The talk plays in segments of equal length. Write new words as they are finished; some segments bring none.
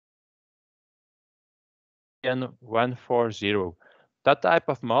EN140. That type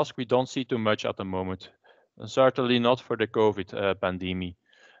of mask we don't see too much at the moment, and certainly not for the COVID pandemic.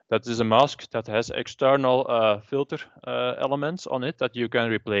 That is a mask that has external filter elements on it that you can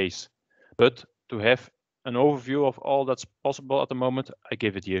replace. But to have an overview of all that's possible at the moment, I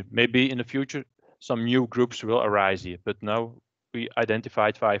give it here. Maybe in the future, some new groups will arise here, but now we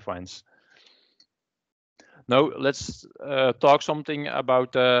identified 5 ones. Now let's talk something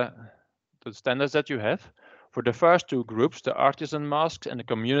about the standards that you have. For the first 2 groups, the artisan masks and the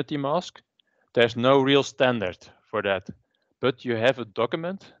community mask, there's no real standard for that. But you have a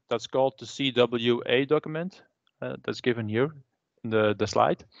document that's called the CWA document that's given here in the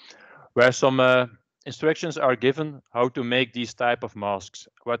slide, where some instructions are given how to make these type of masks,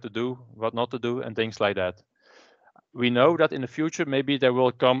 what to do, what not to do, and things like that. We know that in the future, maybe there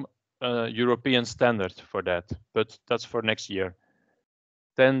will come a European standard for that, but that's for next year.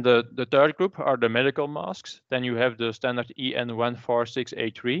 Then the third group are the medical masks. Then you have the standard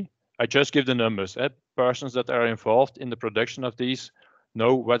EN14683. I just give the numbers. Persons that are involved in the production of these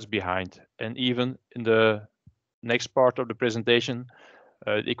know what's behind. And even in the next part of the presentation,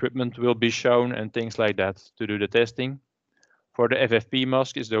 the equipment will be shown and things like that to do the testing. For the FFP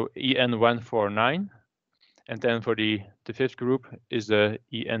mask is the EN149. And then for the fifth group is the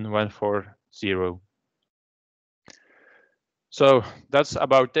EN140. So that's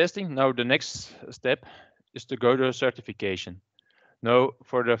about testing. Now the next step is to go to certification. Now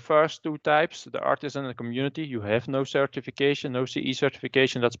for the first 2 types, the artisan and the community, you have no certification, no CE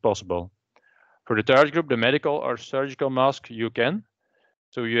certification, that's possible. For the third group, the medical or surgical mask, you can.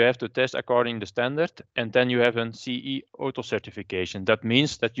 So you have to test according to the standard, and then you have a CE auto certification. That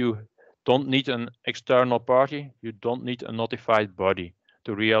means that you don't need an external party, you don't need a notified body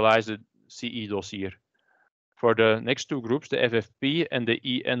to realize the CE dossier. For the next 2 groups, the FFP and the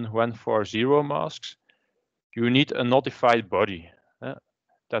EN140 masks, you need a notified body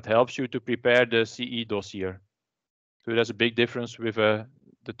that helps you to prepare the CE dossier. So there's a big difference with the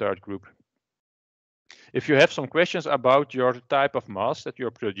third group. If you have some questions about your type of mask that you're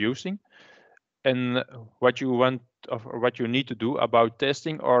producing and what you want or what you need to do about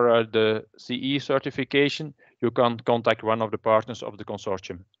testing or the CE certification, you can contact one of the partners of the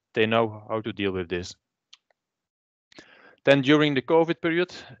consortium. They know how to deal with this. Then during the COVID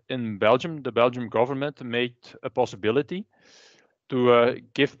period in Belgium, the Belgian government made a possibility to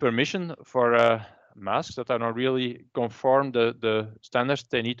give permission for masks that are not really conform the standards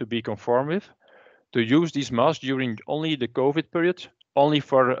they need to be conform with, to use these masks during only the COVID period, only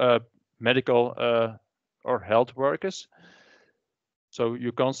for medical or health workers. So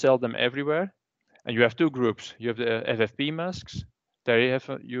you can't sell them everywhere. And you have 2 groups. You have the FFP masks. There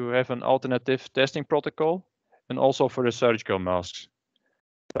you have an alternative testing protocol, and also for the surgical masks.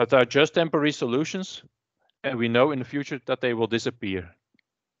 That are just temporary solutions, and we know in the future that they will disappear.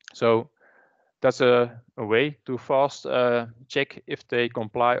 So that's a way to fast check if they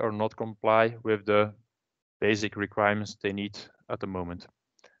comply or not comply with the basic requirements they need at the moment.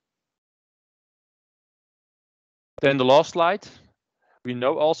 Then the last slide. We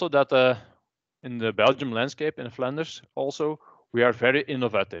know also that in the Belgium landscape in Flanders also we are very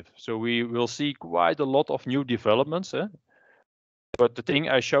innovative. So we will see quite a lot of new developments. But the thing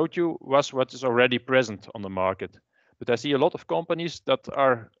I showed you was what is already present on the market. But I see a lot of companies that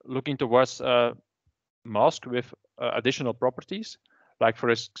are looking towards masks with additional properties, like for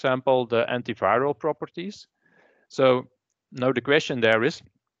example, the antiviral properties. So now the question there is,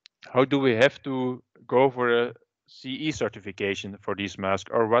 how do we have to go for a CE certification for these masks,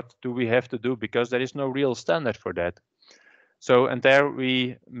 or what do we have to do? Because there is no real standard for that. So, and there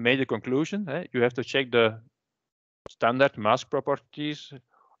we made a conclusion. You have to check the standard mask properties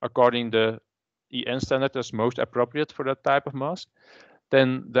according the EN standard as most appropriate for that type of mask.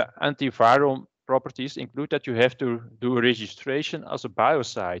 Then the antiviral properties include that you have to do a registration as a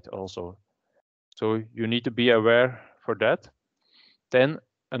biocide also. So you need to be aware for that. Then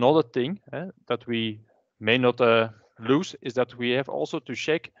another thing that we may not lose is that we have also to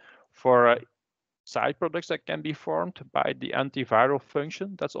check for side products that can be formed by the antiviral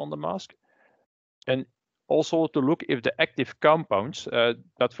function that's on the mask. And also to look if the active compounds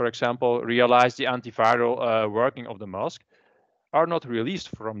that, for example, realize the antiviral working of the mask are not released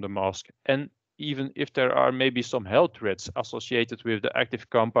from the mask. And even if there are maybe some health threats associated with the active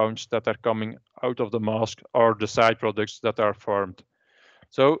compounds that are coming out of the mask or the side products that are formed.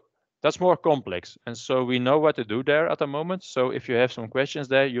 So that's more complex. And so we know what to do there at the moment. So if you have some questions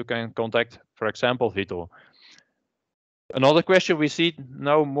there, you can contact, for example, Vito. Another question we see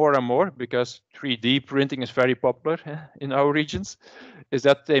now more and more, because 3D printing is very popular in our regions, is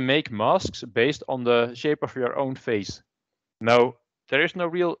that they make masks based on the shape of your own face. Now, there is no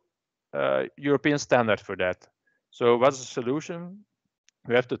real European standard for that. So what's the solution?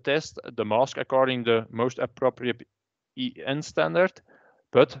 We have to test the mask according to the most appropriate EN standard,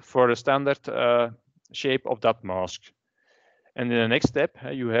 but for the standard shape of that mask. And in the next step,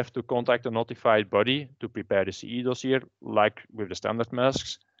 you have to contact a notified body to prepare the CE dossier, like with the standard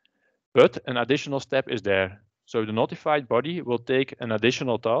masks. But an additional step is there. So the notified body will take an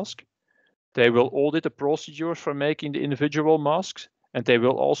additional task. They will audit the procedures for making the individual masks, and they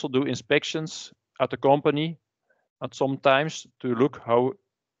will also do inspections at the company at some times to look how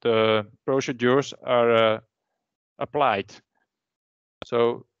the procedures are applied.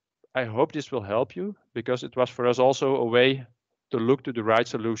 So I hope this will help you, because it was for us also a way to look to the right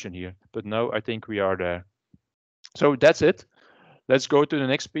solution here. But now I think we are there. So that's it. Let's go to the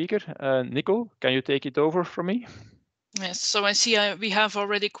next speaker. Nico, can you take it over from me? Yes, so I see we have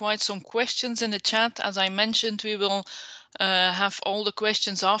already quite some questions in the chat. As I mentioned, we will have all the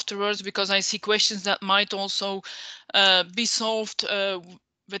questions afterwards, because I see questions that might also be solved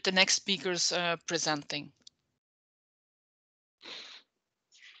with the next speakers presenting.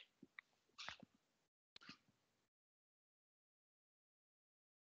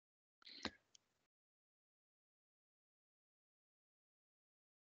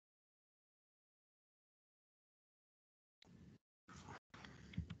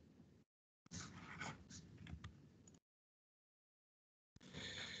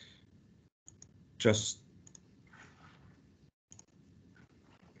 Just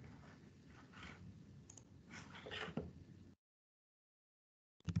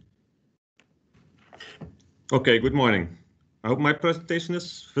okay, good morning. I hope my presentation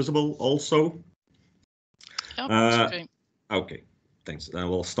is visible also. Yeah, okay. Okay, thanks. Then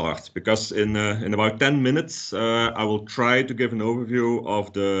we'll start, because in about 10 minutes, I will try to give an overview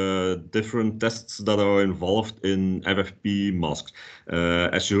of the different tests that are involved in FFP masks.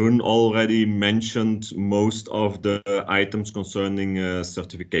 As Jeroen already mentioned, most of the items concerning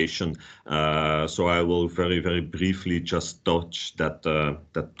certification. So I will very briefly just touch that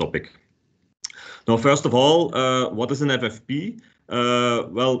topic. Now, first of all, what is an FFP?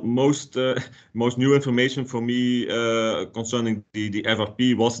 Well, most new information for me concerning the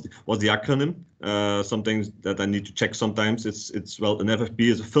FFP was the acronym. Something that I need to check sometimes. It's well, an FFP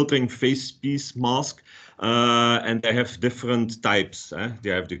is a filtering face piece mask, and they have different types.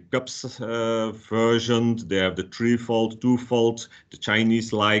 They have the cups version, they have the 3-fold, 2-fold, the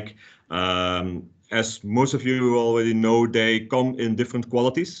Chinese-like. As most of you already know, they come in different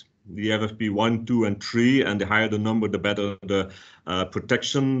qualities. The FFP 1, 2, and 3, and the higher the number, the better the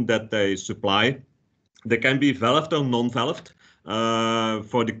protection that they supply. They can be valved or non-valved.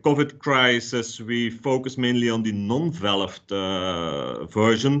 For the COVID crisis, we focus mainly on the non-valved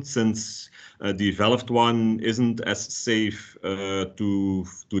version, since the valved one isn't as safe to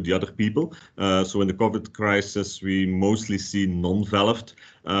the other people. So in the COVID crisis, we mostly see non-valved.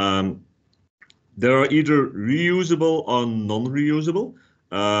 They are either reusable or non-reusable.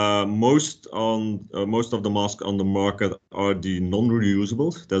 Most of the masks on the market are the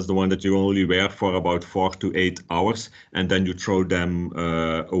non-reusables. That's the one that you only wear for about 4 to 8 hours, and then you throw them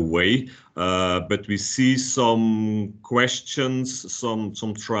away. But we see some questions,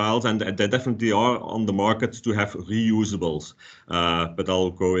 some trials, and they definitely are on the market to have reusables. But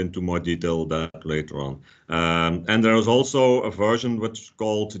I'll go into more detail that later on. And there is also a version which is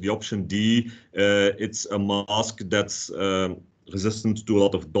called the option D. It's a mask that's resistant to a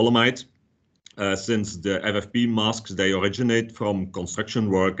lot of dolomite. Since the FFP masks, they originate from construction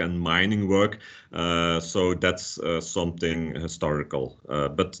work and mining work. So that's something historical,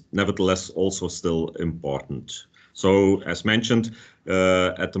 but nevertheless also still important. So as mentioned,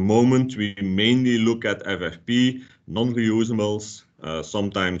 at the moment, we mainly look at FFP, non-reusables,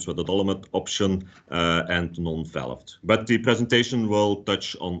 sometimes with a dolomite option, and non-valved. But the presentation will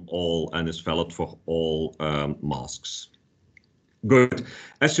touch on all and is valid for all masks. Good.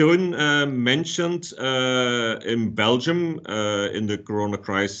 As Jeroen mentioned, in Belgium, in the Corona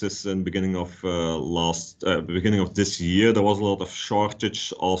crisis in beginning of this year, there was a lot of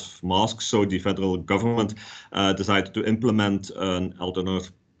shortage of masks. So the federal government decided to implement an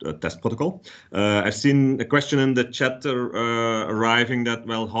alternative test protocol. I've seen a question in the chat arriving that,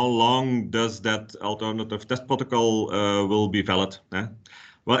 well, how long does that alternative test protocol will be valid?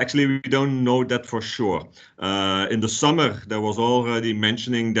 Well, actually, we don't know that for sure. In the summer, there was already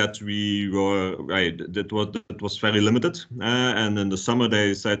mentioning that we were right. That was very limited, and in the summer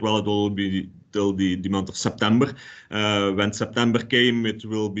they said, well, it will be till the month of September. When September came, it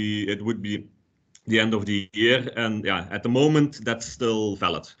would be the end of the year, and yeah, at the moment that's still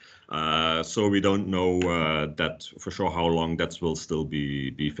valid. So we don't know that for sure how long that will still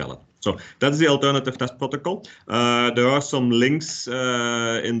be valid. So that's the alternative test protocol. There are some links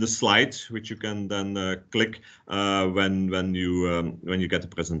in the slide which you can then click when you get the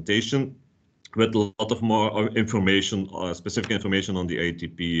presentation, with a lot of more information, specific information on the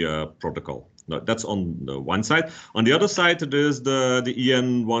ATP protocol. Now, that's on the one side. On the other side, there is the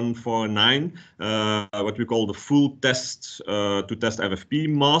EN149, what we call the full test to test FFP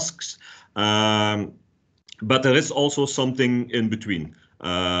masks. But there is also something in between.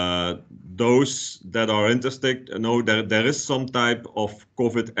 Those that are interested know that there is some type of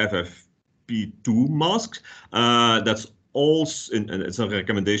Covvid FFP2 mask that's also, and it's a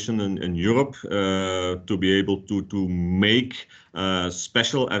recommendation in Europe to be able to make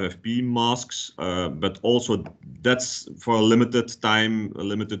special FFP masks, but also that's for a limited time, a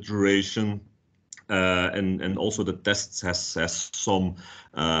limited duration. And also the tests has some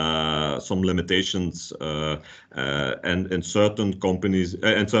limitations, and in certain companies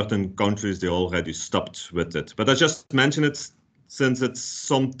and certain countries they already stopped with it. But I just mention it since it's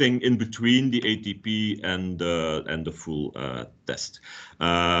something in between the ATP and the full test.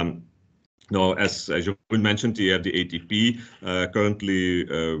 Now, as you mentioned, you have the ATP currently,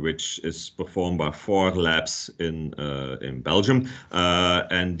 which is performed by 4 labs in Belgium,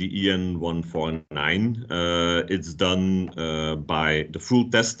 and the EN149. It's done by the full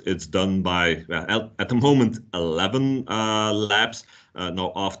test. It's done by at the moment 11 labs.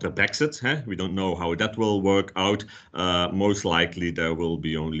 Now, after Brexit, we don't know how that will work out. Most likely, there will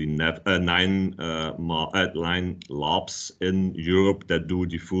be only 9 labs in Europe that do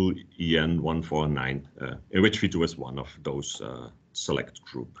the full EN149, in which V2 is one of those select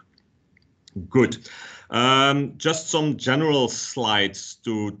group. Good. Just some general slides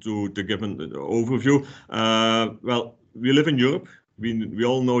to give an overview. Well, we live in Europe. We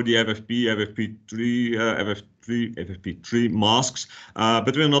all know the FFP3 masks,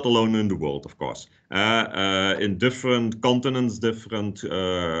 but we're not alone in the world, of course. In different continents, different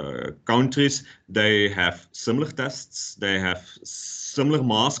countries, they have similar tests, they have similar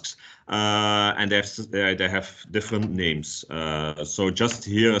masks, and they have different names. So just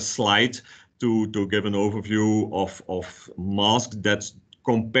here a slide to give an overview of masks that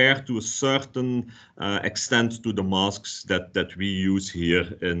compare to a certain extent to the masks that we use here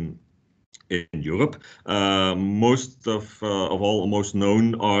in Europe. Most of all, most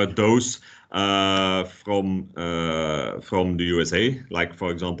known are those from the USA, like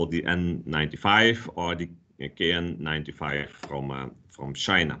for example the N95 or the KN95 from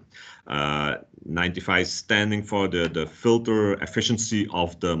China. 95 standing for the filter efficiency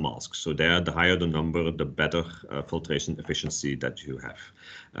of the mask. So there, the higher the number, the better filtration efficiency that you have.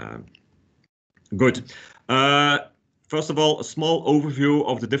 Good. First of all, a small overview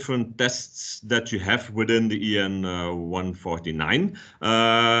of the different tests that you have within the EN149.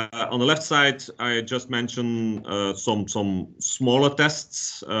 On the left side, I just mentioned some smaller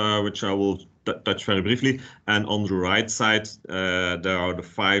tests, which I will touch very briefly. And on the right side, there are the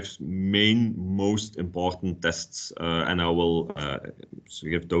 5 main, most important tests, and I will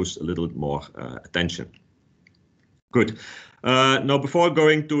give those a little bit more attention. Good. Now, before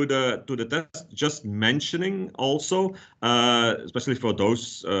going to the test, just mentioning also, especially for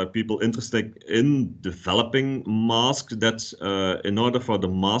those people interested in developing masks, that in order for the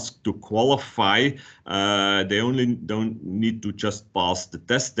mask to qualify, they only don't need to just pass the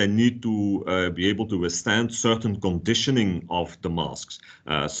test. They need to be able to withstand certain conditioning of the masks.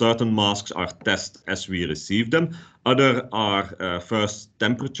 Certain masks are tested as we receive them. Other are first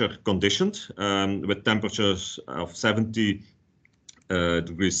temperature conditioned with temperatures of 70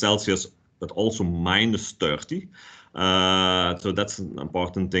 degrees Celsius, but also minus 30. So that's an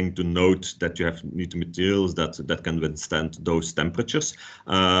important thing to note, that you need materials that can withstand those temperatures.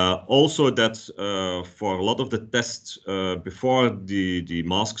 Also that for a lot of the tests, before the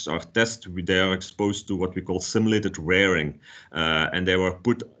masks are tested, they are exposed to what we call simulated rearing, and they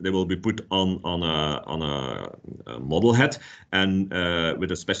will be put on a model head, and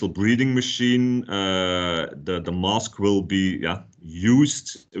with a special breathing machine, the mask will be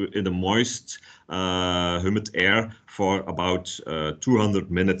used in the moist, humid air for about 200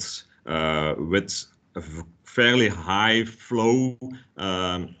 minutes with a fairly high flow,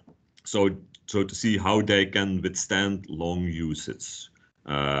 so to see how they can withstand long usage.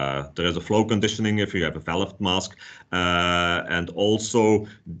 There is a flow conditioning if you have a valved mask, and also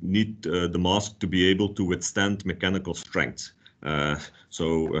need the mask to be able to withstand mechanical strength.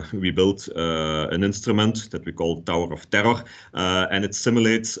 We built an instrument that we call Tower of Terror, and it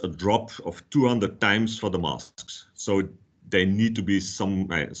simulates a drop of 200 times for the masks. So they need to be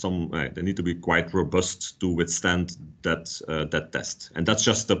they need to be quite robust to withstand that test. And that's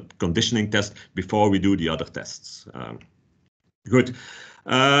just the conditioning test before we do the other tests. Good.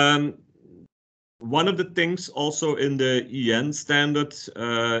 One of the things also in the EN standard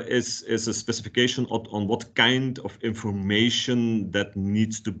is a specification on what kind of information that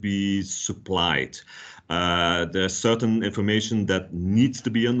needs to be supplied. There's certain information that needs to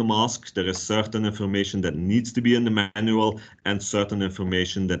be in the mask, there is certain information that needs to be in the manual, and certain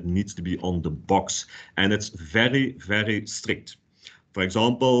information that needs to be on the box. And it's very, very strict. For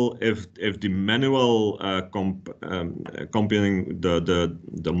example, if the manual accompanying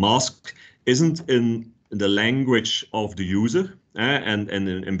the mask isn't in the language of the user, and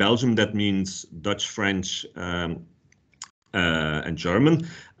in Belgium that means Dutch, French, and German,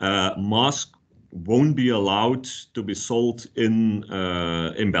 mask won't be allowed to be sold in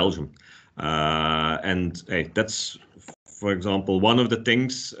Belgium. And that's, for example, one of the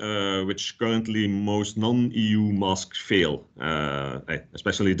things which currently most non-EU masks fail,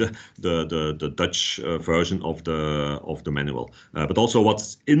 especially the Dutch version of the manual, but also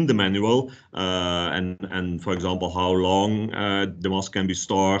what's in the manual, and for example how long the mask can be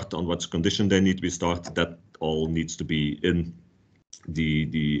stored, on what condition they need to be stored. That all needs to be in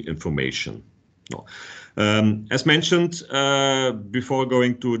the information. No. As mentioned, before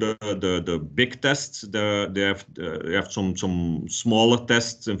going to the big tests, they have some smaller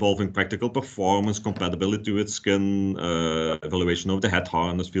tests involving practical performance, compatibility with skin, evaluation of the head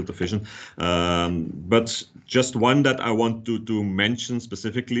harness, field of vision. But just one that I want to mention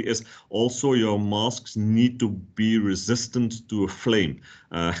specifically is also your masks need to be resistant to a flame.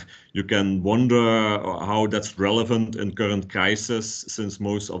 You can wonder how that's relevant in current crisis, since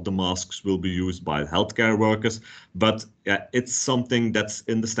most of the masks will be used by healthcare workers, but it's something that's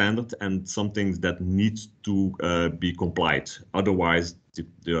in the standard and something that needs to be complied. Otherwise,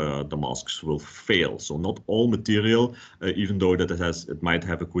 the masks will fail. So not all material, even though that it might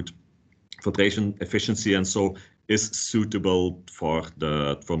have a good filtration efficiency and so, is suitable for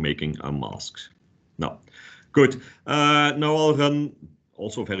making a mask. Now, good. Now I'll run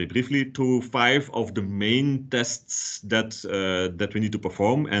also very briefly to 5 of the main tests that we need to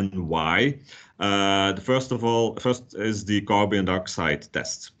perform and why. The first is the carbon dioxide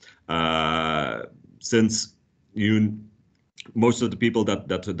test. Since most of the people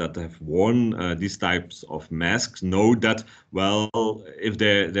that have worn these types of masks know that, well, if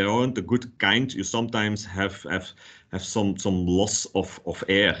they aren't a good kind, you sometimes have some loss of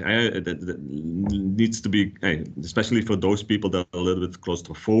air. That needs to be, especially for those people that are a little bit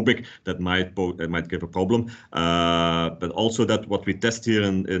claustrophobic, that might give a problem. But also that what we test here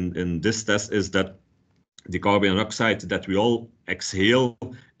in this test is that the carbon dioxide that we all exhale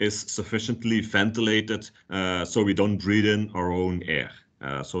is sufficiently ventilated, so we don't breathe in our own air.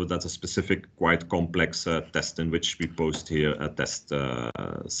 So that's a specific, quite complex test in which we post here a test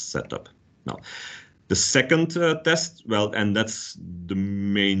setup. Now, the second test, well, and that's the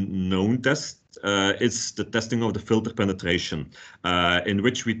main known test, is the testing of the filter penetration, in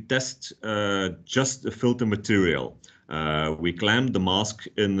which we test just the filter material. We clamp the mask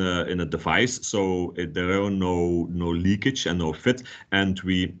in a device, so there are no leakage and no fit, and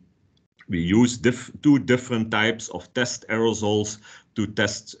we use 2 different types of test aerosols to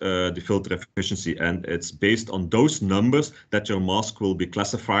test the filter efficiency, and it's based on those numbers that your mask will be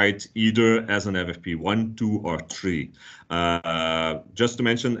classified either as an FFP1, 2, or 3. Just to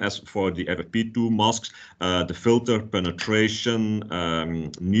mention, as for the FFP2 masks, the filter penetration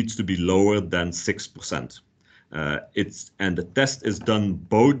needs to be lower than 6%. And the test is done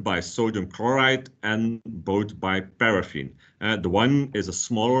both by sodium chloride and both by paraffin. The one is a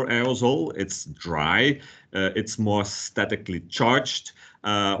smaller aerosol, it's dry, it's more statically charged,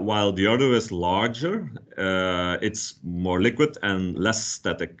 while the other is larger, it's more liquid and less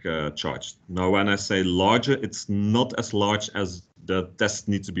static charged. Now, when I say larger, it's not as large as the test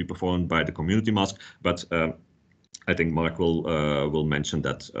needs to be performed by the community mask, but I think Mark will mention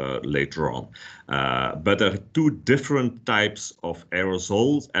that later on. But there are 2 different types of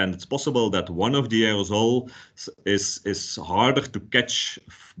aerosols, and it's possible that one of the aerosols is harder to catch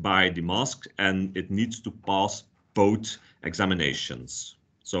by the mask, and it needs to pass both examinations.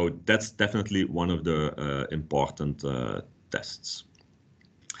 So that's definitely one of the important tests.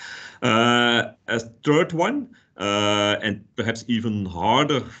 A third one, and perhaps even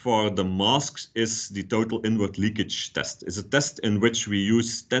harder for the masks, is the total inward leakage test. It's a test in which we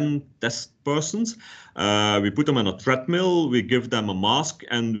use 10 test persons. We put them on a treadmill, we give them a mask,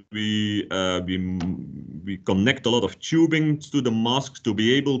 and we connect a lot of tubing to the mask to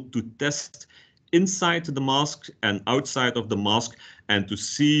be able to test inside the mask and outside of the mask, and to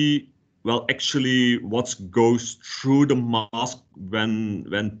see, well, actually what goes through the mask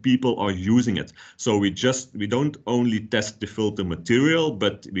when people are using it. So we don't only test the filter material,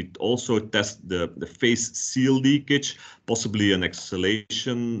 but we also test the face seal leakage, possibly an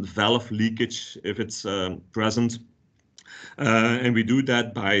exhalation valve leakage if it's present. And we do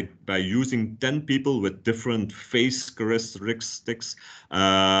that by using 10 people with different face characteristics,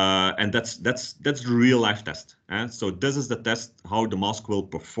 and that's the real life test. So this is the test how the mask will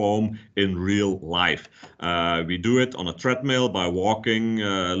perform in real life. We do it on a treadmill by walking,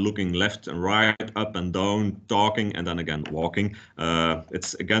 looking left and right, up and down, talking, and then again walking.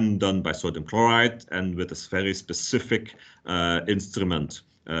 It's again done by sodium chloride and with this very specific instrument.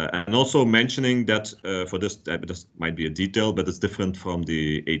 And also mentioning that for this might be a detail, but it's different from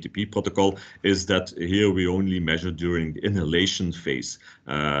the ATP protocol, is that here we only measure during the inhalation phase.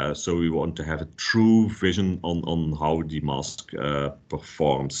 So we want to have a true vision on how the mask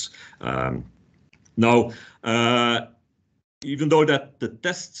performs. Now, even though that the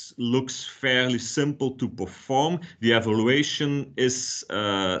test looks fairly simple to perform, the evaluation is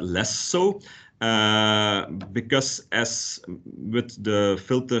less so. Because as with the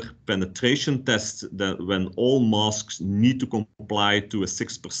filter penetration test, that when all masks need to comply to a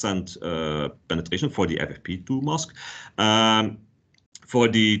 6% penetration for the FFP2 mask, for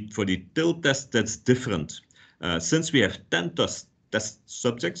the TIL test, that's different. Since we have 10 test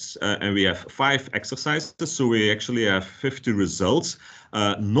subjects and we have 5 exercises, so we actually have 50 results.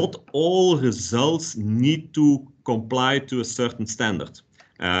 Not all results need to comply to a certain standard.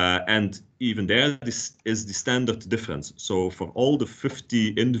 And even there, this is the standard difference. So for all the 50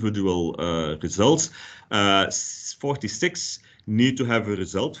 individual results, 46 need to have a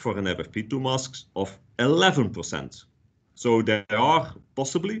result for an FFP2 mask of 11%. So there are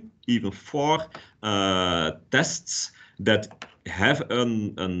possibly even 4 tests that have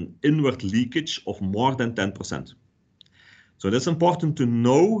an inward leakage of more than 10%. So that's important to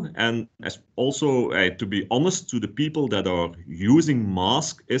know, and as also to be honest to the people that are using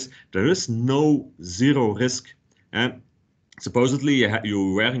masks, is there is no zero risk. Supposedly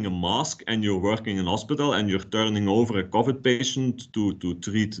you're wearing a mask and you're working in hospital and you're turning over a COVID patient to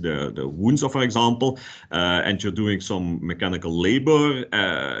treat the wounds, for example, and you're doing some mechanical labor.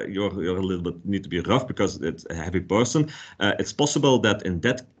 You're a little bit need to be rough because it's a heavy person. It's possible that in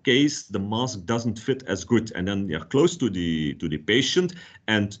that case the mask doesn't fit as good, and then you're close to the patient,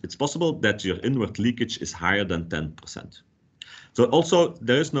 and it's possible that your inward leakage is higher than 10%. So also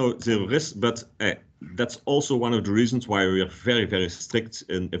there is no zero risk, but that's also one of the reasons why we are very, very strict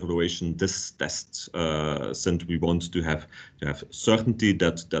in evaluation this test, since we want to have certainty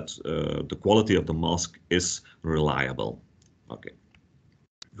that the quality of the mask is reliable. Okay,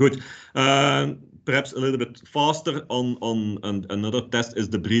 good. Perhaps a little bit faster on another test is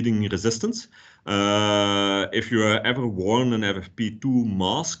the breathing resistance. If you have ever worn an FFP2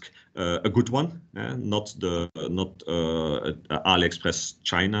 mask, a good one, not AliExpress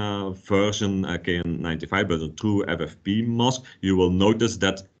China version KN95, but a true FFP mask, you will notice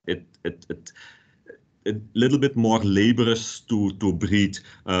that it a little bit more laborious to breathe.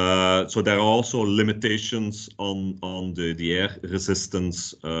 So there are also limitations on the air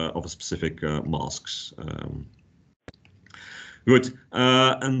resistance of specific masks. Good.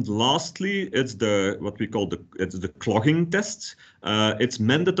 And lastly, it's what we call the clogging test. It's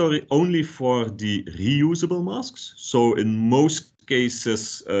mandatory only for the reusable masks. So in most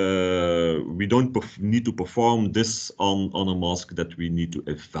cases, we don't need to perform this on a mask that we need to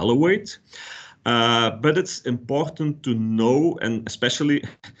evaluate. But it's important to know, and especially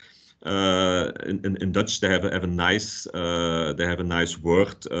in Dutch, they have a nice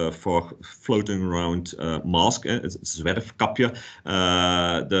word for floating around mask. It's zwerfkapje.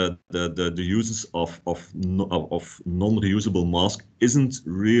 The uses of non-reusable mask isn't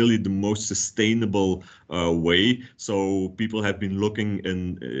really the most sustainable way. So people have been looking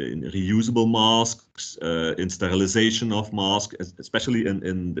in reusable masks, in sterilization of masks, especially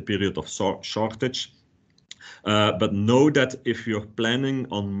in the period of shortage. But know that if you're planning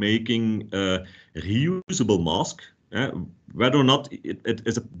on making a reusable mask, whether or not it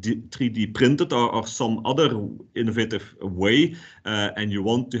is a 3D printed or some other innovative way, and you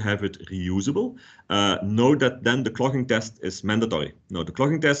want to have it reusable, know that then the clogging test is mandatory. Now, the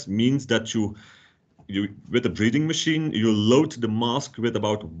clogging test means that you with a breathing machine, you load the mask with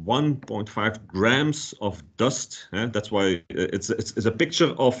about 1.5 grams of dust. That's why it's a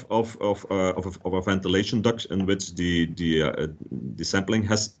picture of a ventilation duct in which the sampling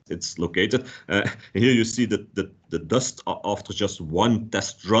it's located. Here you see the dust after just one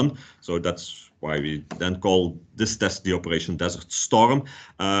test run. So that's why we then call this test the Operation Desert Storm,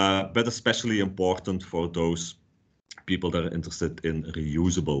 but especially important for those people that are interested in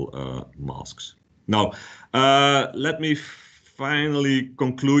reusable masks. Now, let me finally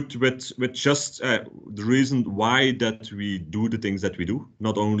conclude with just the reason why that we do the things that we do,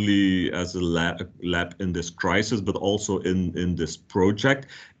 not only as a lab in this crisis, but also in this project,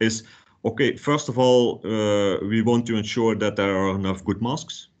 is, okay, first of all, we want to ensure that there are enough good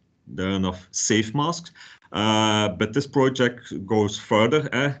masks, there are enough safe masks, but this project goes further,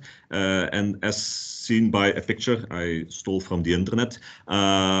 and as seen by a picture I stole from the internet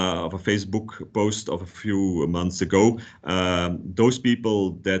of a Facebook post of a few months ago, those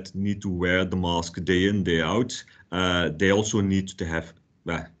people that need to wear the mask day in, day out, they also need to have,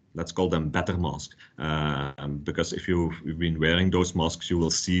 let's call them better masks, because if you've been wearing those masks, you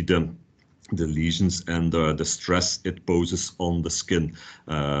will see the lesions and the stress it poses on the skin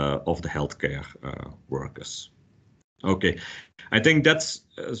of the healthcare workers. Okay, I think that's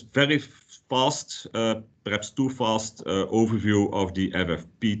a very fast, perhaps too fast overview of the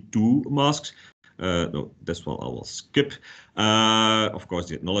FFP2 masks. No, this one I will skip. Of course,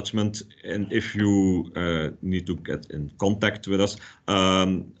 the acknowledgement, and if you need to get in contact with us.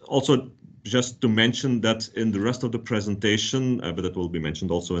 Also, just to mention that in the rest of the presentation, but it will be mentioned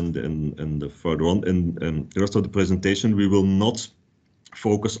also in the further on, in the rest of the presentation, we will not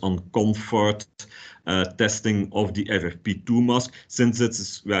focus on comfort testing of the FFP2 mask, since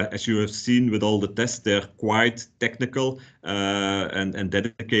it's, as you have seen with all the tests, they're quite technical and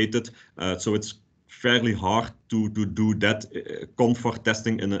dedicated. So it's fairly hard to do that comfort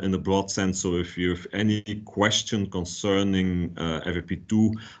testing in a broad sense. So if you have any question concerning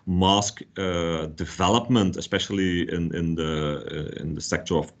FFP2 mask development, especially in the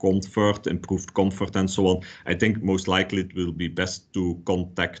sector of comfort, improved comfort, and so on, I think most likely it will be best to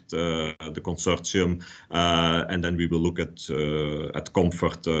contact the consortium, and then we will look at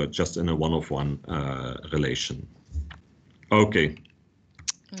comfort just in a one-on-one relation. Okay.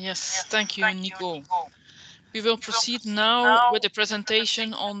 Yes, thank you, Nico. We will proceed now with the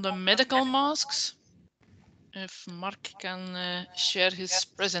presentation on the medical masks. If Mark can share his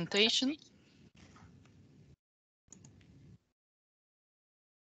presentation.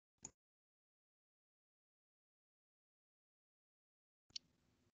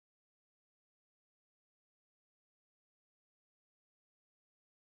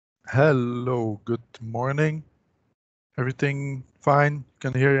 Hello, good morning. Everything fine?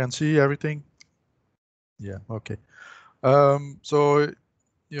 Can hear and see everything? Yeah, okay. So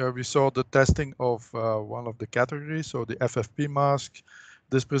yeah, we saw the testing of one of the categories, so the FFP mask.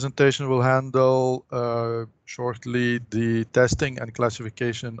 This presentation will handle shortly the testing and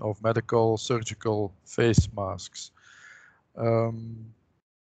classification of medical surgical face masks.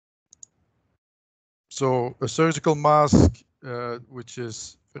 So a surgical mask, which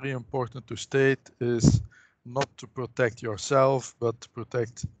is very important to state, is not to protect yourself, but to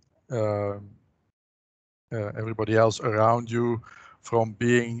protect everybody else around you from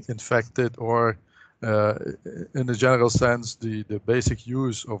being infected, or in a general sense, the basic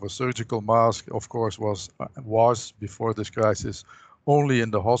use of a surgical mask, of course, was before this crisis only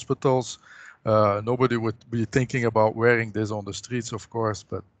in the hospitals. Nobody would be thinking about wearing this on the streets, of course,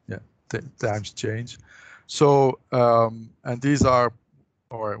 but yeah, times change. So, and these are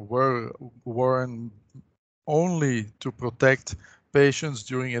or were worn only to protect patients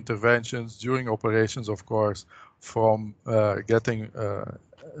during interventions, during operations, of course, from getting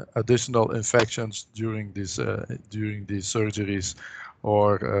additional infections during these surgeries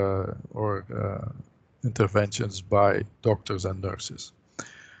or interventions by doctors and nurses.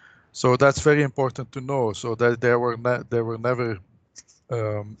 So that's very important to know. So that they were never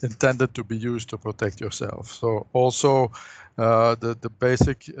intended to be used to protect yourself. So also the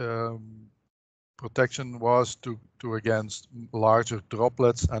basic protection was to against larger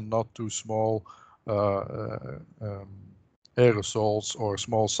droplets and not too small aerosols or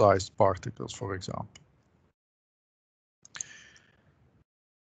small-sized particles, for example.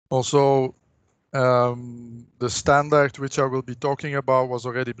 Also, The standard which I will be talking about was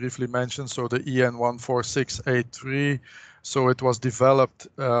already briefly mentioned, so the EN 14683. So it was developed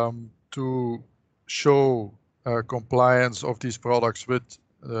to show compliance of these products with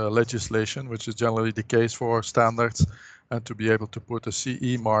legislation, which is generally the case for standards, and to be able to put a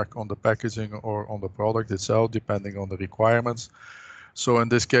CE mark on the packaging or on the product itself, depending on the requirements. So in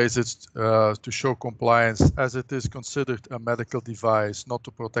this case, it's to show compliance, as it is considered a medical device, not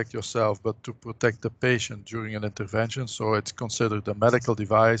to protect yourself, but to protect the patient during an intervention. So it's considered a medical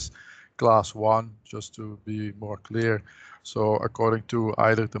device, class 1, just to be more clear. So according to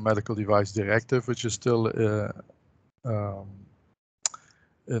either the medical device directive, which is still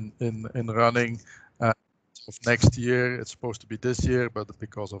in running, of next year, it's supposed to be this year, but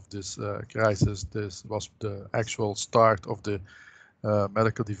because of this crisis, this was the actual start of the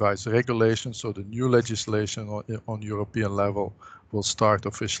medical device regulation. So the new legislation on European level will start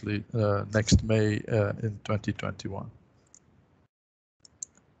officially next May in 2021.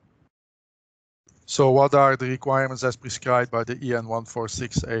 So what are the requirements as prescribed by the EN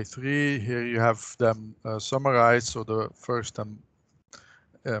 14683? Here you have them summarized. So the first and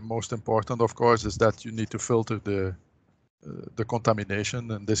most important, of course, is that you need to filter the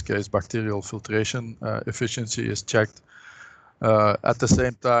contamination. In this case, bacterial filtration efficiency is checked. At the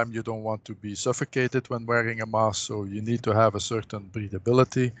same time, you don't want to be suffocated when wearing a mask, so you need to have a certain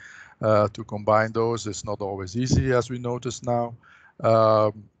breathability. To combine those is not always easy, as we notice now.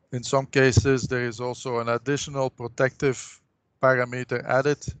 In some cases, there is also an additional protective parameter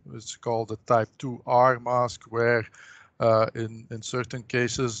added, which is called the type 2R mask, where in certain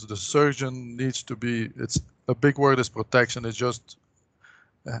cases, the surgeon needs to be, it's a big word is protection, it's just,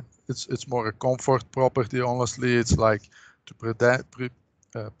 it's more a comfort property, honestly. It's like to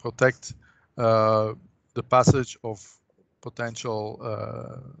protect the passage of potential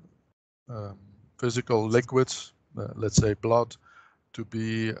physical liquids, let's say blood, to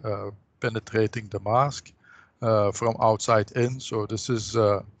be penetrating the mask from outside in. So this is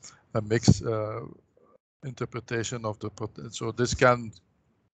a mixed interpretation of the, so this can,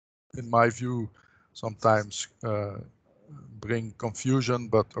 in my view, sometimes bring confusion,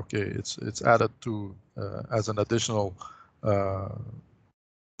 but okay, it's added to as an additional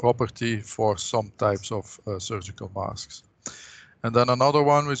property for some types of surgical masks. And then another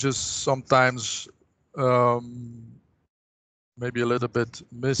one which is sometimes maybe a little bit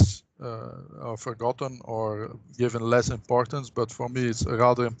or forgotten or given less importance, but for me it's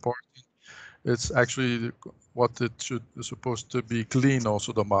rather important. It's actually what it is supposed to be clean,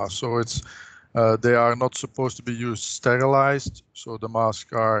 also the mask. So it's they are not supposed to be used sterilized. So the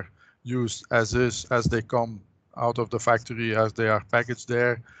masks are used as is, as they come out of the factory, as they are packaged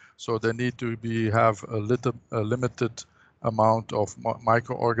there. So they need to have a limited amount of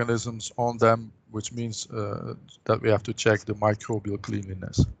microorganisms on them, which means that we have to check the microbial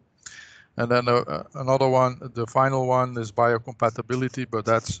cleanliness. And then another one, the final one, is biocompatibility, but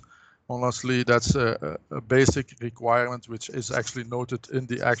that's honestly, that's a basic requirement which is actually noted in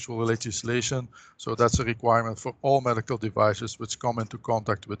the actual legislation. So that's a requirement for all medical devices which come into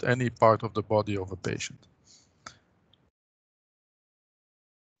contact with any part of the body of a patient.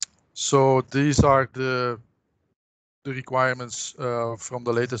 So these are the requirements from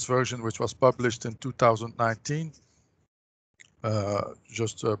the latest version, which was published in 2019.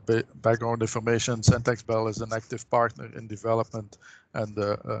 Just background information, Centex Bell is an active partner in development and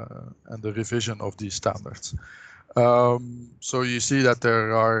the revision of these standards. So you see that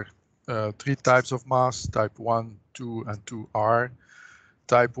there are 3 types of masks, type 1, 2, and 2R.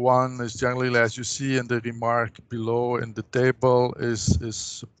 Type 1 is generally, as you see in the remark below in the table, is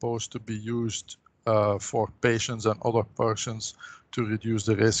supposed to be used for patients and other persons to reduce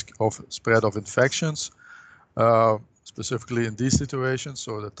the risk of spread of infections. Specifically in these situations,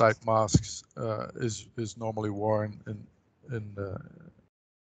 so the type masks is normally worn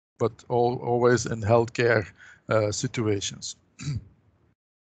but always in healthcare situations.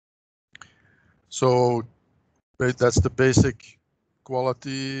 So that's the basic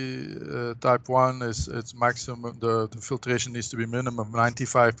quality. Type 1 is its maximum. The filtration needs to be minimum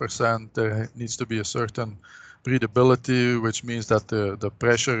 95%. There needs to be a certain breathability, which means that the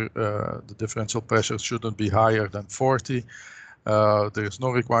pressure, the differential pressure shouldn't be higher than 40. There is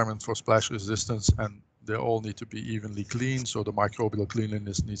no requirement for splash resistance, and they all need to be evenly clean. So the microbial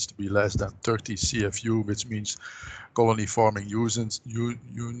cleanliness needs to be less than 30 CFU, which means colony forming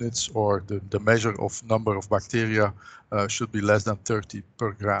units, or the measure of number of bacteria should be less than 30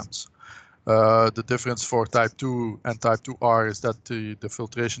 per grams. The difference for type 2 and type 2R is that the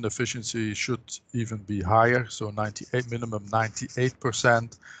filtration efficiency should even be higher, so minimum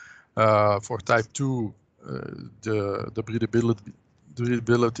 98%. For type 2, the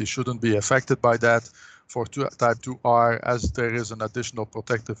breathability shouldn't be affected by that. For type 2R, as there is an additional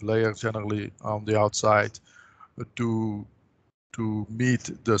protective layer generally on the outside to meet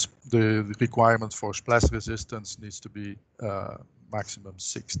the requirement for splash resistance needs to be maximum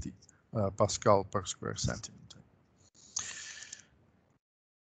 60 Pascal per square centimeter.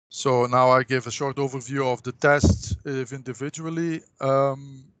 So now I give a short overview of the tests individually.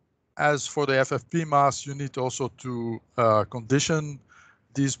 As for the FFP mask, you need also to condition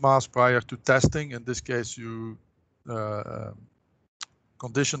these masks prior to testing. In this case, you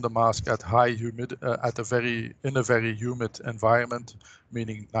condition the mask at high humid, in a very humid environment,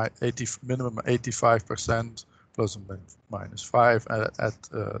 meaning minimum 85% plus or minus 5 at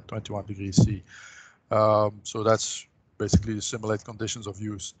 21 degrees C. So that's basically the simulate conditions of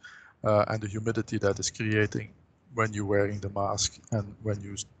use and the humidity that is creating when you're wearing the mask and when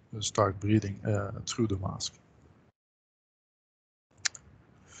you start breathing through the mask.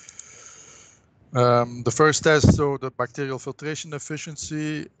 The first test, so the bacterial filtration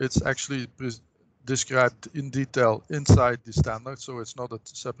efficiency, it's actually described in detail inside the standard, so it's not a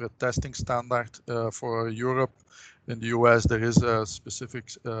separate testing standard for Europe. In the US, there is a specific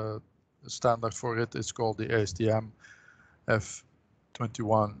standard for it. It's called the ASTM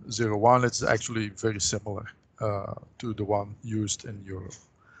F2101. It's actually very similar to the one used in Europe.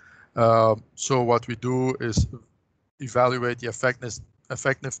 So what we do is evaluate the effectiveness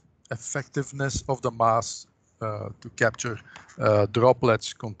of the mask to capture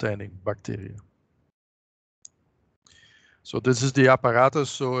droplets containing bacteria. So this is the apparatus.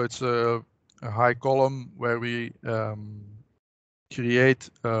 So it's a high column where we create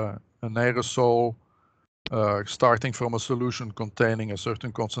an aerosol starting from a solution containing a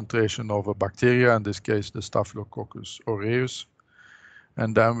certain concentration of a bacteria, in this case the Staphylococcus aureus.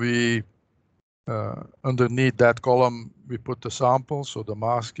 And then we, underneath that column, we put the sample, so the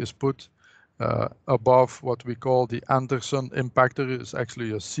mask is put. Above what we call the Anderson impactor is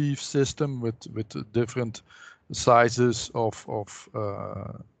actually a sieve system with different sizes of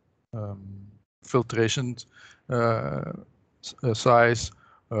filtration size,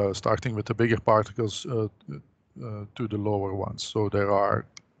 starting with the bigger particles to the lower ones. So there are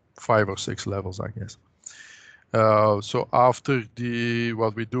 5 or 6 levels, I guess. So after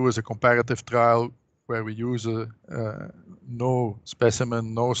what we do is a comparative trial where we use no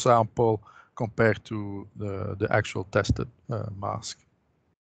specimen, no sample compared to the actual tested mask.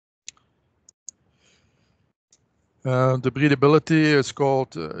 The breathability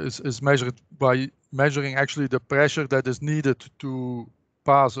is measured by measuring actually the pressure that is needed to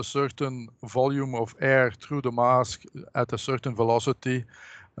pass a certain volume of air through the mask at a certain velocity.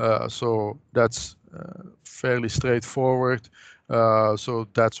 So that's fairly straightforward. So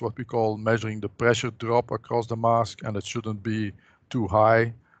that's what we call measuring the pressure drop across the mask, and it shouldn't be too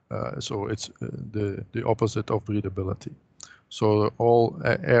high. So it's the opposite of breathability. So all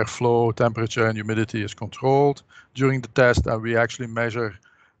airflow, temperature, and humidity is controlled during the test, and we actually measure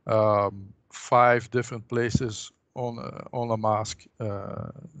 5 different places on a mask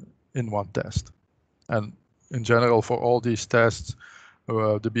in one test. And in general, for all these tests,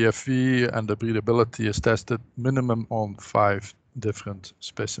 the BFV and the breathability is tested minimum on 5 different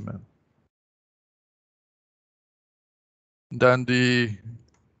specimens. Then the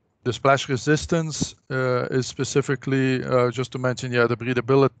splash resistance is specifically, just to mention, yeah, the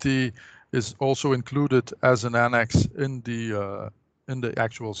breathability is also included as an annex in the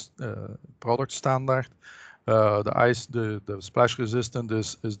actual product standard. The splash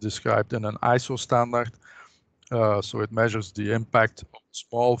resistance is described in an ISO standard. So it measures the impact of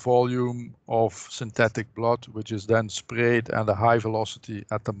small volume of synthetic blood, which is then sprayed at a high velocity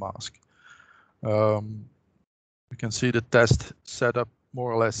at the mask. You can see the test setup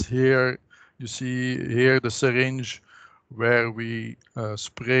more or less here. You see here the syringe where we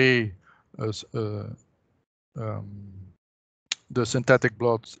spray the synthetic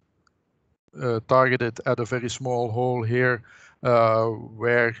blood targeted at a very small hole here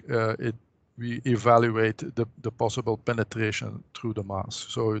where we evaluate the possible penetration through the mask.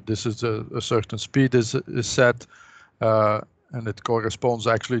 So this is a certain speed is set, and it corresponds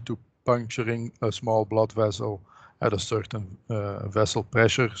actually to puncturing a small blood vessel at a certain vessel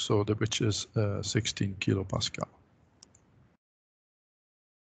pressure, so which is 16 kilopascal.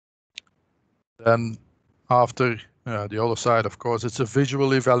 Then after the other side, of course, it's a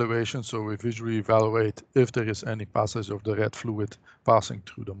visual evaluation, so we visually evaluate if there is any passage of the red fluid passing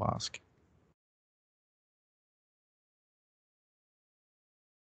through the mask.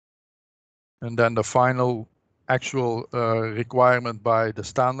 And then the final actual requirement by the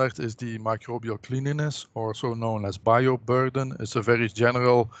standard is the microbial cleanliness, also known as bioburden. It's a very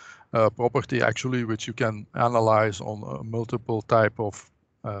general property actually, which you can analyze on multiple type of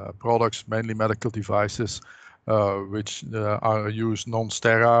products, mainly medical devices, which are used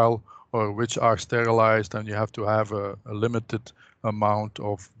non-sterile or which are sterilized, and you have to have a limited amount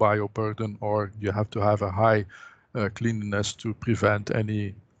of bioburden, or you have to have a high cleanliness to prevent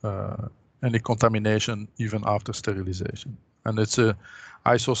any contamination even after sterilization. And it's a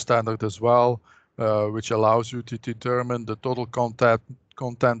ISO standard as well, which allows you to determine the total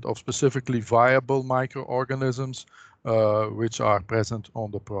content of specifically viable microorganisms which are present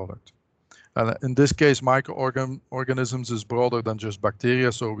on the product. And in this case, microorganisms is broader than just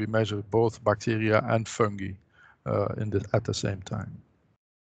bacteria, so we measure both bacteria and fungi at the same time.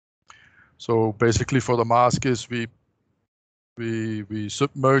 So basically for the mask is we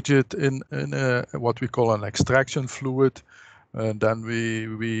submerge it in what we call an extraction fluid, and then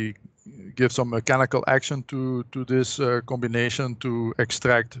we give some mechanical action to this combination to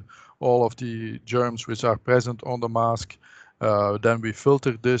extract all of the germs which are present on the mask. Then we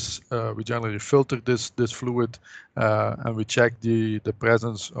filter this. We generally filter this fluid, and we check the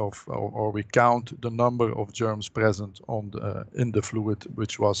presence of, or we count the number of germs present in the fluid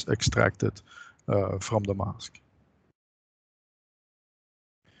which was extracted from the mask.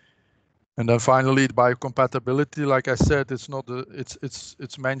 And then finally, biocompatibility, like I said, it's not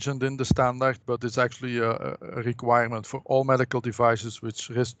it's mentioned in the standard, but it's actually a requirement for all medical devices which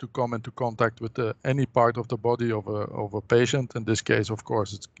risk to come into contact with any part of the body of a patient. In this case, of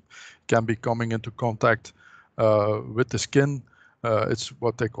course, it can be coming into contact with the skin. It's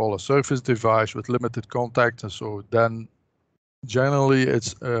what they call a surface device with limited contact, and so then generally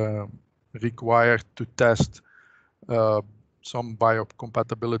it's required to test some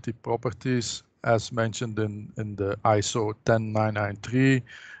biocompatibility properties as mentioned in the ISO 10993.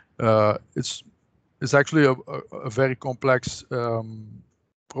 It's actually a very complex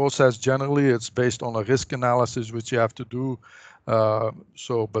process. Generally, it's based on a risk analysis which you have to do.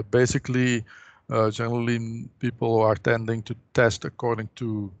 But basically, generally people are tending to test according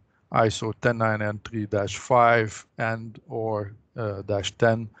to ISO 10993-5 and or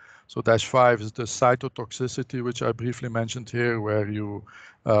 -10. So -5 is the cytotoxicity, which I briefly mentioned here, where you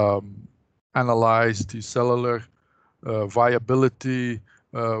analyze the cellular viability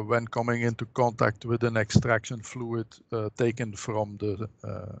when coming into contact with an extraction fluid taken from the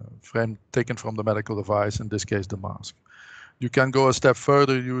medical device, in this case the mask. You can go a step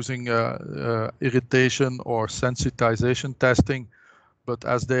further using irritation or sensitization testing, but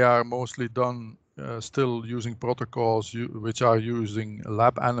as they are mostly done still using protocols which are using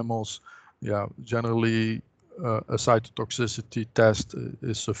lab animals, generally a cytotoxicity test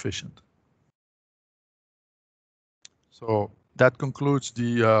is sufficient. So that concludes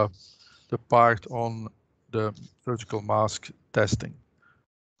the part on the surgical mask testing.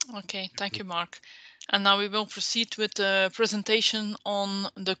 Okay, thank you, Mark. And now we will proceed with the presentation on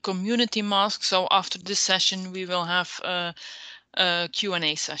the community mask. So after this session, we will have a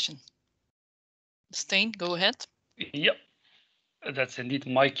Q&A session. Steen, go ahead. Yep, that's indeed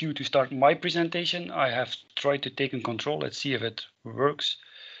my cue to start my presentation. I have tried to take in control. Let's see if it works.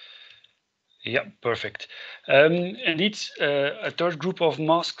 Yeah, perfect. Indeed, a third group of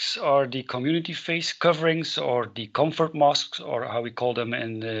masks are the community face coverings, or the comfort masks, or how we call them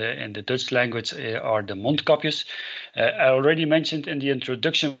in the Dutch language are the mondkapjes. I already mentioned in the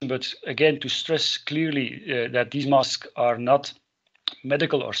introduction, but again, to stress clearly that these masks are not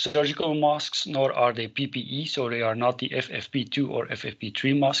medical or surgical masks, nor are they PPE, so they are not the FFP2 or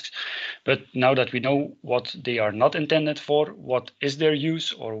FFP3 masks. But now that we know what they are not intended for, what is their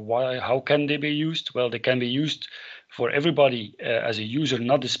use, or why, how can they be used? Well, they can be used for everybody as a user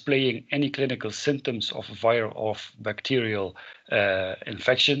not displaying any clinical symptoms of viral or bacterial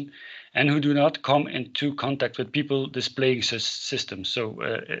infection, and who do not come into contact with people displaying such systems. So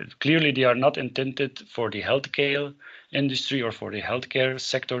clearly they are not intended for the healthcare industry or for the healthcare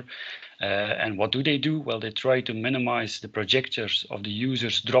sector. And what do? Well, they try to minimize the projectors of the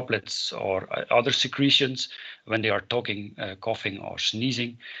user's droplets or other secretions when they are talking, coughing or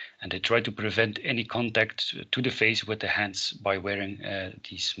sneezing, and they try to prevent any contact to the face with the hands by wearing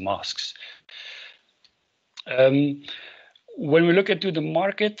these masks. When we look into the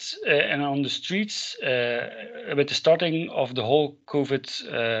market and on the streets, with the starting of the whole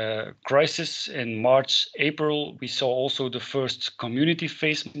COVID crisis in March, April, we saw also the first community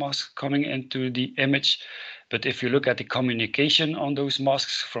face masks coming into the image. But if you look at the communication on those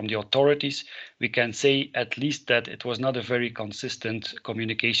masks from the authorities, we can say at least that it was not a very consistent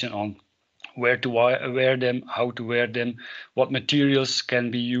communication on where to wear them, how to wear them, what materials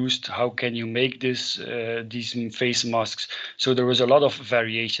can be used, how can you make these face masks. So there was a lot of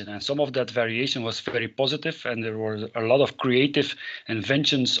variation, and some of that variation was very positive, and there were a lot of creative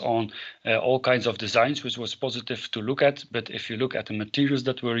inventions on all kinds of designs, which was positive to look at. But if you look at the materials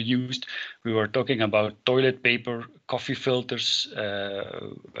that were used, we were talking about toilet paper, coffee filters,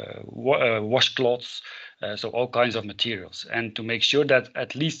 washcloths, so all kinds of materials. And to make sure that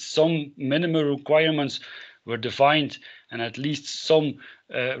at least some minimum requirements were defined and at least some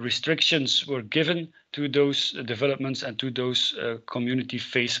restrictions were given to those developments and to those community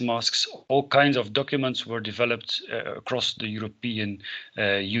face masks, all kinds of documents were developed across the European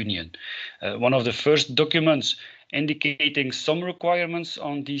Union. One of the first documents indicating some requirements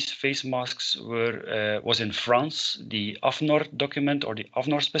on these face masks was in France, the AFNOR document or the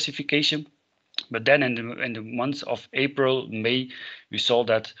AFNOR specification. But then in the months of April, May, we saw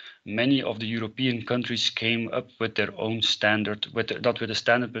that many of the European countries came up with their own standard, not with a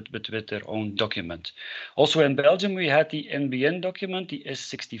standard, but with their own document. Also in Belgium, we had the NBN document, the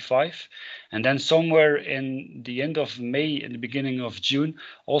S65. And then somewhere in the end of May and the beginning of June,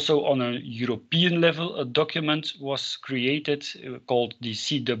 also on a European level, a document was created called the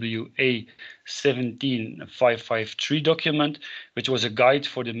CWA 17553 document, which was a guide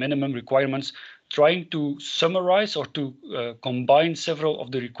for the minimum requirements, trying to summarize or to combine several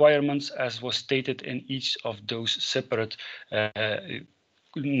of the requirements as was stated in each of those separate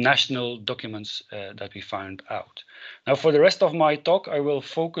national documents that we found out. Now, for the rest of my talk, I will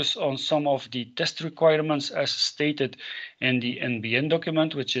focus on some of the test requirements as stated in the NBN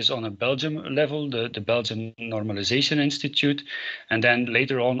document, which is on a Belgium level, the Belgium Normalization Institute, and then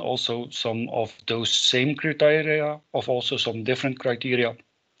later on also some of those same criteria, of also some different criteria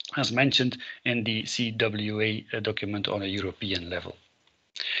as mentioned in the CWA document on a European level.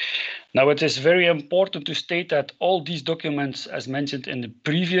 Now, it is very important to state that all these documents, as mentioned in the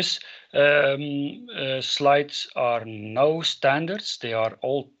previous slides, are now standards. They are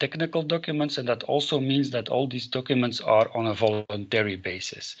all technical documents, and that also means that all these documents are on a voluntary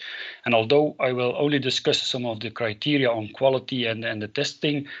basis. And although I will only discuss some of the criteria on quality and the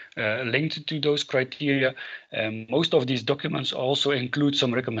testing linked to those criteria, most of these documents also include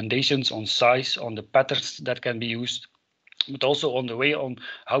some recommendations on size, on the patterns that can be used, but also on the way on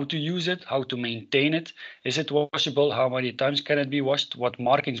how to use it, how to maintain it. Is it washable? How many times can it be washed? What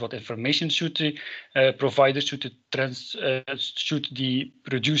markings, what information should the provider, should the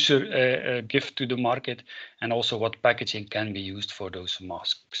producer give to the market? And also what packaging can be used for those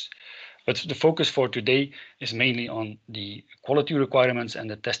masks. But the focus for today is mainly on the quality requirements and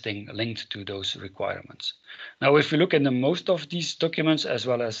the testing linked to those requirements. Now, if we look in the most of these documents, as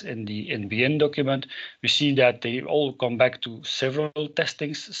well as in the NBN document, we see that they all come back to several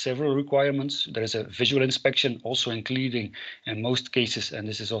testings, several requirements. There is a visual inspection also including, in most cases, and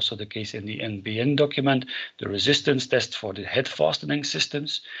this is also the case in the NBN document, the resistance test for the head fastening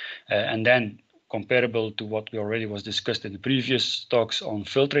systems, and then comparable to what we already was discussed in the previous talks on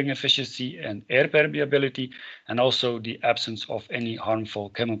filtering efficiency and air permeability, and also the absence of any harmful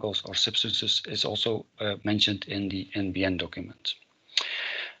chemicals or substances is also mentioned in the NBN document.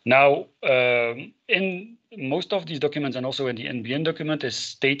 Now, in most of these documents and also in the NBN document is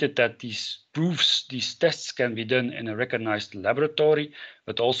stated that these tests can be done in a recognized laboratory,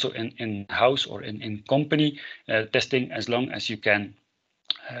 but also in-house or in company testing, as long as you can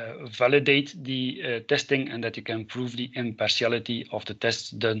validate the testing and that you can prove the impartiality of the tests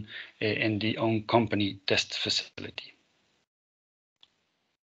done in the own company test facility.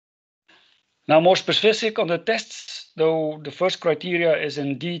 Now, more specific on the tests, though, the first criteria is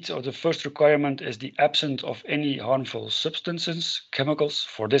indeed, or the first requirement is the absence of any harmful substances, chemicals.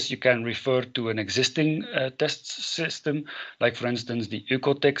 For this, you can refer to an existing test system, like for instance, the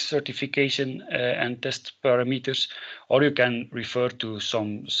Ecotech certification and test parameters, or you can refer to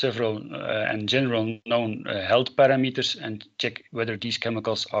several and general known health parameters and check whether these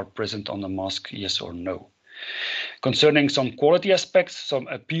chemicals are present on the mask, yes or no. Concerning some quality aspects, some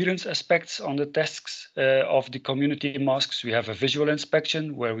appearance aspects on the tests of the community masks, we have a visual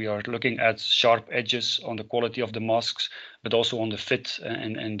inspection where we are looking at sharp edges on the quality of the masks, but also on the fit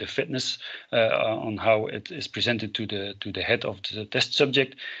and the fitness on how it is presented to the head of the test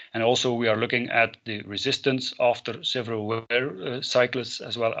subject. And also we are looking at the resistance after several wear cycles,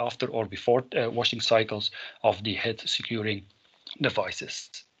 as well after or before washing cycles of the head securing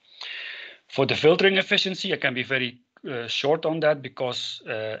devices. For the filtering efficiency, I can be very short on that because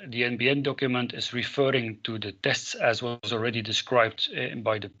the NBN document is referring to the tests as was already described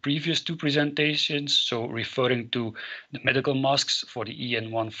by the previous two presentations. So referring to the medical masks for the EN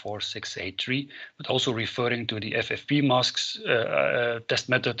 14683, but also referring to the FFP masks test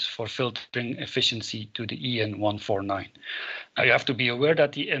method for filtering efficiency to the EN 149. Now you have to be aware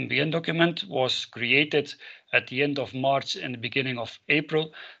that the NBN document was created at the end of March and the beginning of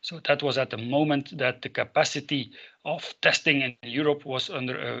April. So that was at the moment that the capacity of testing in Europe was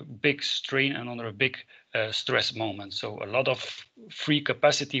under a big strain and under a big stress moment. So a lot of free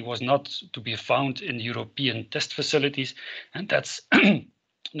capacity was not to be found in European test facilities. And that's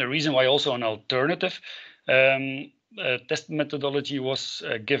the reason why also an alternative test methodology was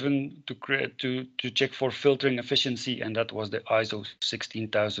given to check for filtering efficiency, and that was the ISO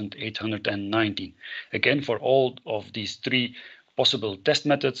 16819. Again, for all of these three possible test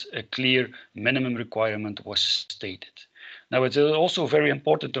methods, a clear minimum requirement was stated. Now, it's also very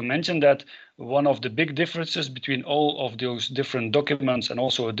important to mention that one of the big differences between all of those different documents, and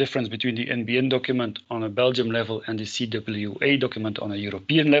also a difference between the NBN document on a Belgium level and the CWA document on a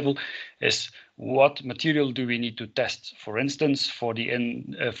European level, is what material do we need to test. For instance, for the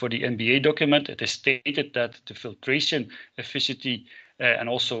NBA document, it is stated that the filtration efficiency and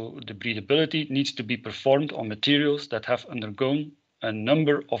also the breathability needs to be performed on materials that have undergone a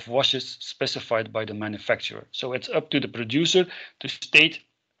number of washes specified by the manufacturer. So it's up to the producer to state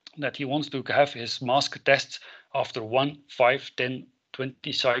that he wants to have his mask tests after 1, 5, 10,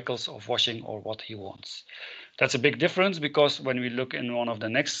 20 cycles of washing, or what he wants. That's a big difference because when we look in one of the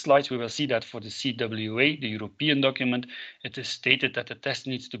next slides, we will see that for the CWA, the European document, it is stated that the test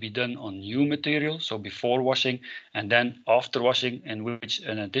needs to be done on new material, so before washing, and then after washing, in which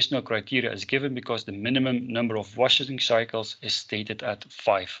an additional criteria is given because the minimum number of washing cycles is stated at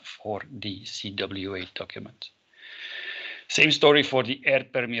 5 for the CWA document. Same story for the air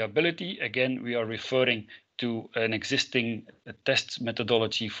permeability. Again, we are referring to an existing test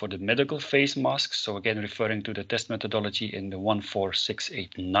methodology for the medical face masks. So again, referring to the test methodology in the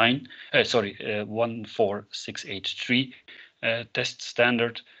 14683 test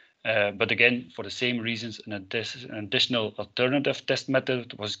standard. But again, for the same reasons, an additional alternative test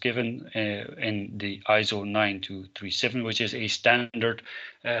method was given in the ISO 9237, which is a standard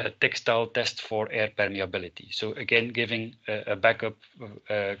textile test for air permeability. So again, giving a backup,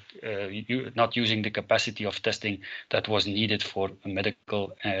 not using the capacity of testing that was needed for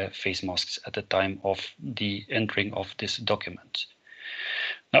medical face masks at the time of the entering of this document.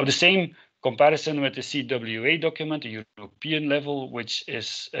 Now, the same comparison with the CWA document, the European level, which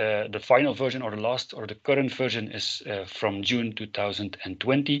is the final version or the last or the current version is from June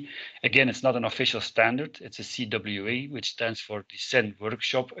 2020. Again, it's not an official standard. It's a CWA, which stands for the CEN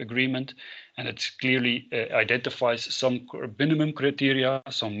Workshop Agreement. And it clearly identifies some minimum criteria,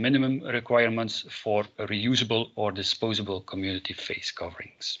 some minimum requirements for reusable or disposable community face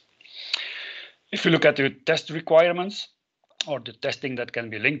coverings. If you look at the test requirements, or the testing that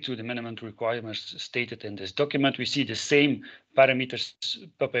can be linked to the minimum requirements stated in this document, we see the same parameters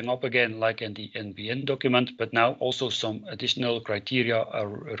popping up again like in the NBN document, but now also some additional criteria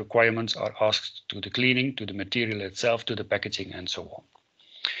or requirements are asked to the cleaning, to the material itself, to the packaging, and so on.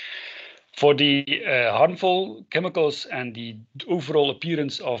 For the harmful chemicals and the overall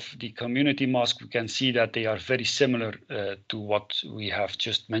appearance of the community mask, we can see that they are very similar to what we have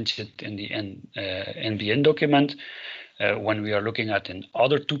just mentioned in the NBN document. When we are looking at in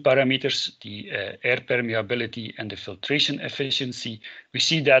other two parameters, the air permeability and the filtration efficiency, we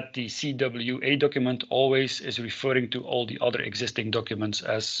see that the CWA document always is referring to all the other existing documents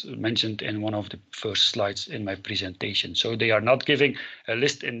as mentioned in one of the first slides in my presentation. So they are not giving a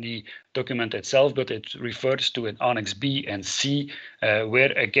list in the document itself, but it refers to an Annex B and C,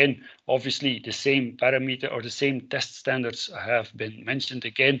 where again, obviously the same parameter or the same test standards have been mentioned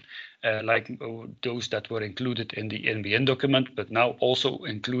again, like those that were included in the NBN document, but now also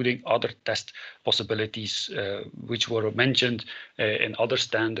including other test possibilities which were mentioned in other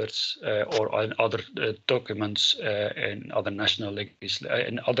standards or in other documents in other national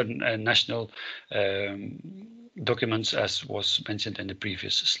documents, as was mentioned in the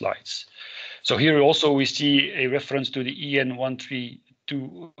previous slides. So here also we see a reference to the EN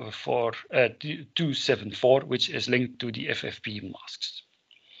 13274, which is linked to the FFP masks.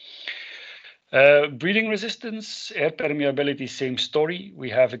 Breathing resistance, air permeability, same story. We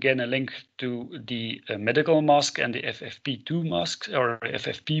have again a link to the medical mask and the FFP2 masks or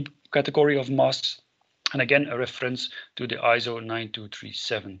FFP category of masks. And again, a reference to the ISO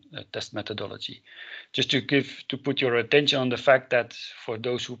 9237 test methodology. Just to put your attention on the fact that for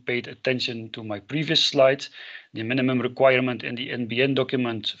those who paid attention to my previous slides, the minimum requirement in the NBN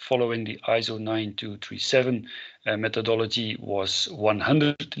document following the ISO 9237 methodology was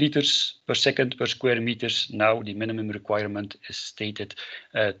 100 liters per second per square meters. Now the minimum requirement is stated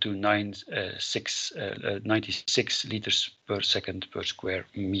to 96 liters per second per square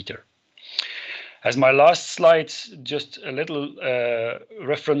meter. As my last slide, just a little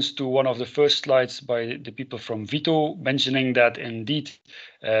reference to one of the first slides by the people from Vito, mentioning that indeed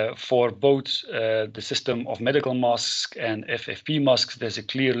for both the system of medical masks and FFP masks, there's a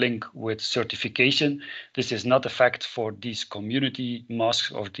clear link with certification. This is not a fact for these community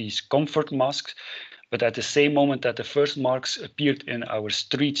masks or these comfort masks. But at the same moment that the first masks appeared in our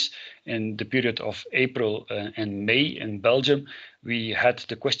streets in the period of April and May in Belgium, we had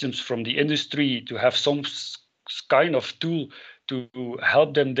the questions from the industry to have some kind of tool to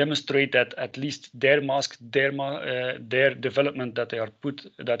help them demonstrate that at least their mask, their development that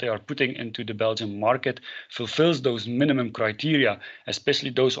they are putting into the Belgian market fulfills those minimum criteria,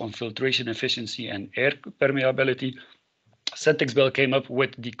 especially those on filtration efficiency and air permeability. Centexbel came up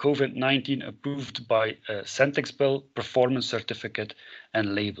with the COVID-19 approved by Centexbel performance certificate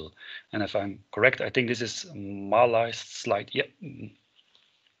and label. And if I'm correct, I think this is my last slide. Yeah.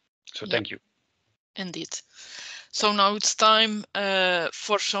 So thank you. Indeed. So now it's time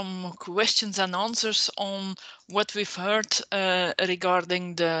for some questions and answers on what we've heard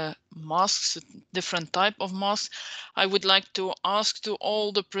regarding the masks, different type of masks. I would like to ask to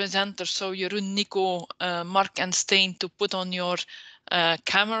all the presenters, so Jeroen, Nico, Mark and Steen, to put on your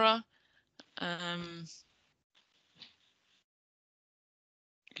camera.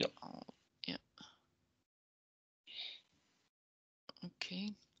 Yeah. Yeah.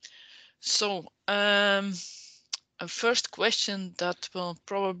 Okay. So a first question that will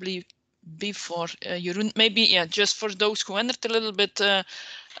probably be for Jeroen, maybe, yeah, just for those who entered a little bit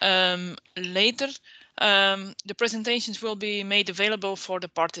later. The presentations will be made available for the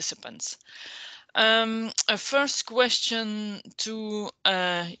participants. A first question to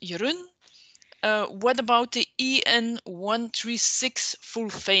Jeroen. What about the EN136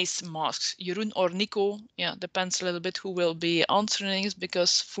 full face masks? Jeroen or Nico? Yeah, depends a little bit who will be answering this,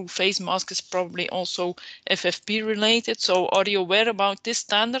 because full face mask is probably also FFP related. So are you aware about this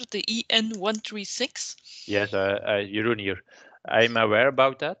standard, the EN136? Yes, Jeroen here. I'm aware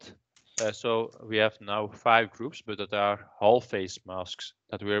about that. So we have now 5 groups, but that are whole face masks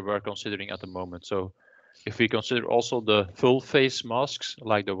that we're considering at the moment. So if we consider also the full face masks,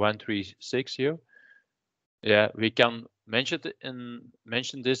 like the 136 here, yeah, we can mention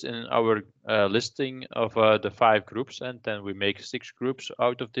this in our listing of the 5 groups, and then we make 6 groups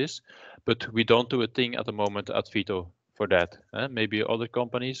out of this. But we don't do a thing at the moment at Vito for that. Maybe other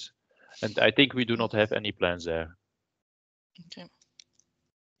companies, and I think we do not have any plans there. Okay.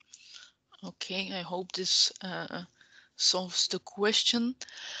 Okay, I hope this solves the question.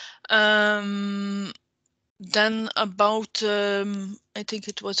 Then about, I think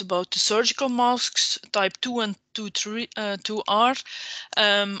it was about the surgical masks, type 2 and 2R.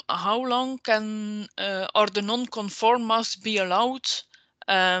 How long can are the non-conform masks be allowed?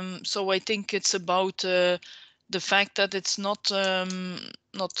 So I think it's about the fact that it's not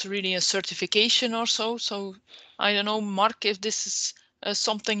really a certification or so. So I don't know, Mark, if this is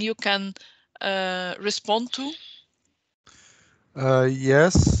something you can respond to.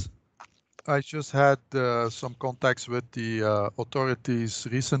 Yes. I just had some contacts with the authorities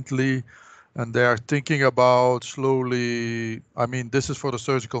recently, and they are thinking about slowly, I mean, this is for the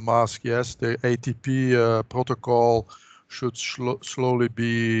surgical mask, yes, the ATP protocol should slowly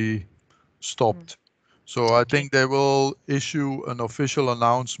be stopped. So Okay. I think they will issue an official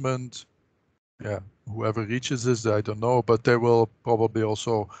announcement. Yeah, whoever reaches this, I don't know, but they will probably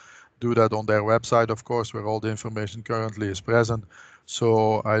also do that on their website, of course, where all the information currently is present.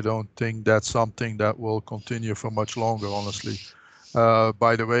 So I don't think that's something that will continue for much longer, honestly.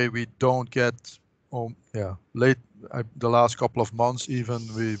 By the way, we don't get, the last couple of months even,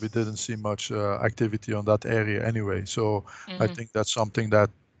 we didn't see much activity on that area anyway. So I think that's something that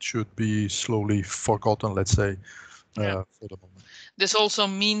should be slowly forgotten, let's say, for the moment. This also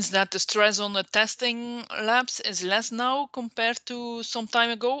means that the stress on the testing labs is less now compared to some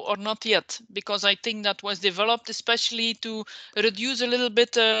time ago, or not yet? Because I think that was developed especially to reduce a little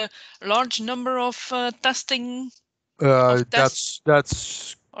bit a large number of testing. That's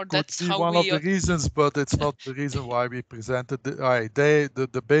or could that's be how one we of the reasons, but it's not the reason why we presented.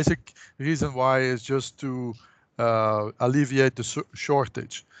 The basic reason why is just to alleviate the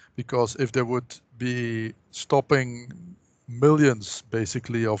shortage, because if there would be stopping millions,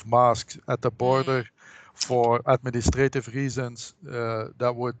 basically, of masks at the border for administrative reasons,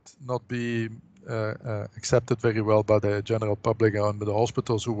 that would not be accepted very well by the general public and the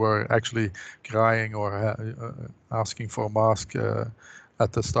hospitals who were actually crying or asking for a mask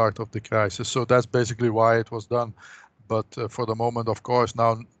at the start of the crisis. So that's basically why it was done. But for the moment, of course,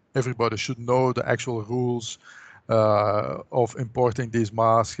 now everybody should know the actual rules of importing these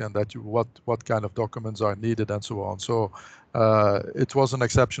masks and that what kind of documents are needed and so on. So it was an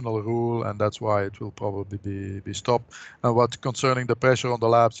exceptional rule, and that's why it will probably be stopped. And what concerning the pressure on the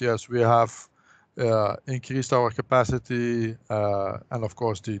labs, yes, we have increased our capacity, and of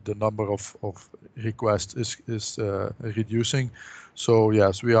course the number of requests is reducing. So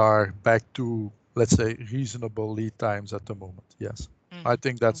yes, we are back to, let's say, reasonable lead times at the moment. Yes, I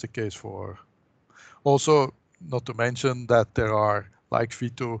think that's the case for. Also, not to mention that there are, like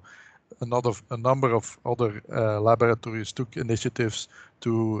Vito, a number of other laboratories took initiatives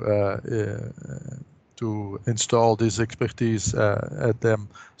to install this expertise at them.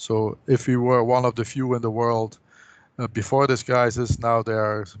 So if we were one of the few in the world before this crisis, now there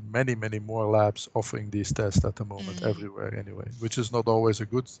are many more labs offering these tests at the moment everywhere anyway, which is not always a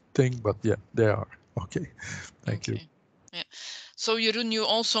good thing, but yeah, they are. Okay, thank you. Yeah. So Jeroen, you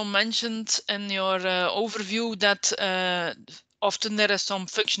also mentioned in your overview that often there is some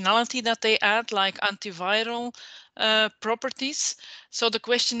functionality that they add, like antiviral properties. So the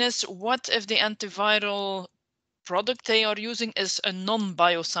question is, what if the antiviral product they are using is a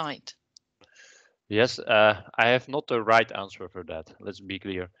non-biocide? Yes, I have not the right answer for that. Let's be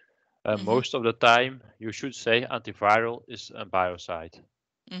clear. Most of the time, you should say antiviral is a biocide,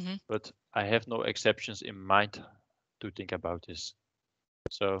 but I have no exceptions in mind to think about this.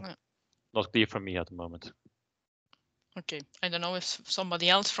 So not clear for me at the moment. Okay, I don't know if somebody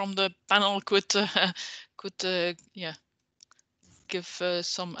else from the panel could give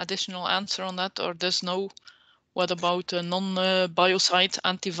some additional answer on that, or does know what about a non-biocide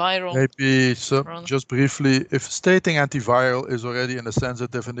antiviral? Maybe just briefly, if stating antiviral is already in a sense a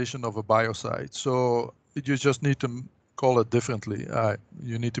definition of a biocide, so you just need to call it differently.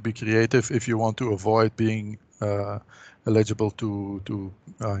 You need to be creative if you want to avoid being eligible to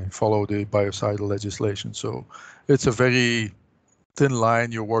follow the biocidal legislation. So it's a very thin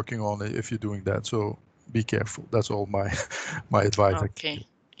line you're working on if you're doing that. So be careful. That's all my advice. Okay,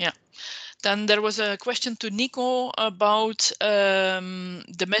 yeah. Then there was a question to Nico about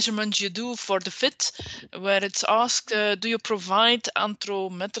the measurements you do for the fit, where it's asked, do you provide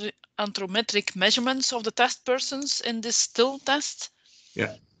anthropometric measurements of the test persons in this still test?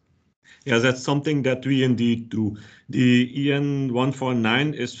 Yeah. Yeah, that's something that we indeed do. The EN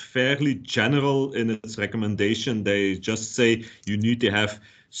 149 is fairly general in its recommendation. They just say you need to have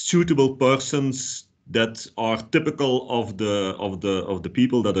suitable persons that are typical of the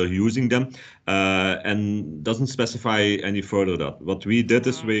people that are using them, and doesn't specify any further that. What we did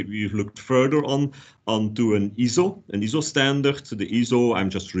is we've looked further onto an ISO standard. The ISO, I'm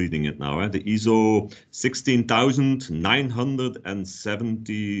just reading it now, the ISO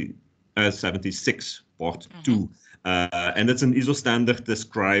 16976 part 2. And it's an ISO standard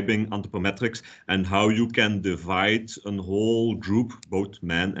describing anthropometrics and how you can divide a whole group, both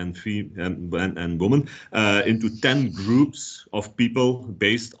men and women, into 10 groups of people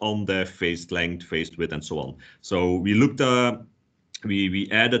based on their face length, face width, and so on. So we looked we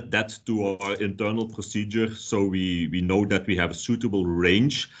added that to our internal procedure, so we know that we have a suitable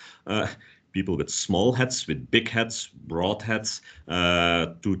range. People with small heads, with big heads, broad heads,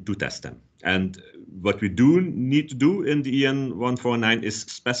 to test them. And what we do need to do in the EN 149 is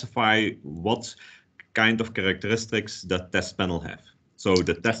specify what kind of characteristics that test panel have. So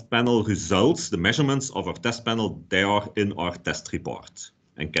the test panel results, the measurements of our test panel, they are in our test report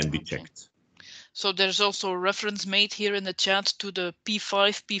and can be checked. So there's also a reference made here in the chat to the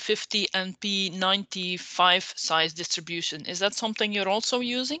P5, P50 and P95 size distribution. Is that something you're also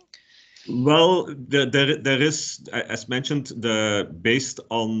using? Well, there is, as mentioned, based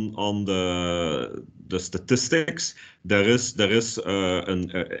on the statistics, there is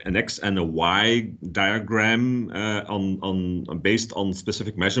an X and a Y diagram based on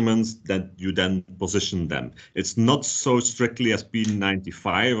specific measurements that you then position them. It's not so strictly as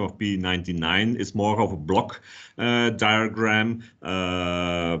P95 or P99. It's more of a block diagram,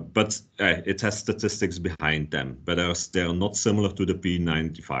 but it has statistics behind them. But they're not similar to the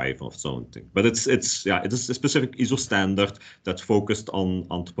P95 or something. But it is a specific ISO standard that's focused on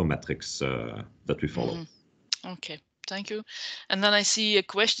anthropometrics that we follow. Okay, thank you. And then I see a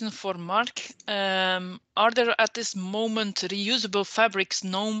question for Mark. Are there at this moment reusable fabrics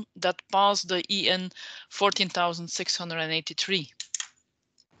known that pass the EN 14683?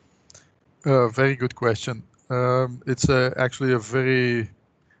 Very good question. It's actually a very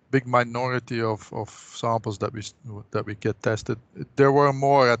big minority of samples that we get tested. There were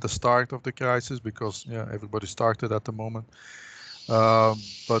more at the start of the crisis because everybody started at the moment.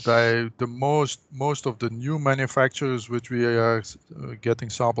 But the most of the new manufacturers which we are getting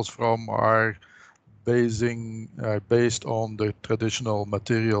samples from are based on the traditional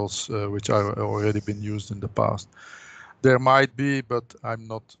materials which are already been used in the past. There might be, but I'm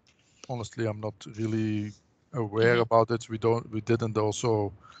not really aware about it. We didn't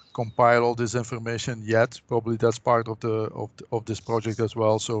also compile all this information yet. Probably that's part of this project as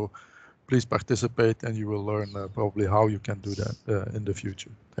well. So please participate and you will learn probably how you can do that in the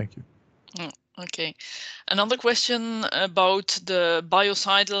future. Thank you. Okay. Another question about the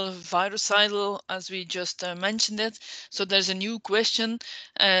biocidal, virucidal, as we just mentioned it. So there's a new question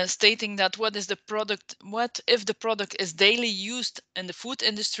stating that what if the product is daily used in the food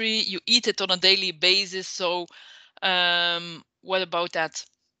industry, you eat it on a daily basis. So what about that?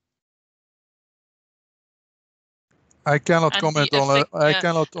 I cannot comment on I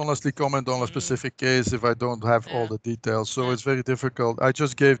cannot honestly comment on a specific case if I don't have all the details. So it's very difficult. I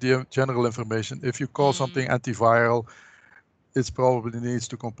just gave the general information. If you call something antiviral, it probably needs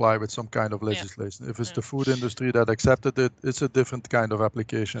to comply with some kind of legislation. If it's the food industry that accepted it, it's a different kind of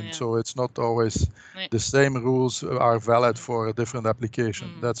application. So it's not always the same rules are valid for a different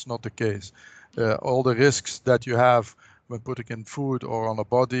application. That's not the case. All the risks that you have when putting in food or on a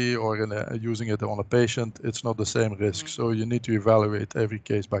body or using it on a patient, it's not the same risk. So you need to evaluate every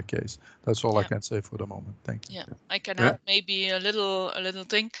case by case. That's all I can say for the moment. Thank you. Yeah, I can add maybe a little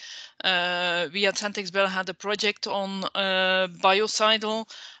thing. We at Santexbel had a project on biocidal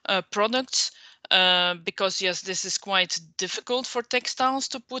products. Because yes, this is quite difficult for textiles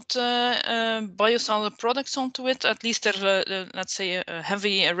to put biocidal products onto it. At least there's let's say a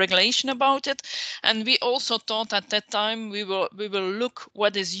heavy regulation about it. And we also thought at that time we will look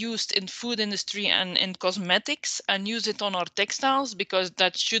what is used in food industry and in cosmetics and use it on our textiles, because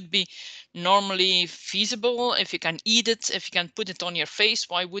that should be normally feasible. If you can eat it, if you can put it on your face,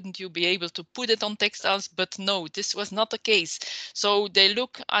 why wouldn't you be able to put it on textiles? But no, this was not the case. So they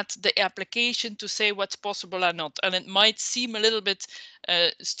look at the application to say what's possible or not. And it might seem a little bit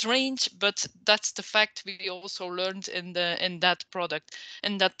strange, but that's the fact we also learned in that project.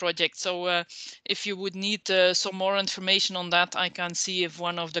 So if you would need some more information on that, I can see if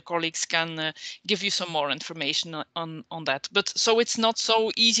one of the colleagues can give you some more information on that. But so it's not so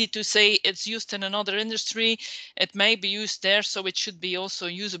easy to say it's used in another industry. It may be used there, so it should be also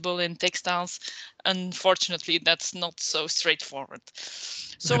usable in textiles. Unfortunately, that's not so straightforward.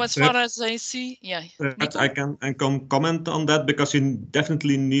 So as far as I see, I can comment on that, because you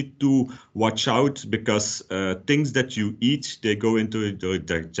definitely need to watch out, because things that you eat, they go into the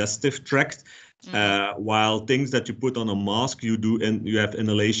digestive tract, while things that you put on a mask, you have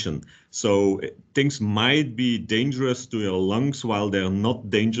inhalation. So things might be dangerous to your lungs while they're not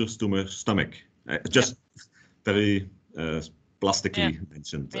dangerous to your stomach. Just very plastically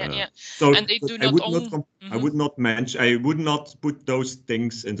mentioned. So and they do I would not put those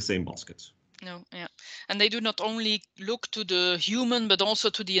things in the same basket. No, and they do not only look to the human, but also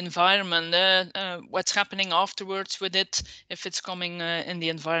to the environment, what's happening afterwards with it, if it's coming in the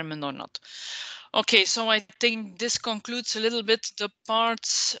environment or not. Okay, so I think this concludes a little bit the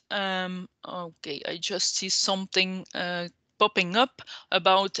parts. Okay, I just see something popping up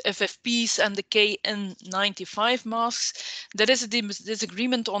about FFPs and the KN95 masks. There is a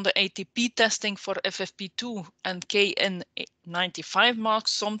disagreement on the ATP testing for FFP2 and KN95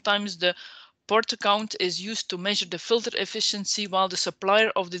 masks. Sometimes the port count is used to measure the filter efficiency, while the supplier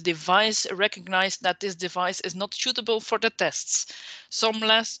of the device recognized that this device is not suitable for the tests. Some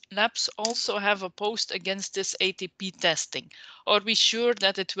labs also have opposed against this ATP testing. Are we sure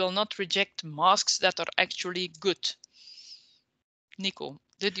that it will not reject masks that are actually good? Nico,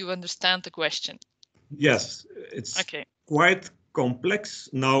 did you understand the question? Yes, it's quite complex.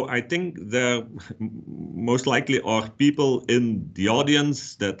 Now, I think there most likely are people in the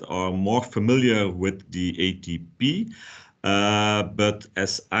audience that are more familiar with the ATP. But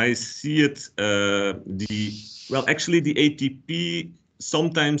as I see it, actually the ATP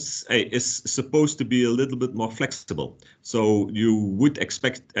sometimes is supposed to be a little bit more flexible. So you would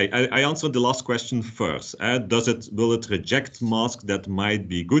expect, I answered the last question first. Will it reject masks that might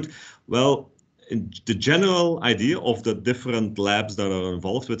be good? Well, the general idea of the different labs that are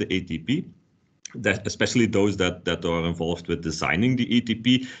involved with the ATP that especially those that are involved with designing the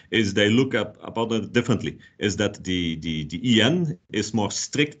ETP, is they look about it differently. Is that the EN is more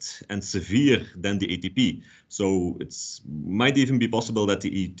strict and severe than the ETP. So it's might even be possible that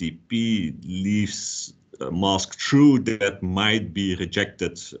the ETP leaves a mask through that might be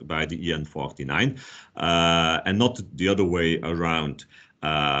rejected by the EN 49, and not the other way around.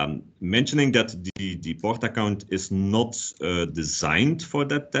 Mentioning that the port account is not designed for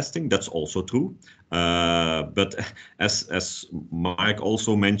that testing, that's also true. But as Mike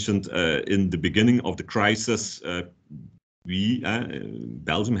also mentioned in the beginning of the crisis, we,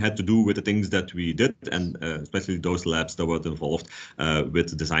 Belgium, had to do with the things that we did, and especially those labs that were involved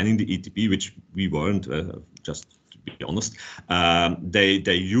with designing the ETP, which we weren't, just to be honest.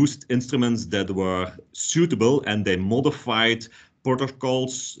 They used instruments that were suitable, and they modified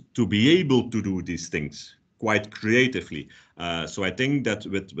protocols to be able to do these things quite creatively. So I think that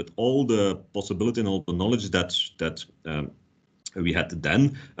with all the possibility and all the knowledge that we had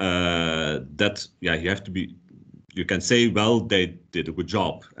then, that you have to be. You can say, well, they did a good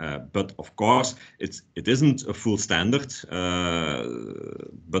job, but of course it isn't a full standard.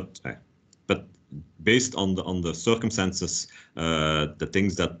 But based on the circumstances, the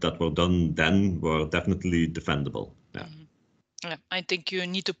things that were done then were definitely defendable. Yeah. Yeah, I think you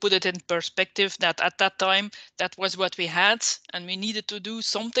need to put it in perspective that at that time, that was what we had, and we needed to do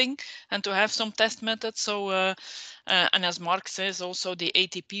something and to have some test methods. So, and as Mark says, also the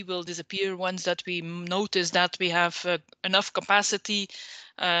ATP will disappear once that we notice that we have enough capacity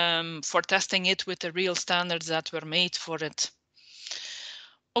for testing it with the real standards that were made for it.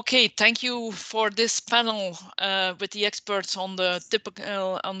 Okay, thank you for this panel with the experts on the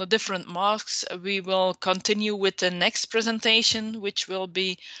different masks. We will continue with the next presentation, which will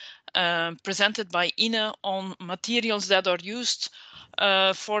be presented by Ine on materials that are used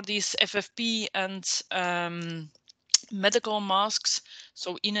for these FFP and medical masks.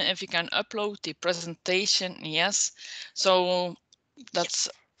 So Ine, if you can upload the presentation, yes. So that's,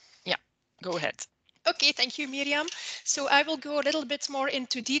 yeah, go ahead. Okay, thank you, Miriam. So I will go a little bit more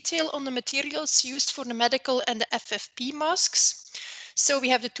into detail on the materials used for the medical and the FFP masks. So we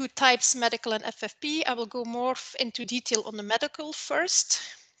have the two types, medical and FFP. I will go more into detail on the medical first.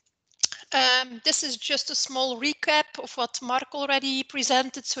 This is just a small recap of what Mark already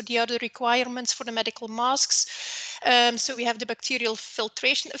presented. So the other requirements for the medical masks. So we have the bacterial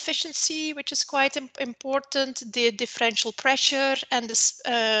filtration efficiency, which is quite important, the differential pressure and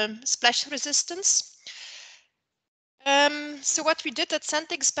the splash resistance. So what we did at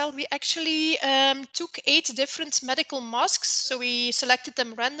Centexbel, we actually took 8 different medical masks. So we selected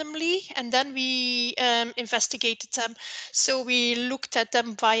them randomly and then we investigated them. So we looked at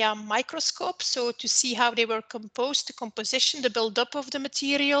them via microscope, so to see how they were composed, the composition, the buildup of the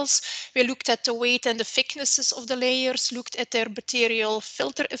materials. We looked at the weight and the thicknesses of the layers, looked at their bacterial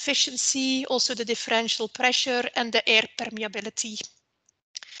filter efficiency, also the differential pressure and the air permeability.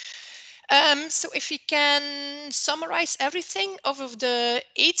 So if we can summarize everything, of the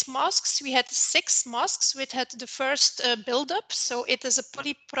 8 masks, we had 6 masks which had the first buildup. So it is a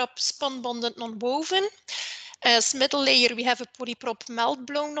polyprop spun bonded non-woven. As middle layer, we have a polyprop melt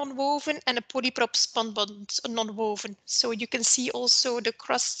blown non-woven and a polyprop spun bonded non-woven. So you can see also the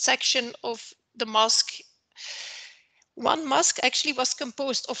cross section of the mask. One mask actually was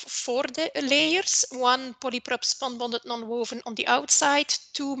composed of 4 layers, 1 polyprop spun bonded non-woven on the outside,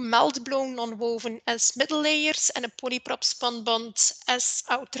 2 melt blown non-woven as middle layers, and a polyprop spun bond as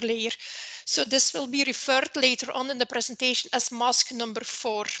outer layer. So this will be referred later on in the presentation as mask number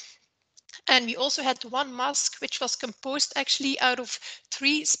 4. And we also had 1 mask which was composed actually out of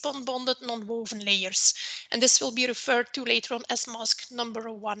 3 spun bonded non-woven layers. And this will be referred to later on as mask number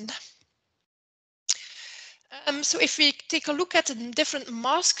 1. So if we take a look at the different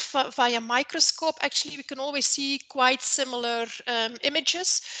masks via microscope, actually we can always see quite similar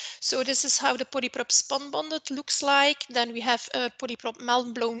images. So this is how the polyprop spun bonded looks like. Then we have a polyprop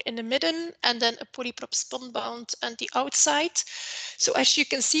melt blown in the middle and then a polyprop spun bond on the outside. So as you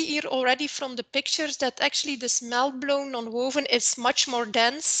can see here already from the pictures, that actually this melt blown non-woven is much more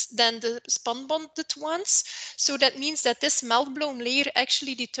dense than the spun bonded ones. So that means that this melt blown layer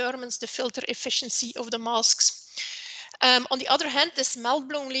actually determines the filter efficiency of the masks. On the other hand, this melt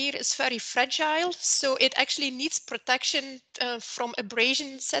blown layer is very fragile, so it actually needs protection from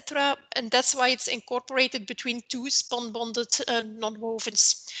abrasion, etc. And that's why it's incorporated between 2 spun bonded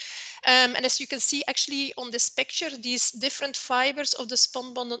non-wovens. And as you can see actually on this picture, these different fibers of the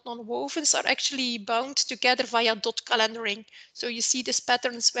spun bonded non-wovens are actually bound together via dot calendering. So you see these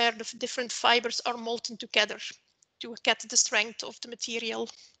patterns where the different fibers are molten together to get the strength of the material.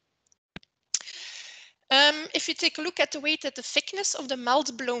 If you take a look at the weight at the thickness of the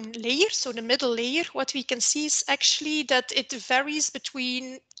melt-blown layer, so the middle layer, what we can see is actually that it varies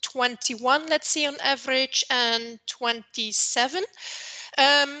between 21, let's say on average, and 27.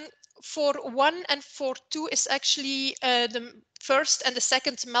 For 1 and for 2 is actually the first and the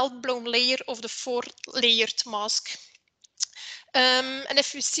second melt-blown layer of the 4-layered mask. And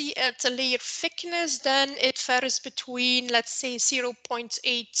if you see at the layer thickness, then it varies between, let's say,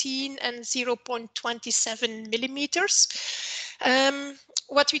 0.18 and 0.27 millimeters.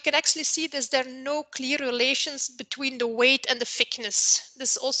 What we can actually see is there are no clear relations between the weight and the thickness.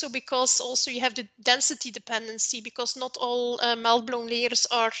 This is also because you have the density dependency, because not all melt-blown layers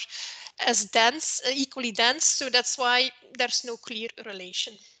are as dense, equally dense. So that's why there's no clear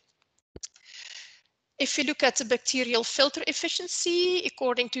relation. If you look at the bacterial filter efficiency,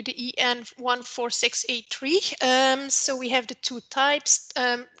 according to the EN 14683, so we have the two types.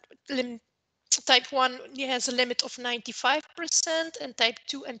 Type 1 has a limit of 95%, and type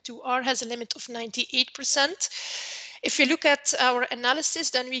 2 and 2R has a limit of 98%. If you look at our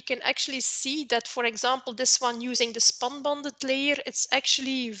analysis, then we can actually see that, for example, this one using the spun-bonded layer, it's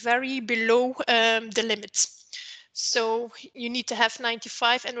actually very below the limit. So you need to have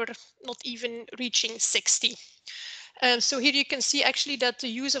 95, and we're not even reaching 60. So here you can see actually that the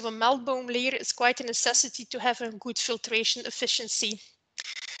use of a melt-blown layer is quite a necessity to have a good filtration efficiency.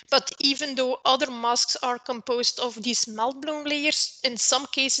 But even though other masks are composed of these melt-blown layers, in some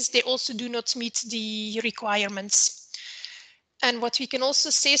cases they also do not meet the requirements. And what we can also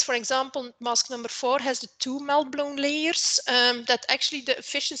say is, for example, mask number 4 has the 2 melt-blown layers, that actually the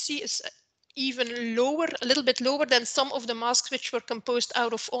efficiency is even lower, a little bit lower than some of the masks which were composed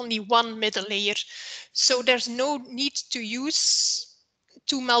out of only 1 middle layer. So there's no need to use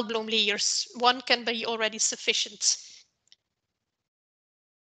 2 melt-blown layers. 1 can be already sufficient.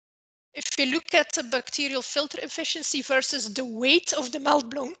 If you look at the bacterial filter efficiency versus the weight of the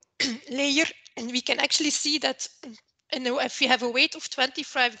melt-blown layer, and we can actually see that if you have a weight of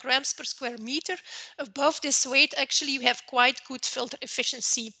 25 grams per square meter, above this weight, actually you have quite good filter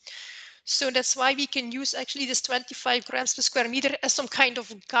efficiency. So that's why we can use actually this 25 grams per square meter as some kind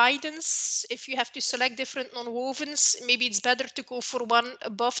of guidance. If you have to select different non-wovens, maybe it's better to go for one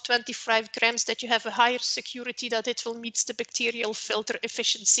above 25 grams, that you have a higher security that it will meet the bacterial filter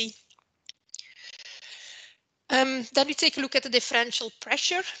efficiency. Then we take a look at the differential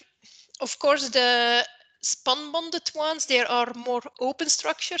pressure. Of course, the spun-bonded ones, there are more open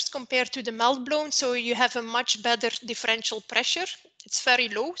structures compared to the melt-blown, so you have a much better differential pressure. It's very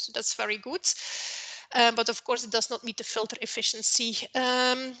low, so that's very good. But of course, it does not meet the filter efficiency.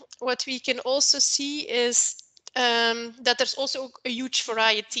 What we can also see is that there's also a huge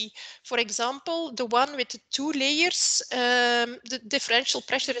variety. For example, the one with the 2 layers, the differential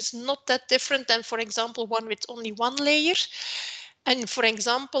pressure is not that different than, for example, one with only 1 layer. And for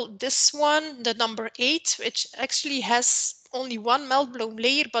example, this one, the number 8, which actually has only 1 melt-blown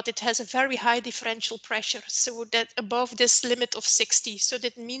layer, but it has a very high differential pressure, so that above this limit of 60. So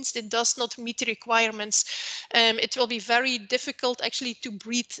that means it does not meet the requirements. It will be very difficult actually to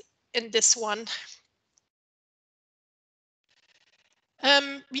breathe in this one.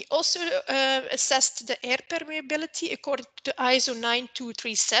 We also assessed the air permeability according to ISO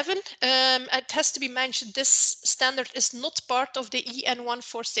 9237. It has to be mentioned this standard is not part of the EN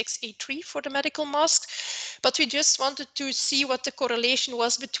 14683 for the medical mask, but we just wanted to see what the correlation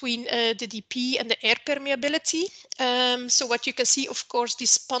was between the DP and the air permeability. So what you can see, of course,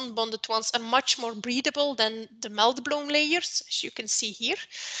 these spun-bonded ones are much more breathable than the melt-blown layers, as you can see here.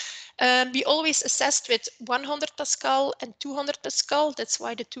 We always assessed with 100 Pascal and 200 Pascal. That's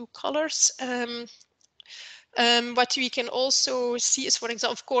why the 2 colors. What we can also see is, for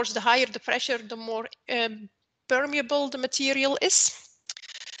example, of course, the higher the pressure, the more permeable the material is.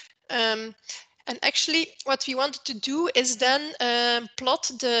 And actually, what we wanted to do is then plot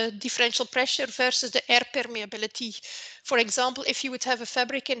the differential pressure versus the air permeability. For example, if you would have a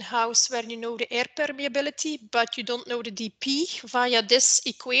fabric in-house where you know the air permeability, but you don't know the DP, via this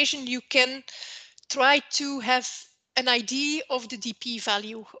equation, you can try to have an idea of the DP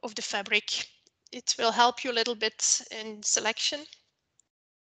value of the fabric. It will help you a little bit in selection.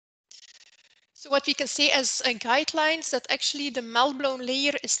 So what we can say as guidelines that actually the melt-blown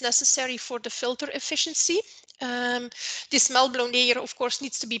layer is necessary for the filter efficiency. This melt-blown layer, of course,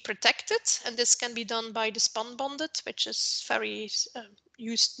 needs to be protected, and this can be done by the spun-bonded, which is very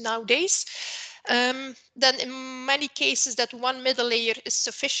used nowadays. Then in many cases that 1 middle layer is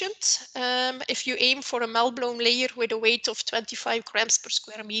sufficient if you aim for a melt-blown layer with a weight of 25 grams per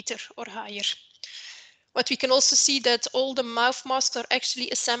square meter or higher. But we can also see that all the mouth masks are actually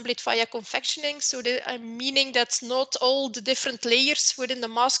assembled via confectioning. So meaning that not all the different layers within the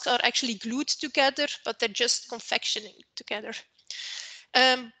mask are actually glued together, but they're just confectioning together.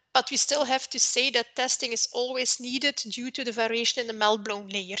 But we still have to say that testing is always needed due to the variation in the melt-blown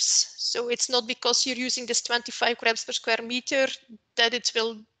layers. So it's not because you're using this 25 grams per square meter that it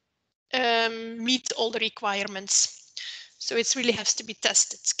will meet all the requirements. So it really has to be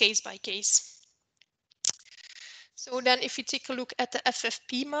tested case by case. So then if you take a look at the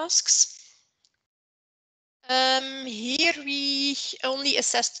FFP masks, here we only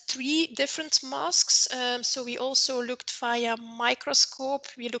assessed 3 different masks. So we also looked via microscope.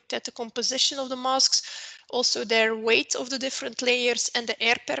 We looked at the composition of the masks, also their weight of the different layers and the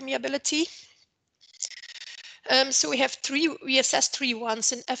air permeability. So we assessed 3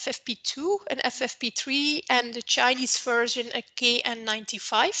 ones, an FFP2, an FFP3, and the Chinese version, a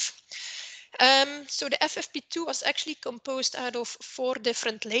KN95. So the FFP2 was actually composed out of 4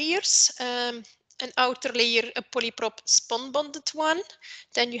 different layers. An outer layer, a polyprop spun-bonded one.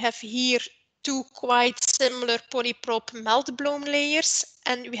 Then you have here 2 quite similar polyprop melt-blown layers,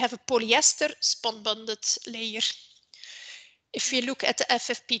 and we have a polyester spun-bonded layer. If we look at the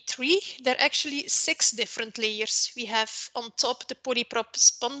FFP3, there are actually 6 different layers. We have on top the polyprop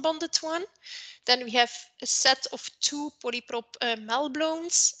spun-bonded one. Then we have a set of 2 polyprop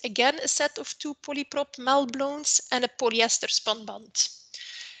melt-blowns, again a set of 2 polyprop melt-blowns, and a polyester spun bond.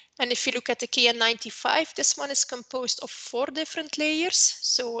 And if you look at the KN95, this one is composed of 4 different layers.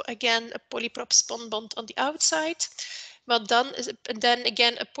 So again, a polyprop spun bond on the outside, but then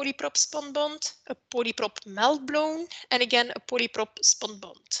again a polyprop spun bond, a polyprop melt-blown, and again a polyprop spun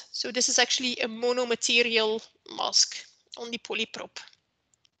bond. So this is actually a monomaterial mask, only polyprop.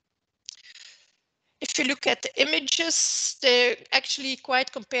 If you look at the images, they're actually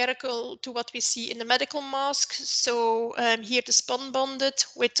quite comparable to what we see in the medical mask. So here the spun bonded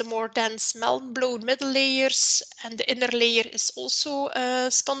with the more dense melt-blown middle layers, and the inner layer is also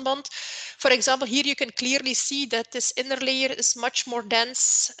spun bond. For example, here you can clearly see that this inner layer is much more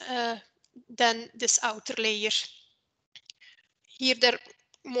dense than this outer layer. Here they're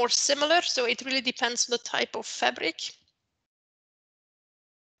more similar, so it really depends on the type of fabric.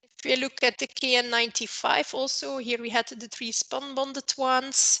 If we look at the KN95 also, here we had the 3 spun bonded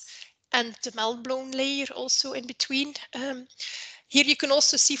ones and the melt blown layer also in between. Here you can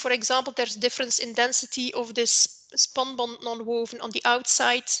also see, for example, there's difference in density of this spun bond non-woven on the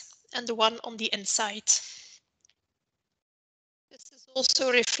outside and the one on the inside. This is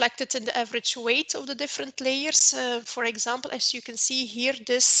also reflected in the average weight of the different layers. For example, as you can see here,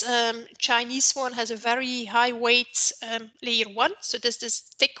 this Chinese one has a very high weight layer 1. So this is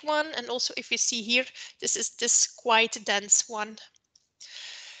thick one. And also if you see here, this is this quite dense one.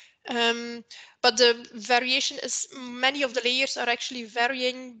 But the variation is many of the layers are actually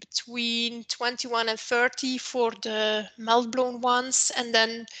varying between 21 and 30 for the melt blown ones, and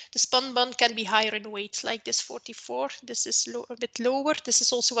then the spun bond can be higher in weight, like this 44. This is a bit lower. This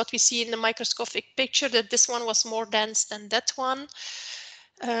is also what we see in the microscopic picture, that this one was more dense than that one.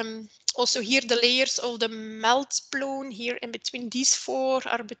 Also here the layers of the melt blown here in between these 4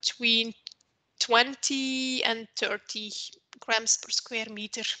 are between 20 and 30 grams per square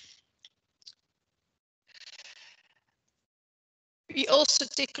meter. We also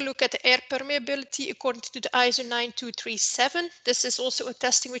take a look at the air permeability according to the ISO 9237. This is also a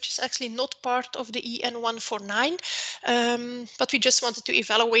testing which is actually not part of the EN 149, but we just wanted to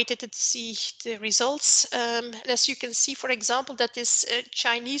evaluate it and see the results. As you can see, for example, that this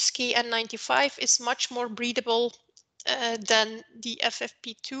Chinese KN95 is much more breathable than the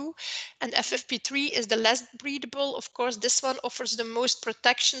FFP2, and FFP3 is the less breathable. Of course, this one offers the most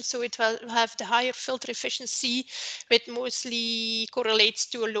protection, so it will have the higher filter efficiency, which mostly correlates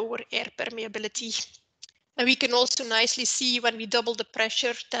to a lower air permeability. And we can also nicely see when we double the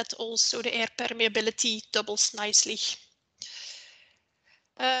pressure that also the air permeability doubles nicely.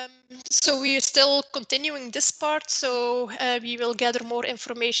 So we are still continuing this part, so we will gather more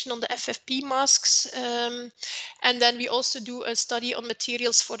information on the FFP masks, and then we also do a study on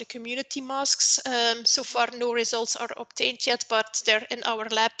materials for the community masks. So far no results are obtained yet, but they're in our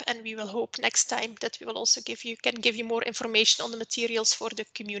lab, and we will hope next time that we will also give you more information on the materials for the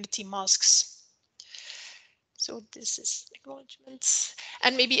community masks. So this is acknowledgements,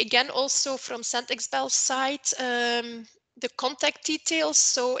 and maybe again also from Centexbel's side, the contact details.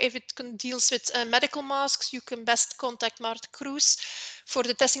 So if it deals with medical masks, you can best contact Mart Cruz. For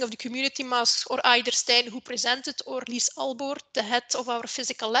the testing of the community masks, or either Stijn, who presented, or Lies Alboort, the head of our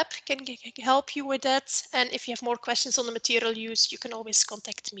physical lab, can help you with that. And if you have more questions on the material use, you can always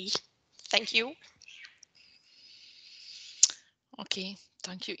contact me. Thank you. Okay,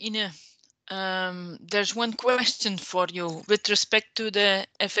 thank you, Ine. There's one question for you with respect to the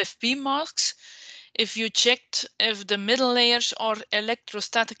FFP masks. If you checked if the middle layers are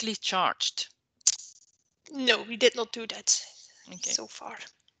electrostatically charged. No, we did not do that so far.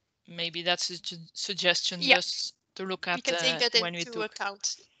 Maybe that's a suggestion just to look at we can take that when into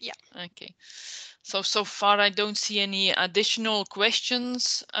account. Yeah. Okay. So far I don't see any additional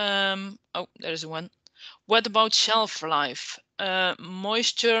questions. Oh, there's one. What about shelf life?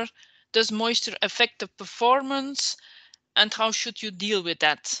 Moisture, does moisture affect the performance, and how should you deal with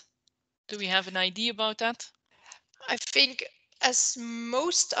that? Do we have an idea about that? I think as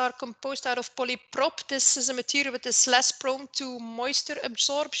most are composed out of polyprop, this is a material that is less prone to moisture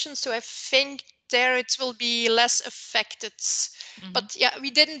absorption. So I think there it will be less affected. But yeah, we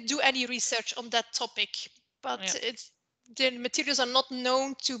didn't do any research on that topic, but the materials are not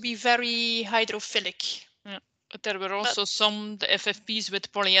known to be very hydrophilic. Yeah. But there were also some the FFPs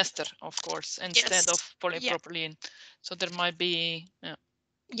with polyester, of course, instead of polypropylene. So there might be,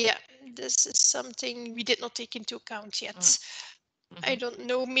 yeah, this is something we did not take into account yet. I don't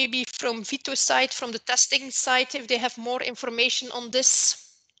know, maybe from Vito's side, from the testing side, if they have more information on this.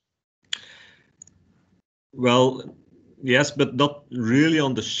 Well, yes, but not really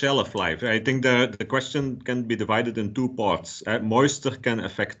on the shelf life. I think the question can be divided in two parts. Moisture can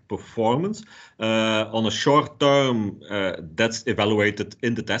affect performance. On a short term, that's evaluated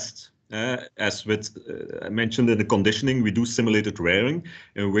in the test. As with mentioned in the conditioning, we do simulated wearing,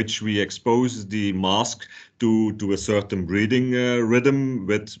 in which we expose the mask to a certain breathing rhythm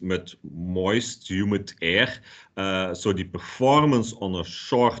with moist, humid air. So the performance on a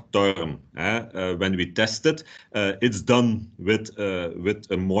short term, when we test it, it's done with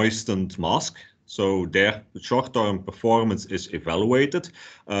a moistened mask. So their short-term performance is evaluated.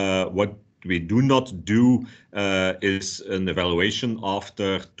 What we do not do is an evaluation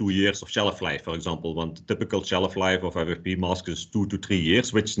after 2 years of shelf life, for example. One typical shelf life of FFP mask is 2 to 3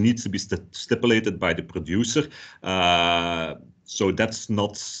 years, which needs to be stipulated by the producer. So that's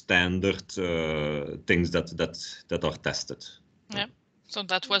not standard things that are tested. Yeah. So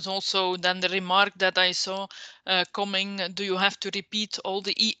that was also then the remark that I saw coming. Do you have to repeat all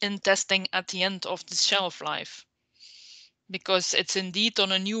the EN testing at the end of the shelf life? Because it's indeed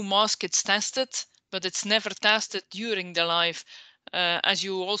on a new mask it's tested, but it's never tested during the life. As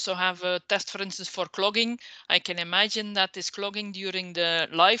you also have a test, for instance, for clogging, I can imagine that this clogging during the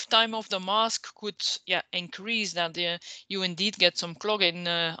lifetime of the mask could increase, that you indeed get some clogging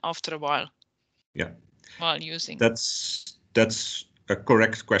after a while. Yeah. While using. That's a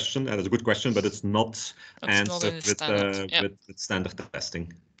correct question, and it's a good question, but it's not answered with standard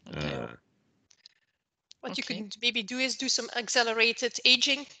testing. Okay. What you could maybe do is do some accelerated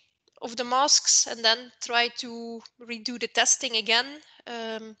aging of the masks and then try to redo the testing again.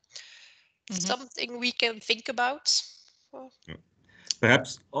 Something we can think about.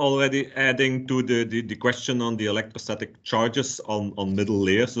 Perhaps already adding to the question on the electrostatic charges on middle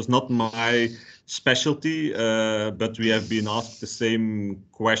layers. It's not my specialty, but we have been asked the same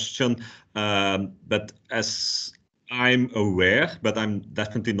question. But as I'm aware, but I'm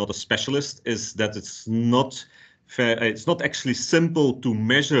definitely not a specialist, is that it's not fair. It's not actually simple to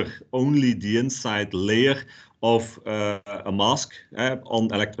measure only the inside layer of a mask on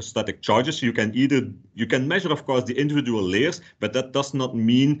electrostatic charges. You can measure, of course, the individual layers, but that does not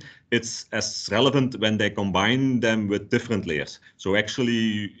mean it's as relevant when they combine them with different layers. So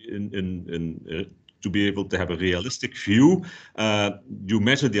actually, to be able to have a realistic view, you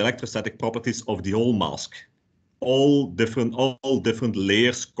measure the electrostatic properties of the whole mask, all different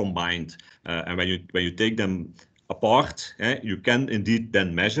layers combined. And when you take them apart, you can indeed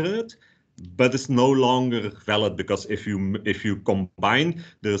then measure it. But it's no longer valid, because if you combine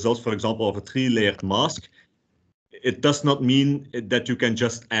the results, for example, of a 3-layered mask, it does not mean that you can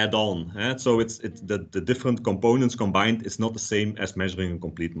just add on. So it's the different components combined is not the same as measuring a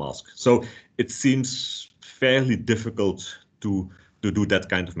complete mask. So it seems fairly difficult to do that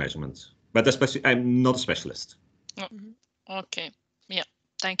kind of measurement. But especially, I'm not a specialist. Okay. Yeah.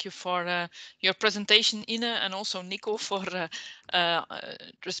 Thank you for your presentation, Ine, and also Nico for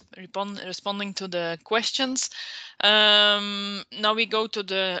responding to the questions. Now we go to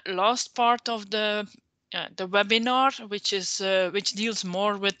the last part of the webinar, which deals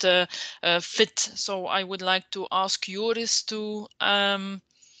more with the fit. So I would like to ask Joris to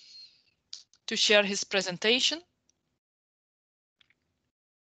share his presentation.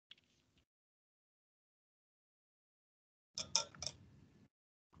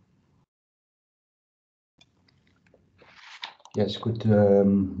 Yes, good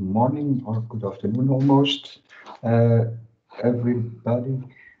morning or good afternoon almost. everybody.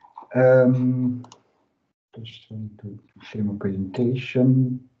 Just trying to share my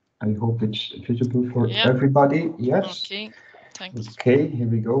presentation. I hope it's visible for everybody. Yes. Okay, thanks. Okay, here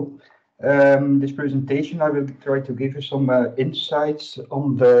we go. This presentation, I will try to give you some insights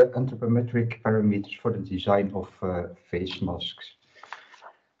on the anthropometric parameters for the design of face masks.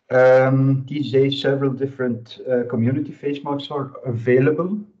 These days, several different community face masks are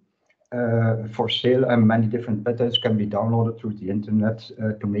available for sale, and many different patterns can be downloaded through the internet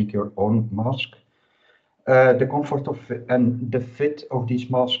to make your own mask. The comfort of and the fit of these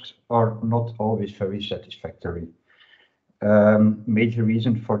masks are not always very satisfactory. Major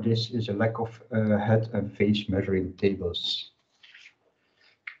reason for this is a lack of head and face measuring tables.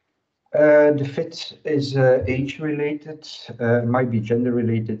 The fit is age-related, might be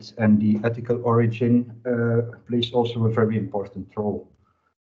gender-related, and the ethical origin plays also a very important role.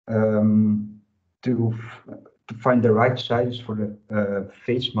 To find the right size for the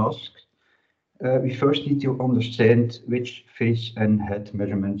face mask, we first need to understand which face and head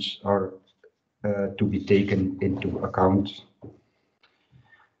measurements are to be taken into account.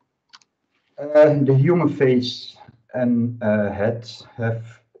 The human face and head have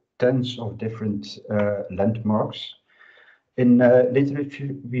tens of different landmarks. In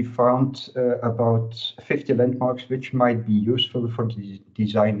literature, we found about 50 landmarks which might be useful for the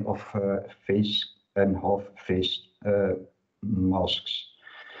design of face and half-face masks.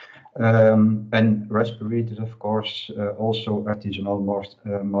 And respirators, of course, also artisanal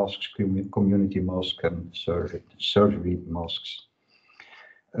masks, community masks, and surgery masks.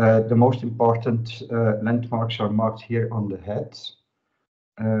 The most important landmarks are marked here on the head,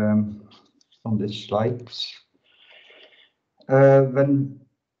 on this slide. When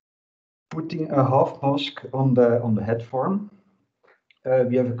putting a half mask on the head form,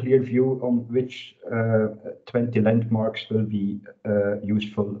 we have a clear view on which 20 landmarks will be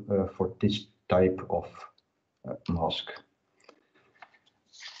useful for this type of mask.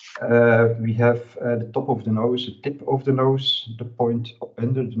 We have the top of the nose, the tip of the nose, the point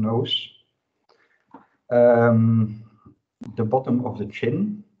under the nose, the bottom of the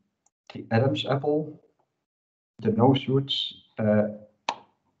chin, the Adam's apple, the nose root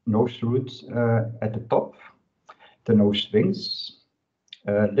at the top, the nose wings,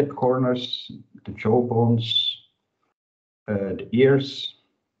 lip corners, the jaw bones, the ears,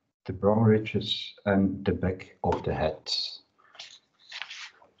 the brow ridges, and the back of the head.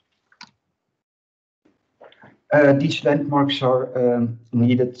 These landmarks are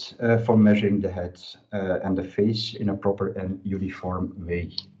needed for measuring the head and the face in a proper and uniform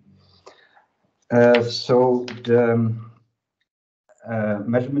way. So the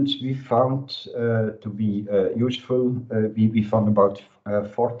measurements we found to be useful, we found about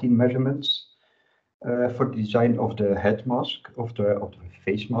 14 measurements for the design of the head mask, of the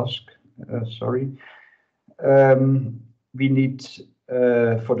face mask, sorry. We need,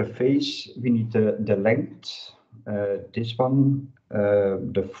 for the face, we need the length, this one,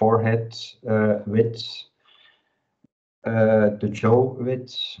 the forehead width, the jaw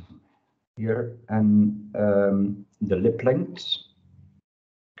width here, and the lip length.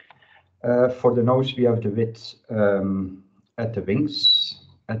 For the nose, we have the width at the wings,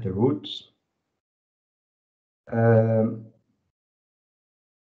 at the roots, the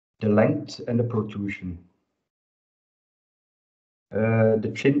length and the protrusion.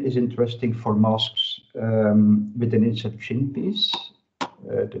 The chin is interesting for masks with an inside chin piece.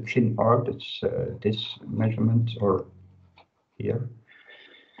 The chin arc, that's this measurement, or here.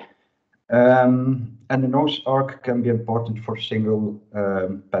 And the nose arc can be important for single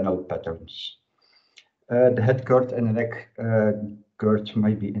panel patterns. The head girth and the neck girth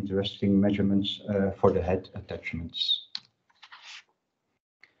might be interesting measurements for the head attachments.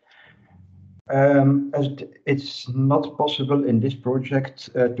 As it's not possible in this project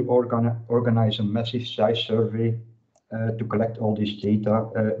to organize a massive size survey to collect all this data,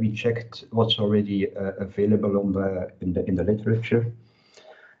 we checked what's already available on in the literature.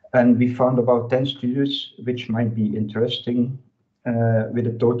 And we found about 10 studies which might be interesting with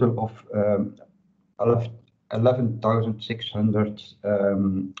a total of 11,600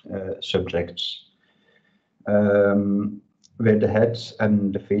 subjects where the heads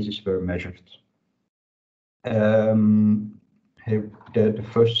and the faces were measured. The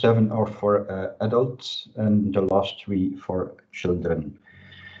first 7 are for adults and the last 3 for children.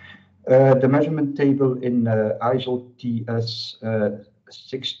 The measurement table in ISO TS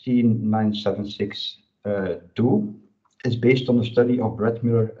 16976-2 is based on a study of Brett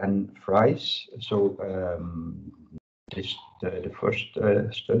Miller and Fries. So this the first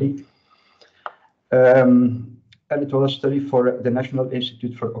study. and it was a study for the National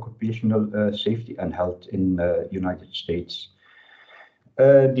Institute for Occupational Safety and Health in the United States.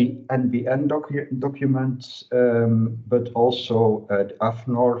 The NBN document, but also the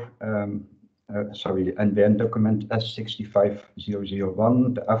AFNOR, the NBN document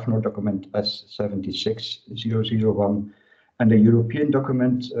S65001, the AFNOR document S76001, and the European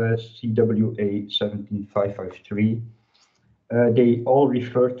document CWA 17553. They all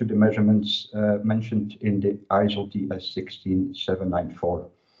refer to the measurements mentioned in the ISO TS 16794.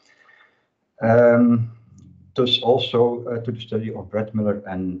 Thus also to the study of Brettmiller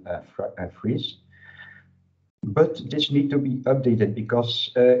and Fries. But this needs to be updated because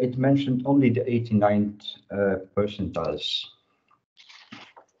it mentioned only the 89th percentiles.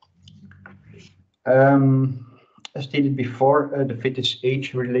 As stated before, the fit is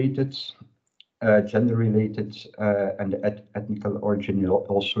age-related, gender-related, and the ethnical origin is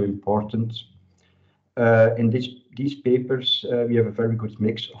also important. In these papers, we have a very good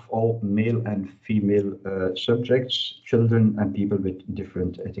mix of all male and female subjects, children, and people with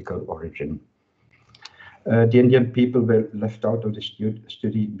different ethnical origin. The Indian people were left out of the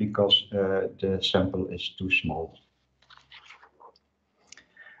study because the sample is too small.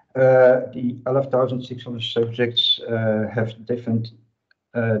 The 11,600 subjects have 30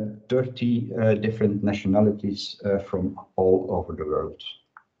 different nationalities from all over the world.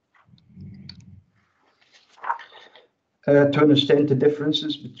 To understand the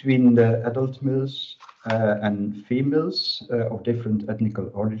differences between the adult males and females of different ethnical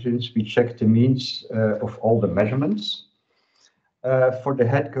origins, we check the means of all the measurements. For the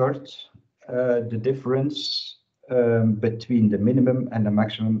head guard, the difference between the minimum and the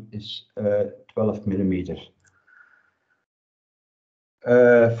maximum is 12 millimeters.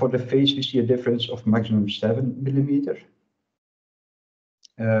 For the face, we see a difference of maximum 7 millimeters.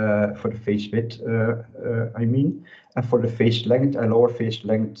 For the face width, I mean, and for the face length and lower face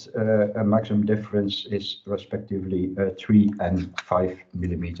length, a maximum difference is respectively 3 and 5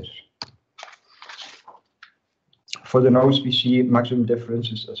 millimeters. For the nose, we see maximum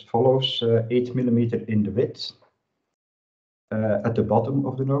differences as follows: 8 millimeters in the width at the bottom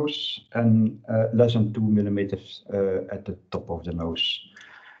of the nose, and less than 2 millimeters at the top of the nose.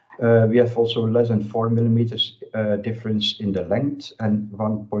 We have also less than 4 millimeters difference in the length and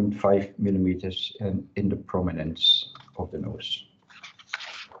 1.5 millimeters in the prominence of the nose.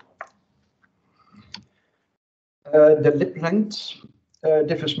 The lip length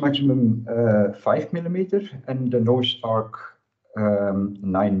differs maximum 5 millimeters and the nose arc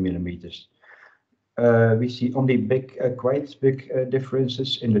 9 millimeters. We see only quite big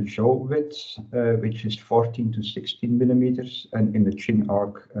differences in the jaw width, which is 14 to 16 millimeters, and in the chin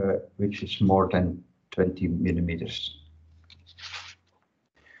arc, which is more than 20 millimeters.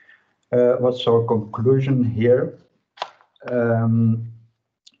 What's our conclusion here?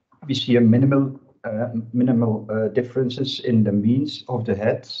 We see a minimal differences in the means of the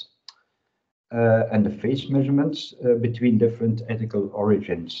heads and the face measurements between different ethnical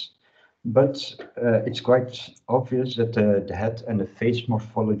origins. But it's quite obvious that the head and the face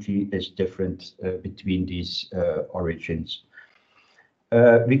morphology is different between these origins.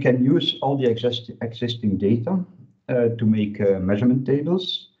 We can use all the existing data to make measurement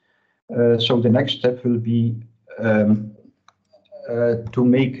tables. So the next step will be to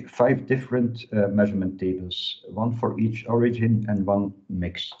make 5 different measurement tables, one for each origin and one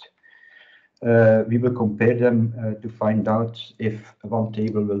mixed. We will compare them to find out if one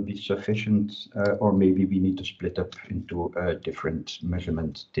table will be sufficient or maybe we need to split up into different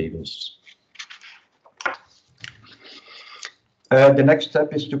measurement tables. The next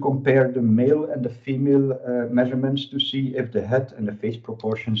step is to compare the male and the female measurements to see if the head and the face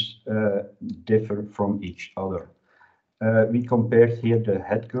proportions differ from each other. We compared here the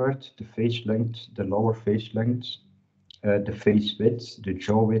head girth, the face length, the lower face length, the face width, the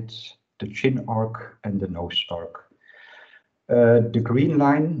jaw width, the chin arc, and the nose arc. The green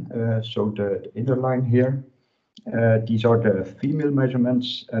line, so the inner line here, these are the female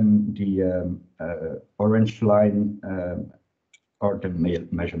measurements, and the orange line are the male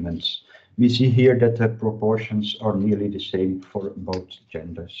measurements. We see here that the proportions are nearly the same for both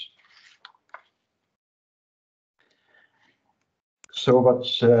genders. So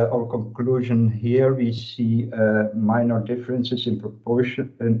what's our conclusion here? We see minor differences in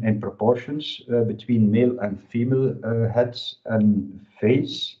proportions between male and female heads and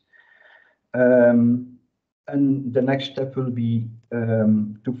face. And the next step will be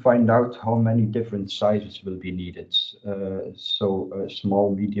to find out how many different sizes will be needed. So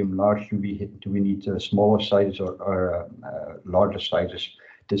small, medium, large, do we need smaller sizes or larger sizes?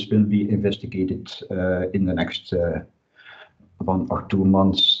 this will be investigated in the next 1 or 2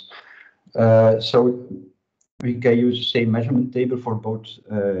 months. So we can use the same measurement table for both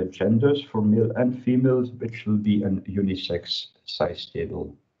genders, for male and female, which will be an unisex size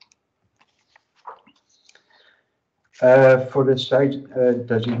table. For the size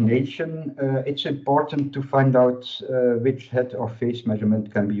designation, it's important to find out which head or face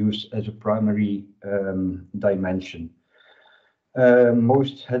measurement can be used as a primary dimension.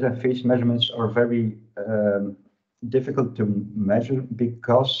 Most head and face measurements are very difficult to measure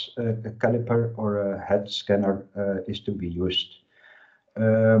because a caliper or a head scanner is to be used.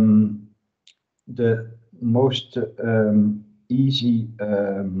 The most easy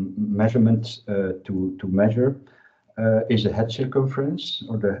measurement to measure is the head circumference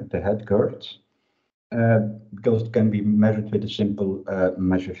or the head girth, because it can be measured with a simple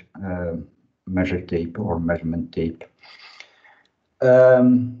measure tape or measurement tape.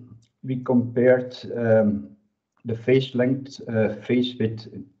 We compared the face length, face width,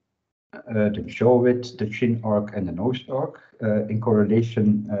 the jaw width, the chin arc, and the nose arc in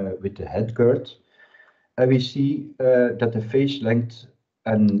correlation with the head girth. And we see that the face length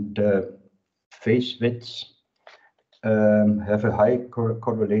and the face width have a high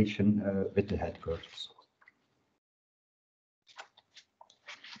correlation with the head girth.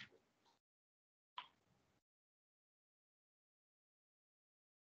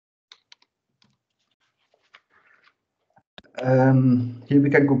 Here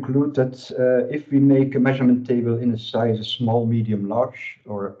we can conclude that if we make a measurement table in a size small, medium, large,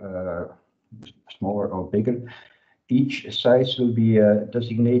 or smaller or bigger, each size will be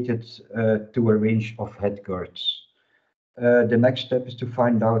designated to a range of head girths. The next step is to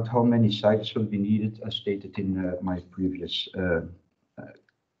find out how many sizes will be needed, as stated in my previous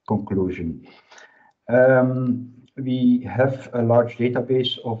conclusion. We have a large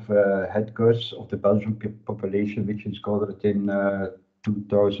database of head girths of the Belgian population, which is gathered in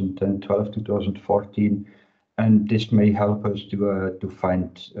 2012, 2014, and this may help us to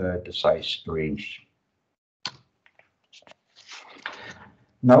find the size range.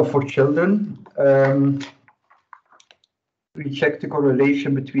 Now for children, we check the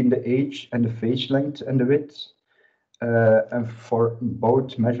correlation between the age and the face length and the width. And for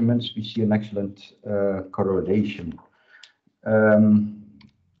both measurements, we see an excellent correlation.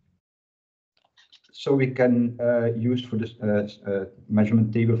 So we can use for this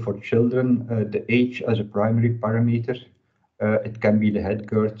measurement table for children the age as a primary parameter. It can be the head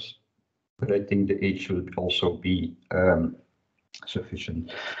girth, but I think the age will also be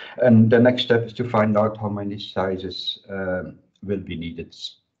sufficient. And the next step is to find out how many sizes will be needed.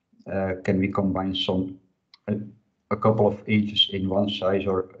 Can we combine a couple of ages in one size,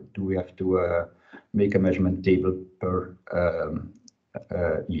 or do we have to make a measurement table per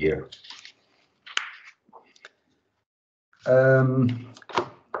year?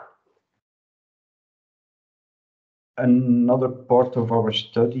 Another part of our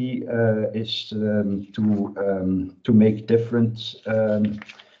study is to make different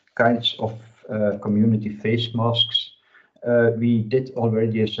kinds of community face masks. We did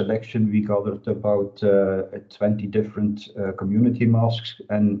already a selection. We gathered about 20 different community masks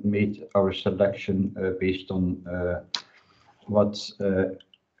and made our selection based on what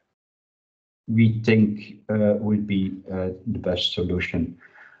we think would be the best solution.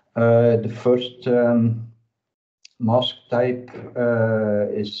 The first mask type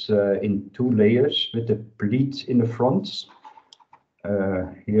is in 2 layers with a pleat in the front,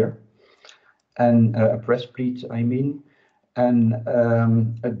 here, and a press pleat, I mean, and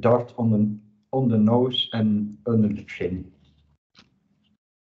a dart on the nose and under the chin.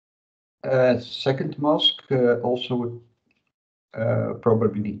 Second mask, also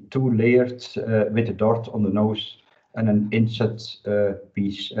probably 2 layered with a dart on the nose and an inset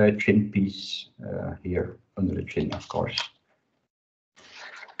piece, chin piece here under the chin, of course.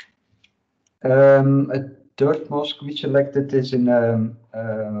 A third mask we selected is in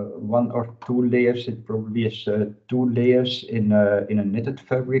 1 or 2 layers. It probably is 2 layers in a knitted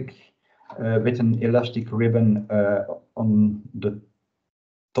fabric with an elastic ribbon on the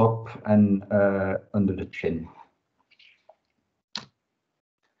top and under the chin.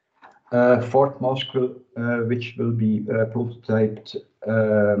 Fourth mask which will be prototyped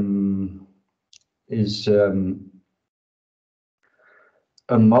is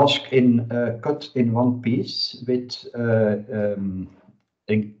a mask cut in 1 piece with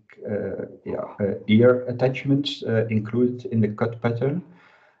ear attachments included in the cut pattern.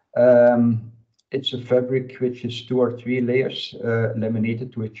 It's a fabric which is 2 or 3 layers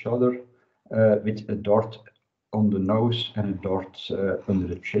laminated to each other with a dart on the nose and a dot under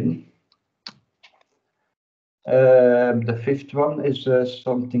the chin. The fifth one is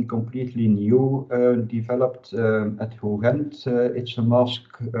something completely new developed at Hoogent. It's a mask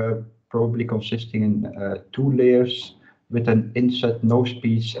probably consisting in 2 layers with an inset nose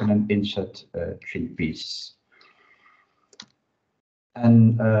piece and an inset chin piece.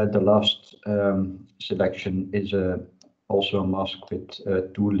 And the last selection is also a mask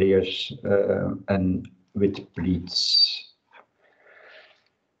with 2 layers and with pleats.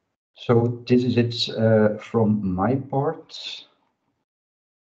 So this is it from my part.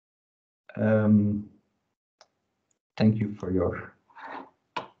 Thank you for your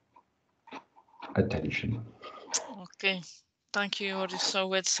attention. Okay, thank you, Joris.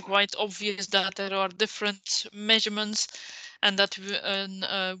 So it's quite obvious that there are different measurements and that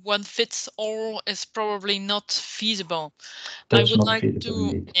one fits all is probably not feasible. That's not feasible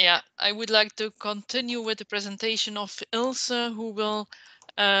indeed. I would like to continue with the presentation of Ilse, who will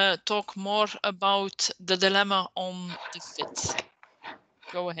talk more about the dilemma on the fit.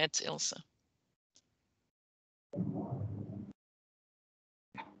 Go ahead, Ilse.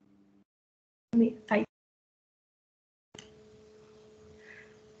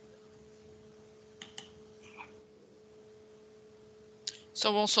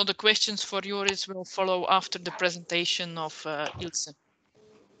 So also the questions for Joris will follow after the presentation of Ilse.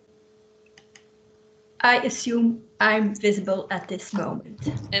 I assume I'm visible at this moment.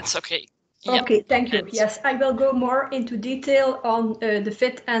 It's okay. Okay, thank you. Yes, I will go more into detail on the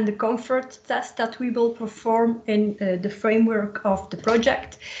fit and the comfort test that we will perform in the framework of the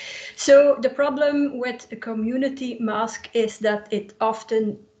project. So the problem with a community mask is that it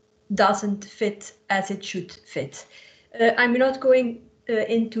often doesn't fit as it should fit. I'm not going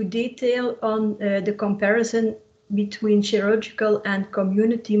into detail on the comparison between chirurgical and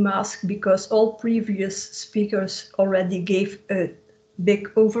community mask because all previous speakers already gave a big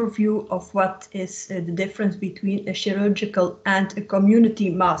overview of what is the difference between a chirurgical and a community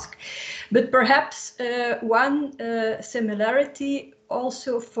mask. But perhaps one similarity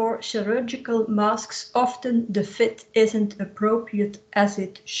also for chirurgical masks, often the fit isn't appropriate as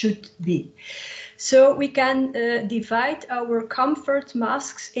it should be. So we can divide our comfort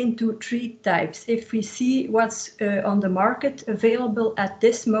masks into 3 types. If we see what's on the market available at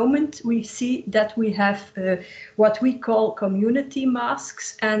this moment, we see that we have what we call community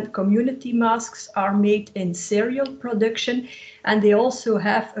masks, and community masks are made in serial production, and they also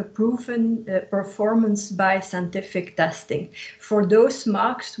have a proven performance by scientific testing. For those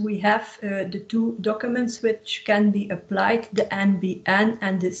masks, we have the 2 documents which can be applied, the NBN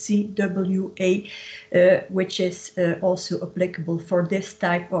and the CWA, which is also applicable for this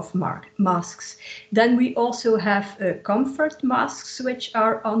type of masks. Then we also have comfort masks which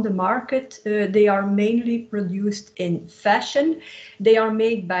are on the market. They are mainly produced in fashion. They are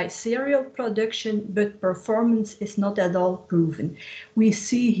made by serial production, but performance is not at all proven. We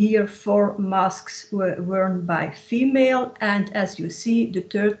see here 4 masks worn by female, and as you see, the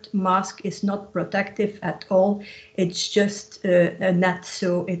 3rd mask is not protective at all. It's just a net,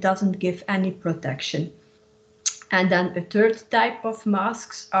 so it doesn't give any protection. And then a 3rd type of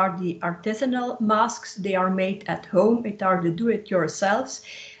masks are the artisanal masks. They are made at home. It are the do-it-yourselves,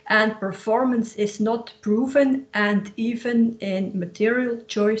 and performance is not proven. And even in material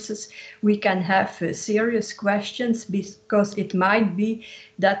choices, we can have serious questions because it might be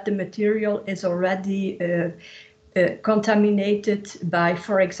that the material is already contaminated by,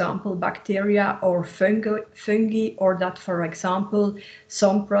 for example, bacteria or fungi, or that, for example,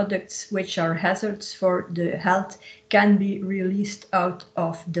 some products which are hazards for the health can be released out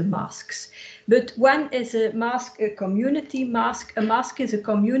of the masks. But when is a mask a community mask? A mask is a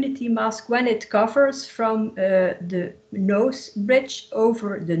community mask when it covers from the nose bridge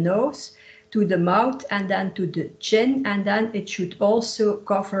over the nose to the mouth and then to the chin, and then it should also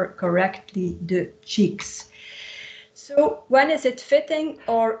cover correctly the cheeks. So when is it fitting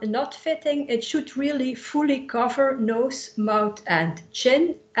or not fitting? It should really fully cover nose, mouth and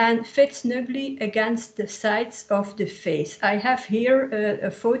chin and fit snugly against the sides of the face. I have here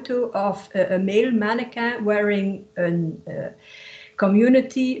a photo of a male mannequin wearing a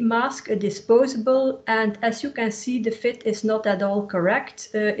community mask, a disposable, and as you can see, the fit is not at all correct.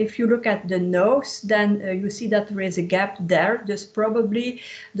 If you look at the nose, then you see that there is a gap there. Thus probably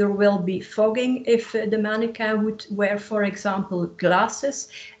there will be fogging if the mannequin would wear, for example, glasses.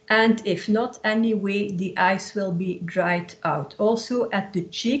 and if not, anyway, the eyes will be dried out. Also at the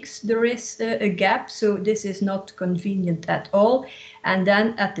cheeks there is a gap, so this is not convenient at all. And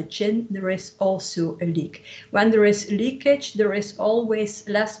then at the chin there is also a leak. When there is leakage, there is always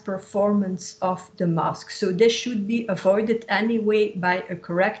less performance of the mask. So this should be avoided anyway by a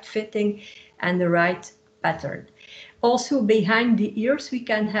correct fitting and the right pattern. Also behind the ears we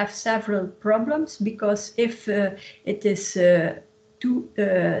can have several problems, because if it is too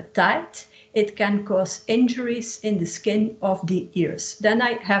tight, it can cause injuries in the skin of the ears. Then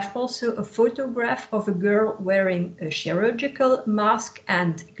I have also a photograph of a girl wearing a chirurgical mask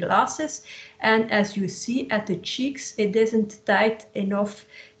and glasses, and as you see at the cheeks it isn't tight enough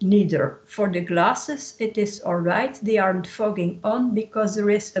neither. For the glasses it is alright, they aren't fogging on because there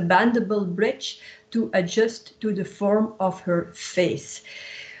is a bendable bridge to adjust to the form of her face.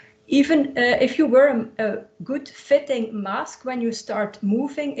 Even if you wear a good fitting mask, when you start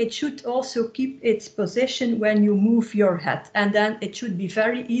moving, it should also keep its position when you move your head. And then it should be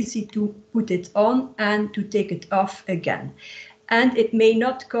very easy to put it on and to take it off again. And it may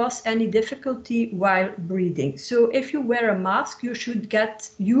not cause any difficulty while breathing. So if you wear a mask, you should get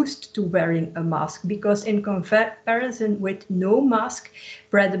used to wearing a mask, because in comparison with no mask,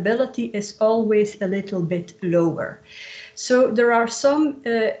 breathability is always a little bit lower. So there are some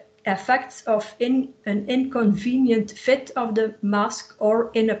effects of an inconvenient fit of the mask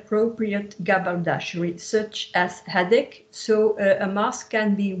or inappropriate gabardashery, such as headache. So a mask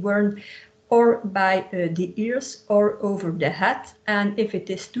can be worn or by the ears or over the head, and if it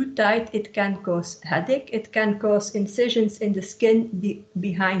is too tight it can cause headache. It can cause incisions in the skin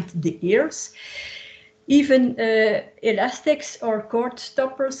behind the ears. Even elastics or cord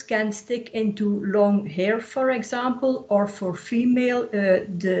stoppers can stick into long hair, for example, or for female,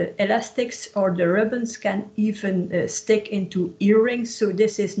 the elastics or the ribbons can even stick into earrings. So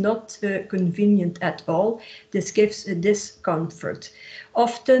this is not convenient at all. This gives a discomfort.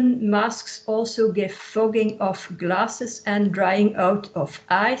 Often masks also give fogging of glasses and drying out of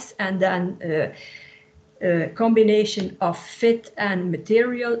eyes, and then combination of fit and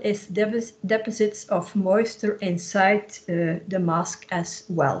material is deposits of moisture inside the mask as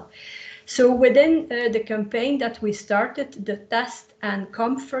well. So within the campaign that we started, the test and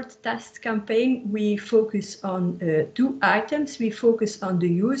comfort test campaign, we focus on two items. We focus on the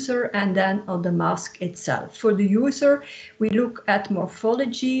user and then on the mask itself. For the user, we look at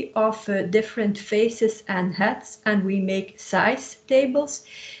morphology of different faces and heads, and we make size tables.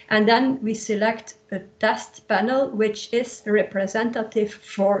 And then we select a test panel which is representative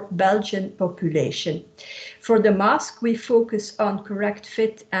for Belgian population. For the mask, we focus on correct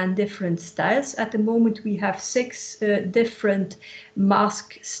fit and different styles. At the moment, we have 6 different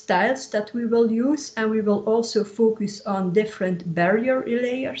mask styles that we will use, and we will also focus on different barrier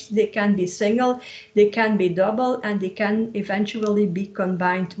layers. They can be single, they can be double, and they can eventually be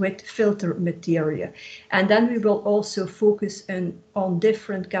combined with filter material. And then we will also focus on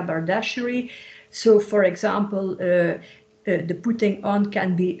different gabardashery. So, for example, the putting on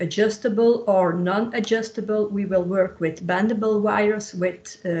can be adjustable or non-adjustable. We will work with bendable wires,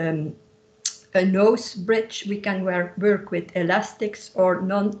 with a nose bridge. We can work with elastics or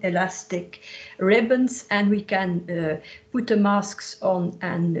non-elastic ribbons, and we can put the masks on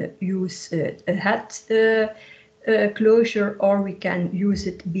and use a head closure, or we can use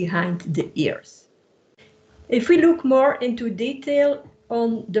it behind the ears. If we look more into detail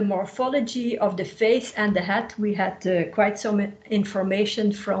on the morphology of the face and the head, we had quite some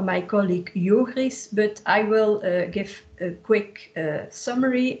information from my colleague Joris, but I will give a quick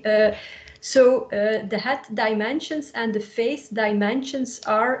summary. So the head dimensions and the face dimensions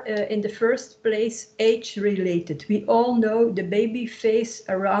are in the first place age related. We all know the baby face,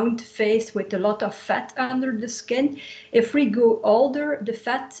 a round face with a lot of fat under the skin. If we go older, the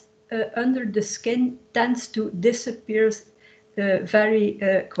fat under the skin tends to disappear very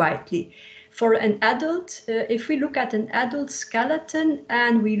quietly. For an adult, if we look at an adult skeleton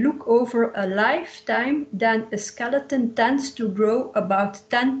and we look over a lifetime, then a skeleton tends to grow about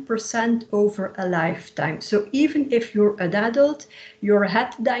 10% over a lifetime. So even if you're an adult, your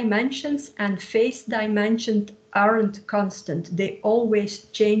head dimensions and face dimensions aren't constant. They always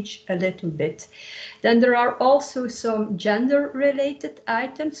change a little bit. Then there are also some gender related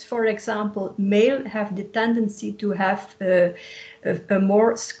items. For example, male have the tendency to have a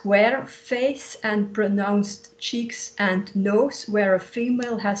more square face and pronounced cheeks and nose, where a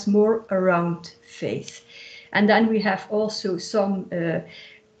female has more a round face. And then we have also some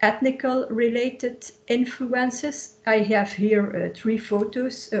ethnical related influences. I have here 3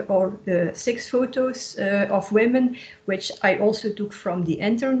 photos or 6 photos of women, which I also took from the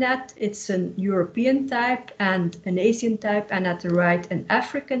internet. It's an European type and an Asian type, and at the right an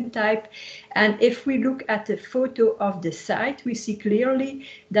African type. And if we look at the photo of the side, we see clearly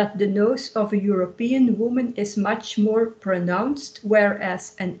that the nose of a European woman is much more pronounced,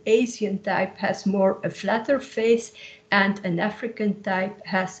 whereas an Asian type has more a flatter face and an African type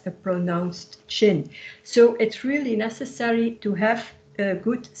has a pronounced chin. So it's really necessary to have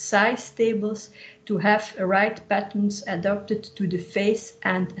good size tables, to have right patterns adapted to the face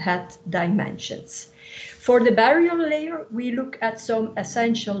and head dimensions. For the barrier layer, we look at some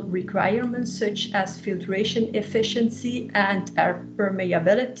essential requirements such as filtration efficiency and air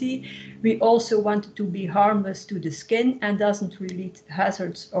permeability. We also want it to be harmless to the skin and doesn't release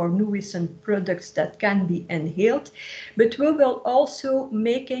hazards or nuisance products that can be inhaled. But we will also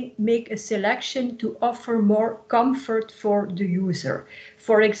make a selection to offer more comfort for the user.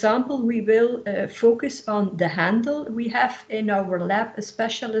 For example, we will focus on the handle. We have in our lab a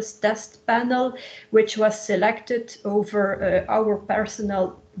specialist test panel, which was selected over our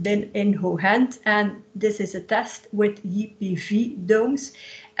personal in-ho hand. And this is a test with EPV domes.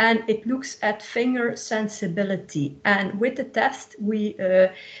 And it looks at finger sensibility. And with the test, we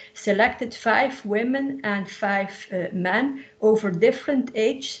selected 5 women and 5 men over different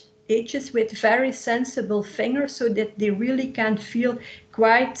ages with very sensible fingers, so that they really can feel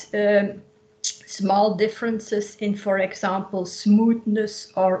quite small differences in, for example,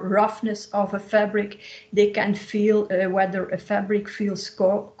 smoothness or roughness of a fabric. They can feel whether a fabric feels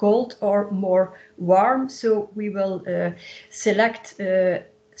cold or more warm. So we will select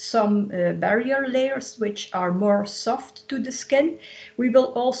some barrier layers which are more soft to the skin. We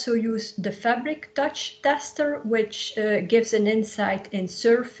will also use the fabric touch tester, which gives an insight in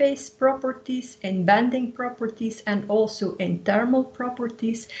surface properties, in bending properties, and also in thermal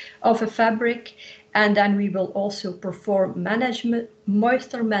properties of a fabric. And then we will also perform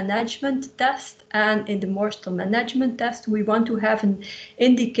moisture management test. And in the moisture management test, we want to have an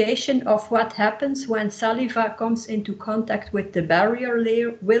indication of what happens when saliva comes into contact with the barrier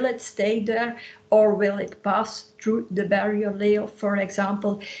layer. Will it stay there or will it pass through the barrier layer, for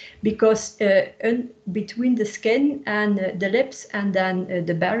example? Because between the skin and the lips and then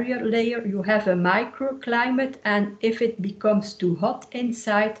the barrier layer, you have a microclimate, and if it becomes too hot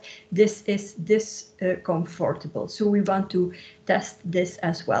inside, this is discomfortable. So we want to test this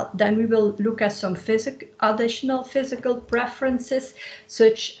as well. Then we will look at some additional physical preferences,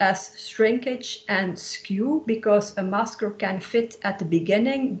 such as shrinkage and skew, because a masker can fit at the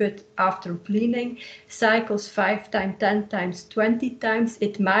beginning, but after cleaning cycles 5 times, 10 times, 20 times,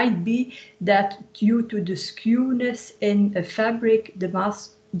 it might be that due to the skewness in a fabric, the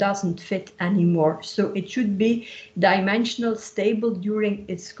mask doesn't fit anymore. So it should be dimensional stable during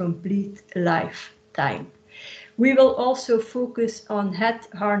its complete lifetime. We will also focus on head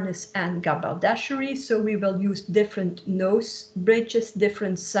harness and gabardashery. So we will use different nose bridges,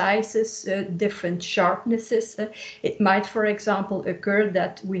 different sizes, different sharpnesses. It might, for example, occur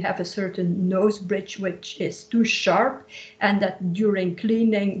that we have a certain nose bridge which is too sharp, and that during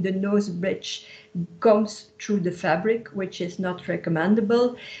cleaning the nose bridge comes through the fabric, which is not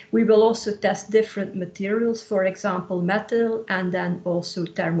recommendable. We will also test different materials, for example, metal, and then also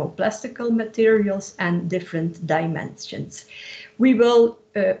thermoplastical materials and different dimensions. We will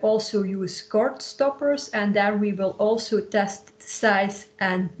also use cord stoppers, and there we will also test size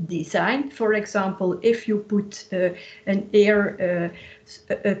and design. For example, if you put a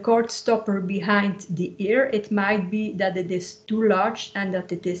cord stopper behind the ear, it might be that it is too large and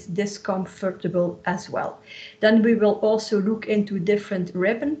that it is discomfortable as well. Then we will also look into different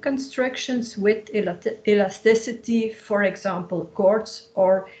ribbon constructions with elasticity, for example, cords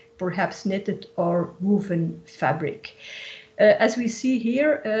or perhaps knitted or woven fabric. As we see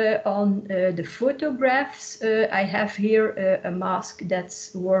here on the photographs, I have here a mask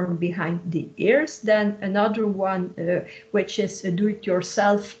that's worn behind the ears, then another one which is a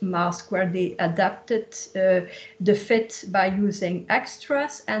do-it-yourself mask where they adapted the fit by using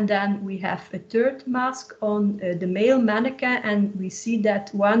extras, and then we have a third mask on the male mannequin, and we see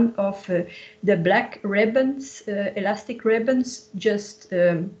that one of the black ribbons, elastic ribbons, just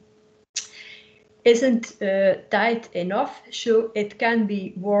isn't tight enough, so it can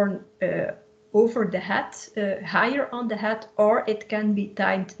be worn over the head, higher on the head, or it can be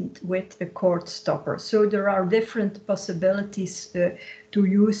tightened with a cord stopper. So there are different possibilities to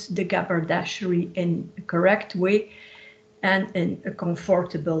use the gabardashery in a correct way and in a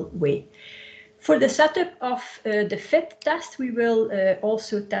comfortable way. For the setup of the fit test, we will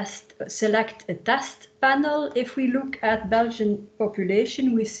also select a test panel. If we look at Belgian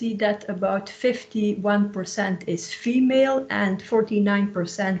population, we see that about 51% is female and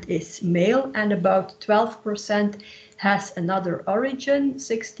 49% is male, and about 12% has another origin.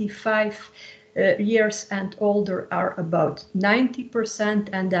 65 years and older are about 90%,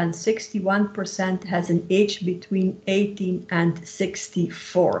 and then 61% has an age between 18 and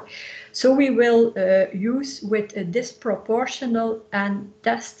 64. So we will use with a disproportional and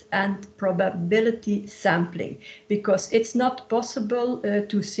test and probability sampling, because it's not possible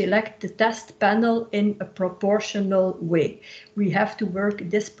to select the test panel in a proportional way. We have to work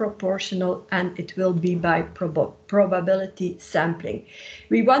disproportional, and it will be by probability sampling.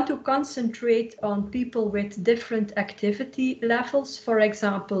 We want to concentrate on people with different activity levels, for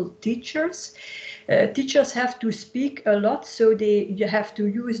example, teachers. Teachers have to speak a lot, so you have to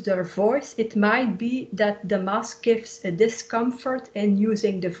use their voice. It might be that the mask gives a discomfort in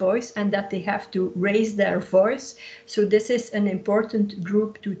using the voice and that they have to raise their voice. So this is an important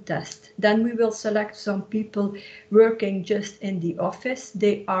group to test. Then we will select some people working just in the office.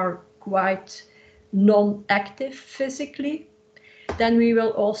 They are quite non-active physically. Then we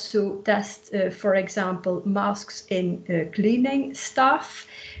will also test, for example, masks in cleaning staff.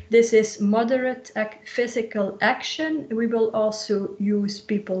 This is moderate physical action. We will also use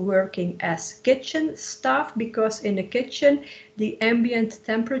people working as kitchen staff, because in a kitchen, the ambient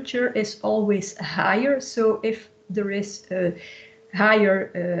temperature is always higher. So if there is a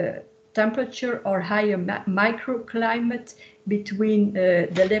higher temperature or higher microclimate between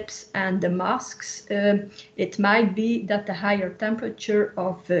the lips and the masks, it might be that the higher temperature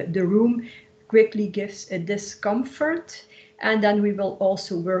of the room quickly gives a discomfort. And then we will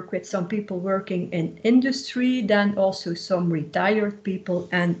also work with some people working in industry, then also some retired people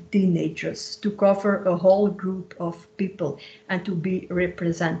and teenagers, to cover a whole group of people and to be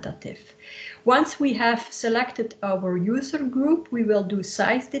representative. Once we have selected our user group, we will do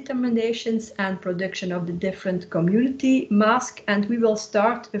size determinations and production of the different community masks, and we will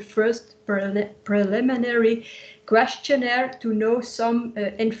start a first preliminary questionnaire to know some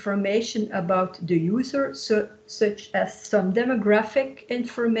information about the user, such as some demographic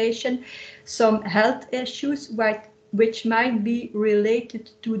information, some health issues which might be related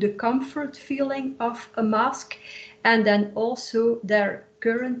to the comfort feeling of a mask, and then also their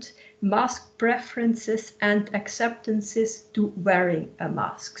current mask preferences and acceptances to wearing a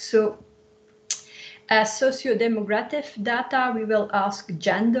mask. So as socio-demographic data, we will ask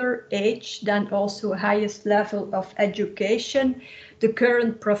gender, age, then also highest level of education, the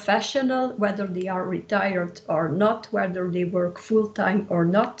current professional, whether they are retired or not, whether they work full-time or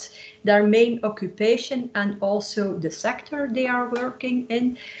not, their main occupation, and also the sector they are working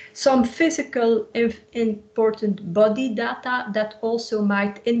in. Some physical important body data that also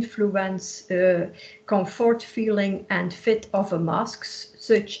might influence comfort feeling and fit of a mask,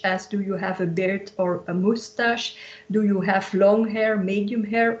 such as do you have a beard or a mustache, do you have long hair, medium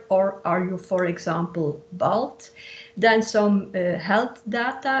hair, or are you, for example, bald? Then some health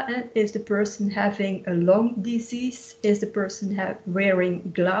data. Is the person having a lung disease? Is the person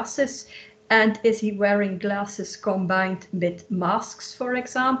wearing glasses? And is he wearing glasses combined with masks, for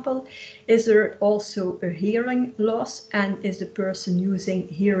example? Is there also a hearing loss? And is the person using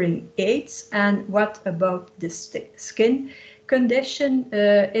hearing aids? And what about the skin condition?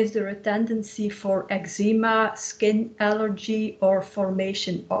 Is there a tendency for eczema, skin allergy, or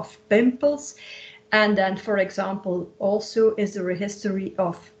formation of pimples? And then, for example, also, is there a history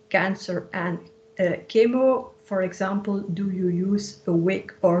of cancer and chemo? For example, do you use a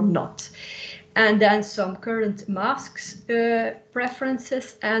wig or not? And then some current masks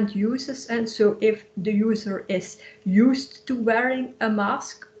preferences and uses. And so if the user is used to wearing a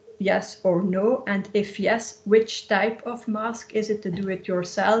mask, yes or no? And if yes, which type of mask? Is it a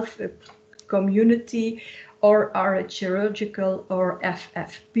do-it-yourself, a community, or are it chirurgical or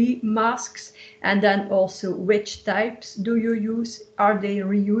FFP masks? And then also, which types do you use? Are they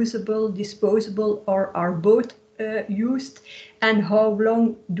reusable, disposable, or are both used? And how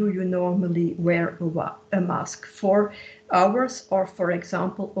long do you normally wear a mask? 4 hours, or for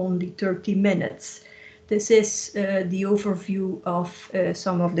example, only 30 minutes? This is the overview of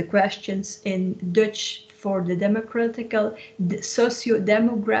some of the questions in Dutch for the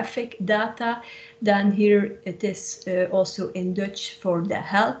socio-demographic data. Then here it is also in Dutch for the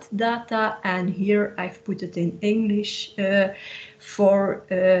health data, and here I've put it in English for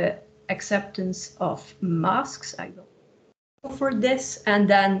acceptance of masks. I will go for this, and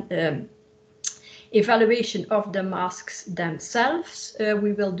then evaluation of the masks themselves.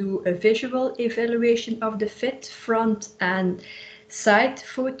 We will do a visual evaluation of the fit, front and side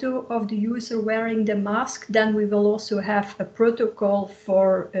photo of the user wearing the mask. Then we will also have a protocol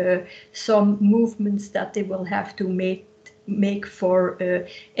for some movements that they will have to make for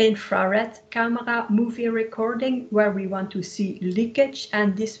infrared camera movie recording, where we want to see leakage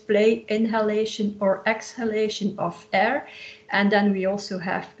and display inhalation or exhalation of air. And then we also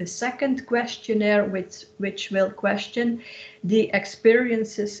have a second questionnaire which will question the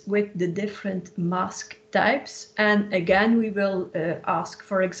experiences with the different mask types. And again, we will ask,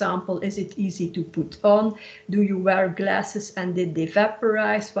 for example, is it easy to put on? Do you wear glasses and did they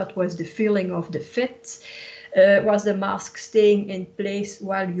vaporize? What was the feeling of the fit? Was the mask staying in place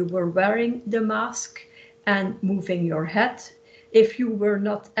while you were wearing the mask and moving your head? If you were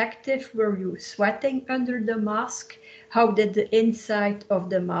not active, were you sweating under the mask? How did the inside of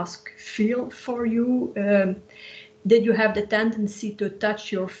the mask feel for you? Did you have the tendency to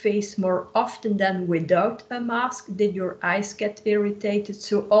touch your face more often than without a mask? Did your eyes get irritated?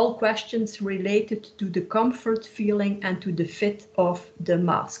 So all questions related to the comfort feeling and to the fit of the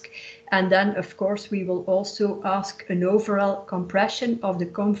mask. And then, of course, we will also ask an overall compression of the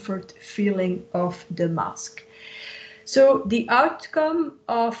comfort feeling of the mask. So the outcome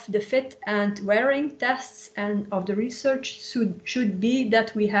of the fit and wearing tests and of the research should be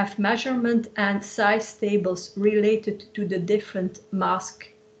that we have measurement and size tables related to the different mask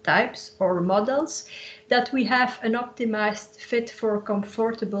types or models, that we have an optimized fit for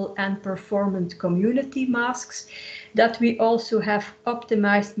comfortable and performant community masks, that we also have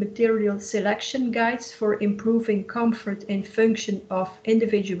optimized material selection guides for improving comfort in function of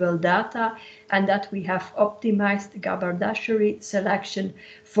individual data, and that we have optimized gabardashery selection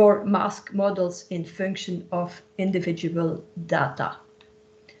for mask models in function of individual data.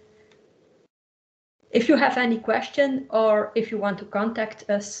 If you have any question or if you want to contact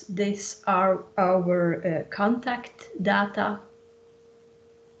us, these are our contact data.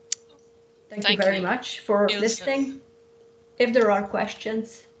 Thank you very much for listening. If there are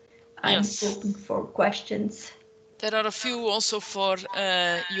questions, I'm open for questions. There are a few also for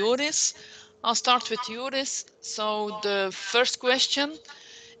Joris. I'll start with Joris. So the first question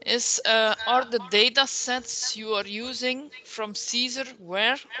is, are the data sets you are using from CSER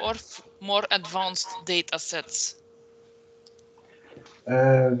or more advanced data sets?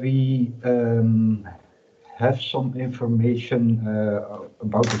 We have some information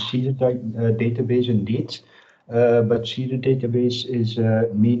about the CSER database indeed, but CSER database is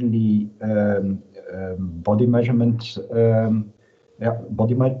mainly body measurements,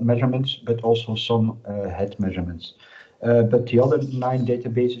 but also some head measurements. But the other 9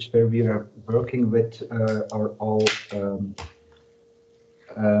 databases where we are working with are all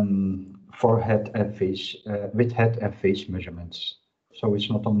for head and face, with head and face measurements. So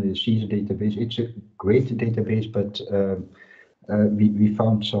it's not only a CSER database, it's a great database, but we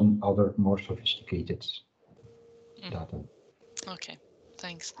found some other more sophisticated data. Okay,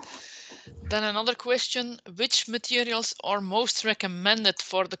 thanks. Then another question, which materials are most recommended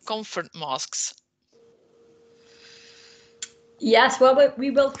for the comfort masks? Yes, well, we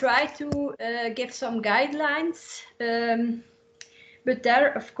will try to give some guidelines, but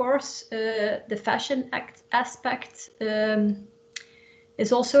there, of course, the fashion aspect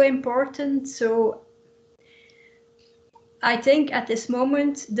is also important. So I think at this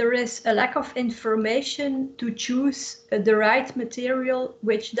moment there is a lack of information to choose the right material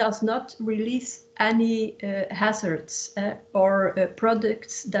which does not release any hazards or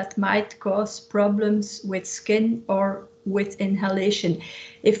products that might cause problems with skin or with inhalation.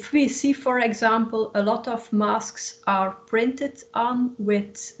 If we see, for example, a lot of masks are printed on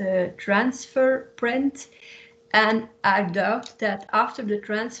with transfer print, and I doubt that after the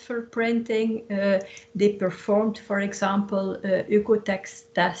transfer printing, they performed, for example, Ecotex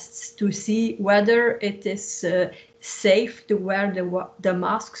tests to see whether it is safe to wear the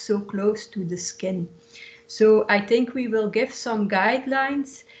mask so close to the skin. So I think we will give some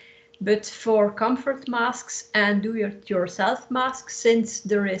guidelines, but for comfort masks and do-it-yourself masks, since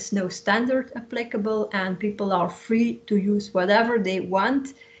there is no standard applicable and people are free to use whatever they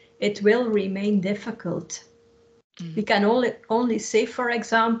want, it will remain difficult. We can only say, for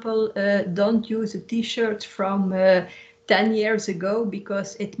example, don't use a t-shirt from 10 years ago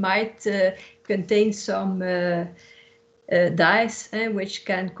because it might contain some dyes which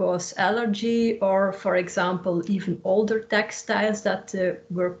can cause allergy, or, for example, even older textiles that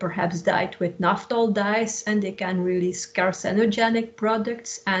were perhaps dyed with naphthol dyes, and they can release carcinogenic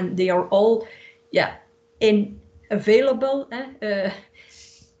products, and they are all, available.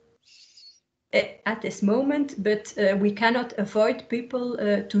 at this moment, but we cannot avoid people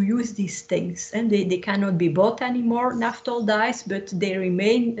to use these things, and they cannot be bought anymore, naphthol dyes, but they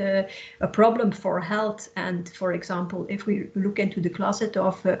remain a problem for health. And for example, if we look into the closet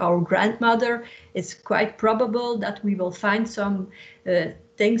of our grandmother, it's quite probable that we will find some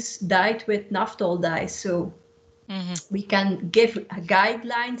things dyed with naphthol dyes. So we can give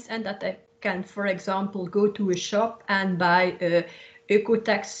guidelines, and that I can, for example, go to a shop and buy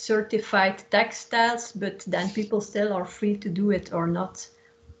Ecotex certified textiles, but then people still are free to do it or not.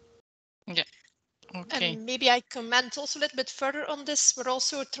 Yeah. Okay. And maybe I comment also a little bit further on this. We're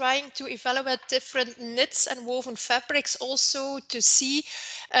also trying to evaluate different knits and woven fabrics also to see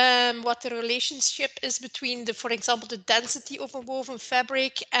what the relationship is between the, for example, the density of a woven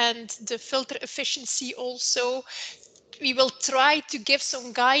fabric and the filter efficiency also. We will try to give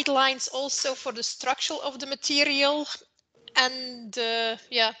some guidelines also for the structure of the material and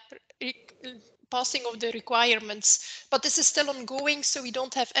passing of the requirements. But this is still ongoing, so we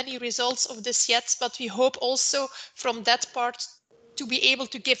don't have any results of this yet, but we hope also from that part to be able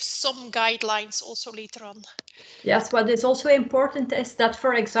to give some guidelines also later on. Yes, what is also important is that,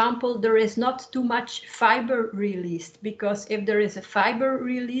 for example, there is not too much fiber released, because if there is a fiber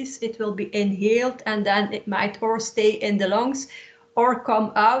release, it will be inhaled and then it might or stay in the lungs or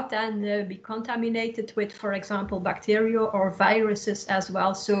come out and be contaminated with, for example, bacteria or viruses as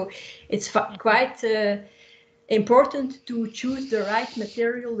well. So it's quite important to choose the right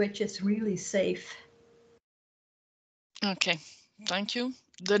material, which is really safe. Okay, thank you.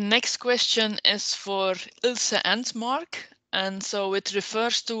 The next question is for Ilse and Mark. And so it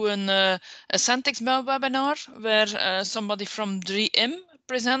refers to a Centix webinar where somebody from 3M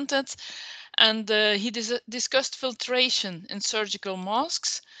presented, and he discussed filtration in surgical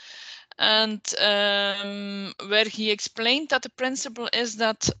masks, and where he explained that the principle is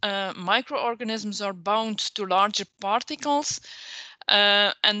that microorganisms are bound to larger particles,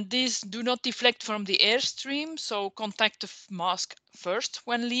 and these do not deflect from the airstream, so contact the mask first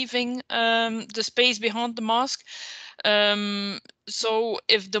when leaving the space behind the mask. So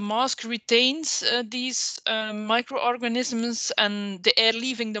if the mask retains these microorganisms and the air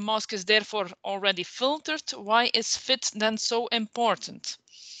leaving the mask is therefore already filtered, why is fit then so important?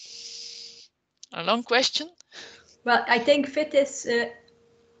 A long question. Well, I think fit is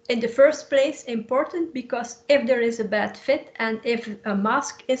in the first place important, because if there is a bad fit and if a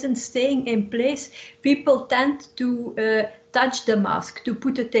mask isn't staying in place, people tend to touch the mask to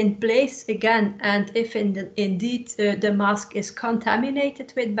put it in place again. And if indeed the mask is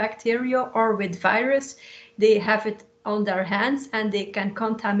contaminated with bacteria or with virus, they have it on their hands and they can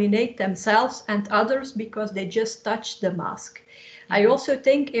contaminate themselves and others because they just touch the mask. I also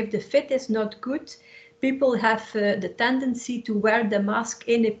think if the fit is not good, people have the tendency to wear the mask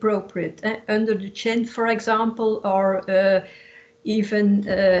inappropriate, under the chin, for example, or even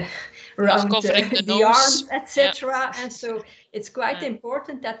around the arms, etc. Yeah. And so it's quite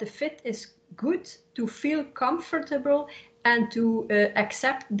important that the fit is good, to feel comfortable and to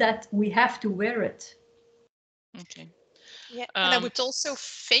accept that we have to wear it. Okay. Yeah, and I would also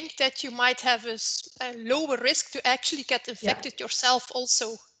think that you might have a lower risk to actually get infected yourself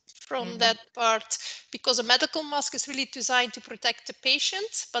also from that part, because a medical mask is really designed to protect the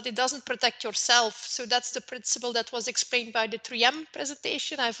patient, but it doesn't protect yourself. So that's the principle that was explained by the 3M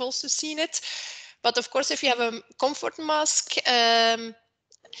presentation. I've also seen it. But of course, if you have a comfort mask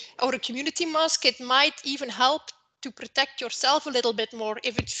or a community mask, it might even help to protect yourself a little bit more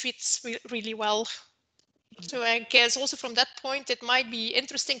if it fits really well. So I guess also from that point, it might be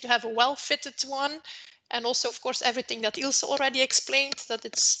interesting to have a well-fitted one. And also, of course, everything that Ilse already explained, that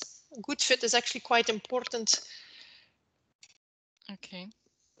it's a good fit is actually quite important. Okay.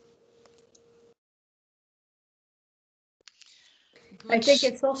 Good. I think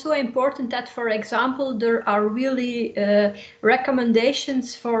it's also important that, for example, there are really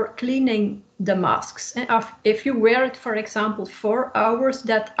recommendations for cleaning the masks. If you wear it, for example, 4 hours,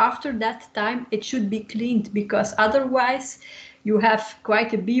 that after that time it should be cleaned, because otherwise you have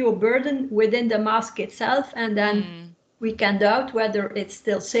quite a bioburden within the mask itself, and then we can doubt whether it's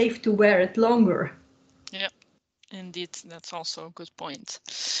still safe to wear it longer. Yeah, indeed, that's also a good point.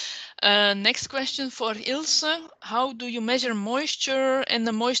 Next question for Ilse. How do you measure moisture in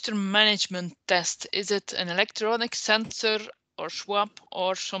the moisture management test? Is it an electronic sensor or swab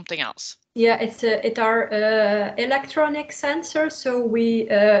or something else? Yeah, it are electronic sensors. So we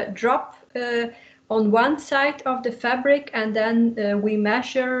drop on one side of the fabric, and then we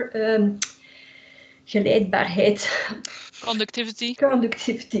measure geleidbaarheid. Conductivity.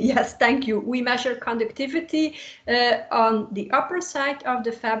 Conductivity, yes, thank you. We measure conductivity on the upper side of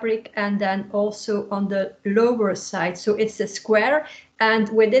the fabric and then also on the lower side. So it's a square, and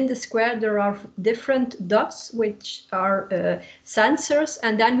within the square there are different dots which are sensors,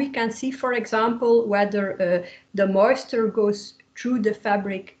 and then we can see, for example, whether the moisture goes through the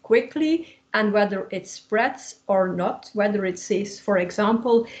fabric quickly and whether it spreads or not, whether it says, for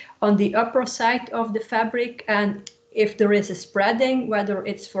example, on the upper side of the fabric, and if there is a spreading, whether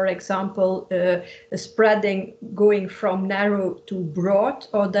it's, for example, a spreading going from narrow to broad,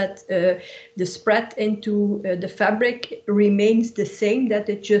 or that the spread into the fabric remains the same, that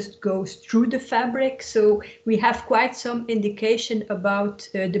it just goes through the fabric. So we have quite some indication about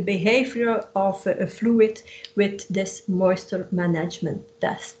the behavior of a fluid with this moisture management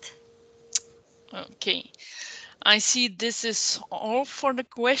test. Okay. I see this is all for the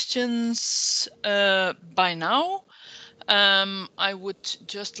questions by now. I would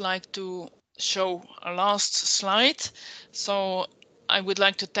just like to show a last slide. So I would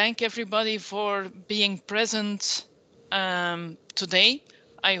like to thank everybody for being present today.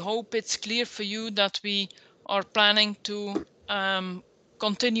 I hope it's clear for you that we are planning to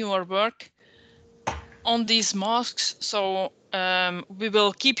continue our work on these masks. So we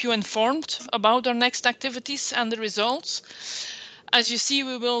will keep you informed about our next activities and the results. As you see,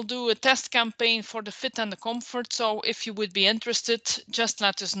 we will do a test campaign for the fit and the comfort. So if you would be interested, just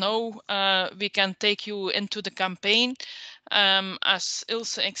let us know. We can take you into the campaign. As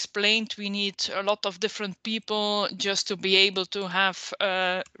Ilse explained, we need a lot of different people just to be able to have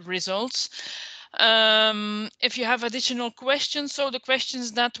results. If you have additional questions, so the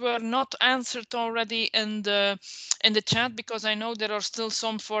questions that were not answered already in the chat, because I know there are still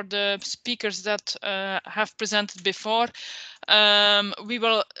some for the speakers that have presented before, we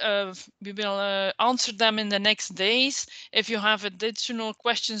will answer them in the next days. If you have additional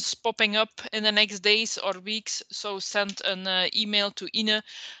questions popping up in the next days or weeks, so send an email to Ine,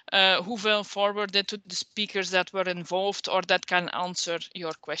 who will forward it to the speakers that were involved or that can answer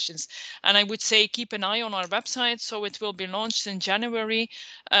your questions. And I would say keep an eye on our website, so it will be launched in January.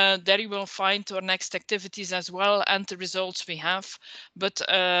 There you will find our next activities as well and the results we have. But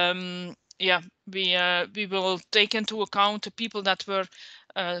yeah, we will take into account the people that were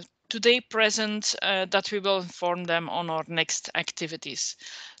today present, that we will inform them on our next activities.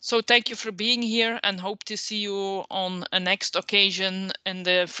 So thank you for being here and hope to see you on a next occasion in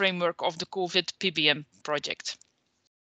the framework of the Covvid PBM project.